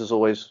Angeles is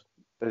always,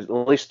 at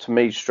least to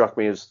me, struck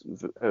me as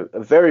a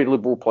very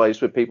liberal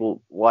place where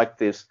people like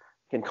this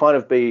can kind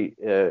of be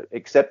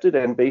accepted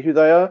and be who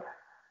they are.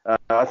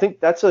 I think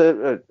that's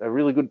a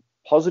really good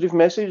positive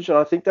message, and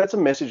I think that's a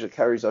message that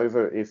carries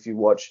over if you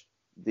watch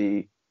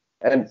the.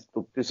 And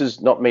look, this is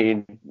not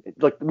me,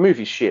 like the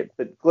movie's shit,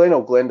 but Glenn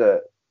or Glenda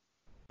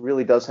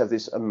really does have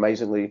this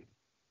amazingly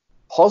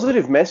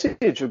positive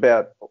message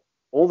about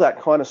all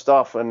that kind of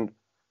stuff. And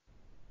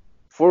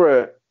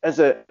as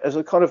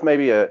a kind of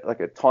maybe a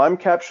time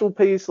capsule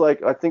piece,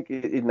 like I think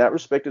in that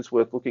respect it's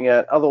worth looking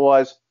at.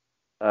 Otherwise,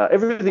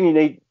 everything you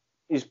need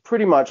is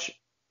pretty much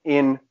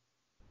in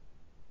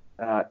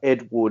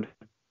Ed Wood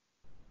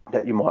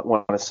that you might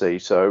want to see.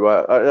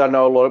 So I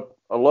know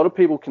a lot of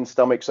people can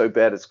stomach so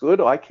bad it's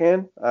good. I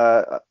can,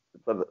 but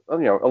a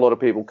lot of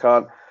people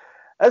can't.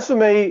 As for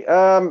me,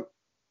 I'm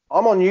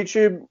on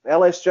YouTube,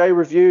 LSJ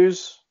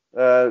Reviews.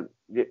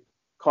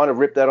 Kind of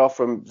ripped that off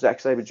from Zack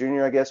Sabre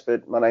Jr., I guess,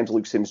 but my name's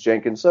Luke Sims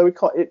Jenkins, so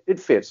it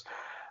fits.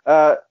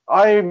 After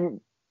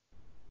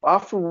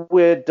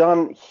we're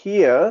done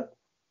here,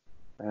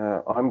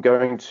 I'm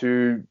going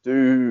to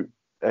do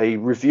a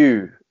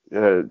review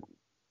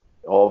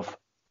of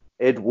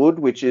Ed Wood,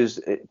 which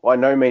is by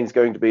no means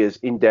going to be as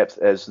in-depth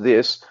as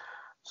this.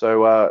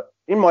 So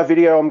in my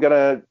video, I'm going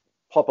to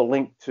pop a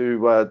link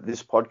to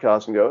this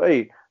podcast and go,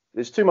 hey,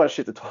 there's too much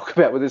shit to talk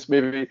about with this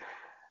movie.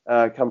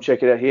 Come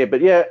check it out here.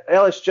 But yeah,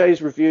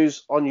 LSJ's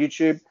reviews on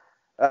YouTube.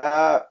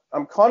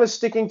 I'm kind of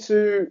sticking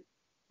to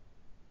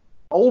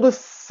older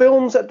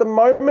films at the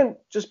moment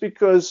just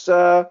because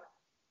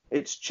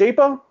it's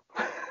cheaper.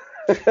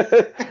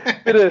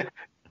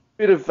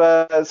 bit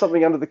of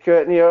something under the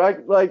curtain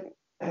here.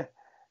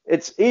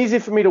 It's easy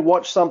for me to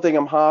watch something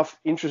I'm half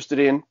interested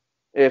in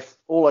if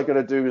all I got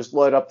to do is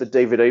load up the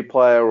DVD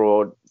player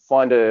or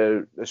find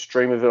a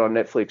stream of it on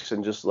Netflix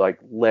and just like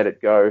let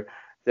it go,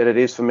 than it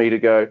is for me to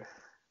go,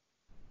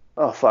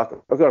 oh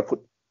fuck, I've got to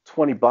put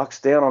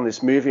 $20 down on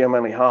this movie I'm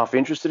only half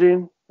interested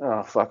in.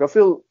 Oh fuck, I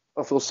feel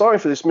sorry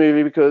for this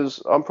movie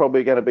because I'm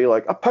probably going to be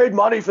like, I paid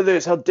money for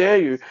this, how dare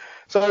you?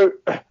 So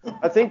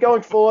I think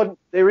going forward,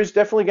 there is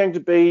definitely going to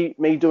be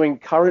me doing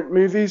current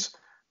movies.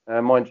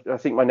 I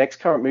think my next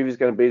current movie is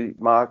going to be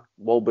Mark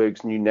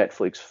Wahlberg's new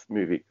Netflix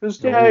movie.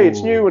 Because, yay,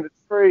 it's new and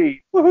it's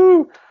free.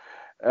 Woohoo!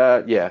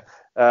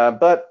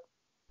 But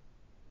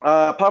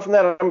apart from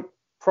that, I'm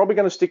probably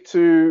going to stick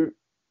to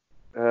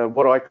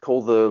what I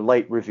call the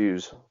late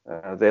reviews.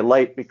 They're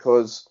late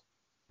because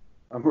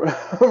I'm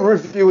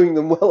reviewing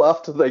them well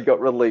after they got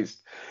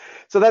released.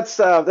 So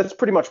that's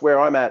pretty much where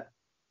I'm at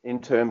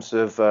in terms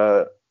of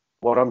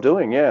what I'm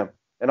doing, yeah.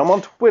 And I'm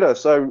on Twitter,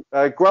 so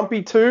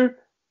Grumpy2,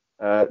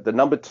 the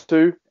number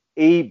 2,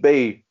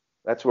 EB.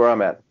 That's where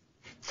I'm at.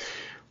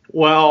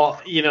 Well,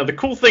 the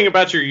cool thing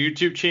about your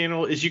YouTube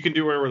channel is you can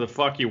do whatever the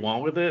fuck you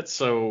want with it.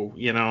 So,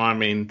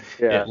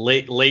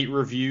 late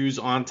reviews,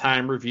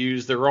 on-time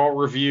reviews, they're all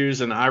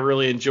reviews, and I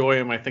really enjoy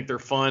them. I think they're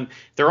fun.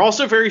 They're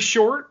also very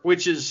short,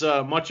 which is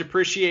much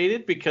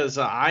appreciated because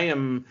I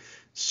am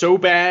so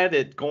bad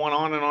at going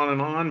on and on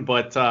and on.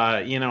 But,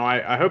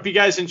 I hope you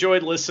guys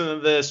enjoyed listening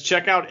to this.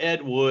 Check out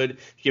Ed Wood.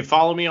 You can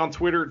follow me on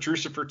Twitter at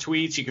Drucifer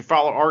Tweets. You can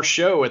follow our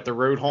show at The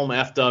Road Home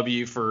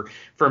FW.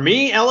 For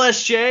me,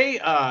 LSJ,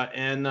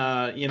 and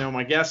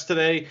my guest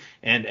today,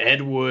 and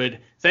Ed Wood.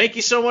 Thank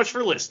you so much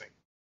for listening.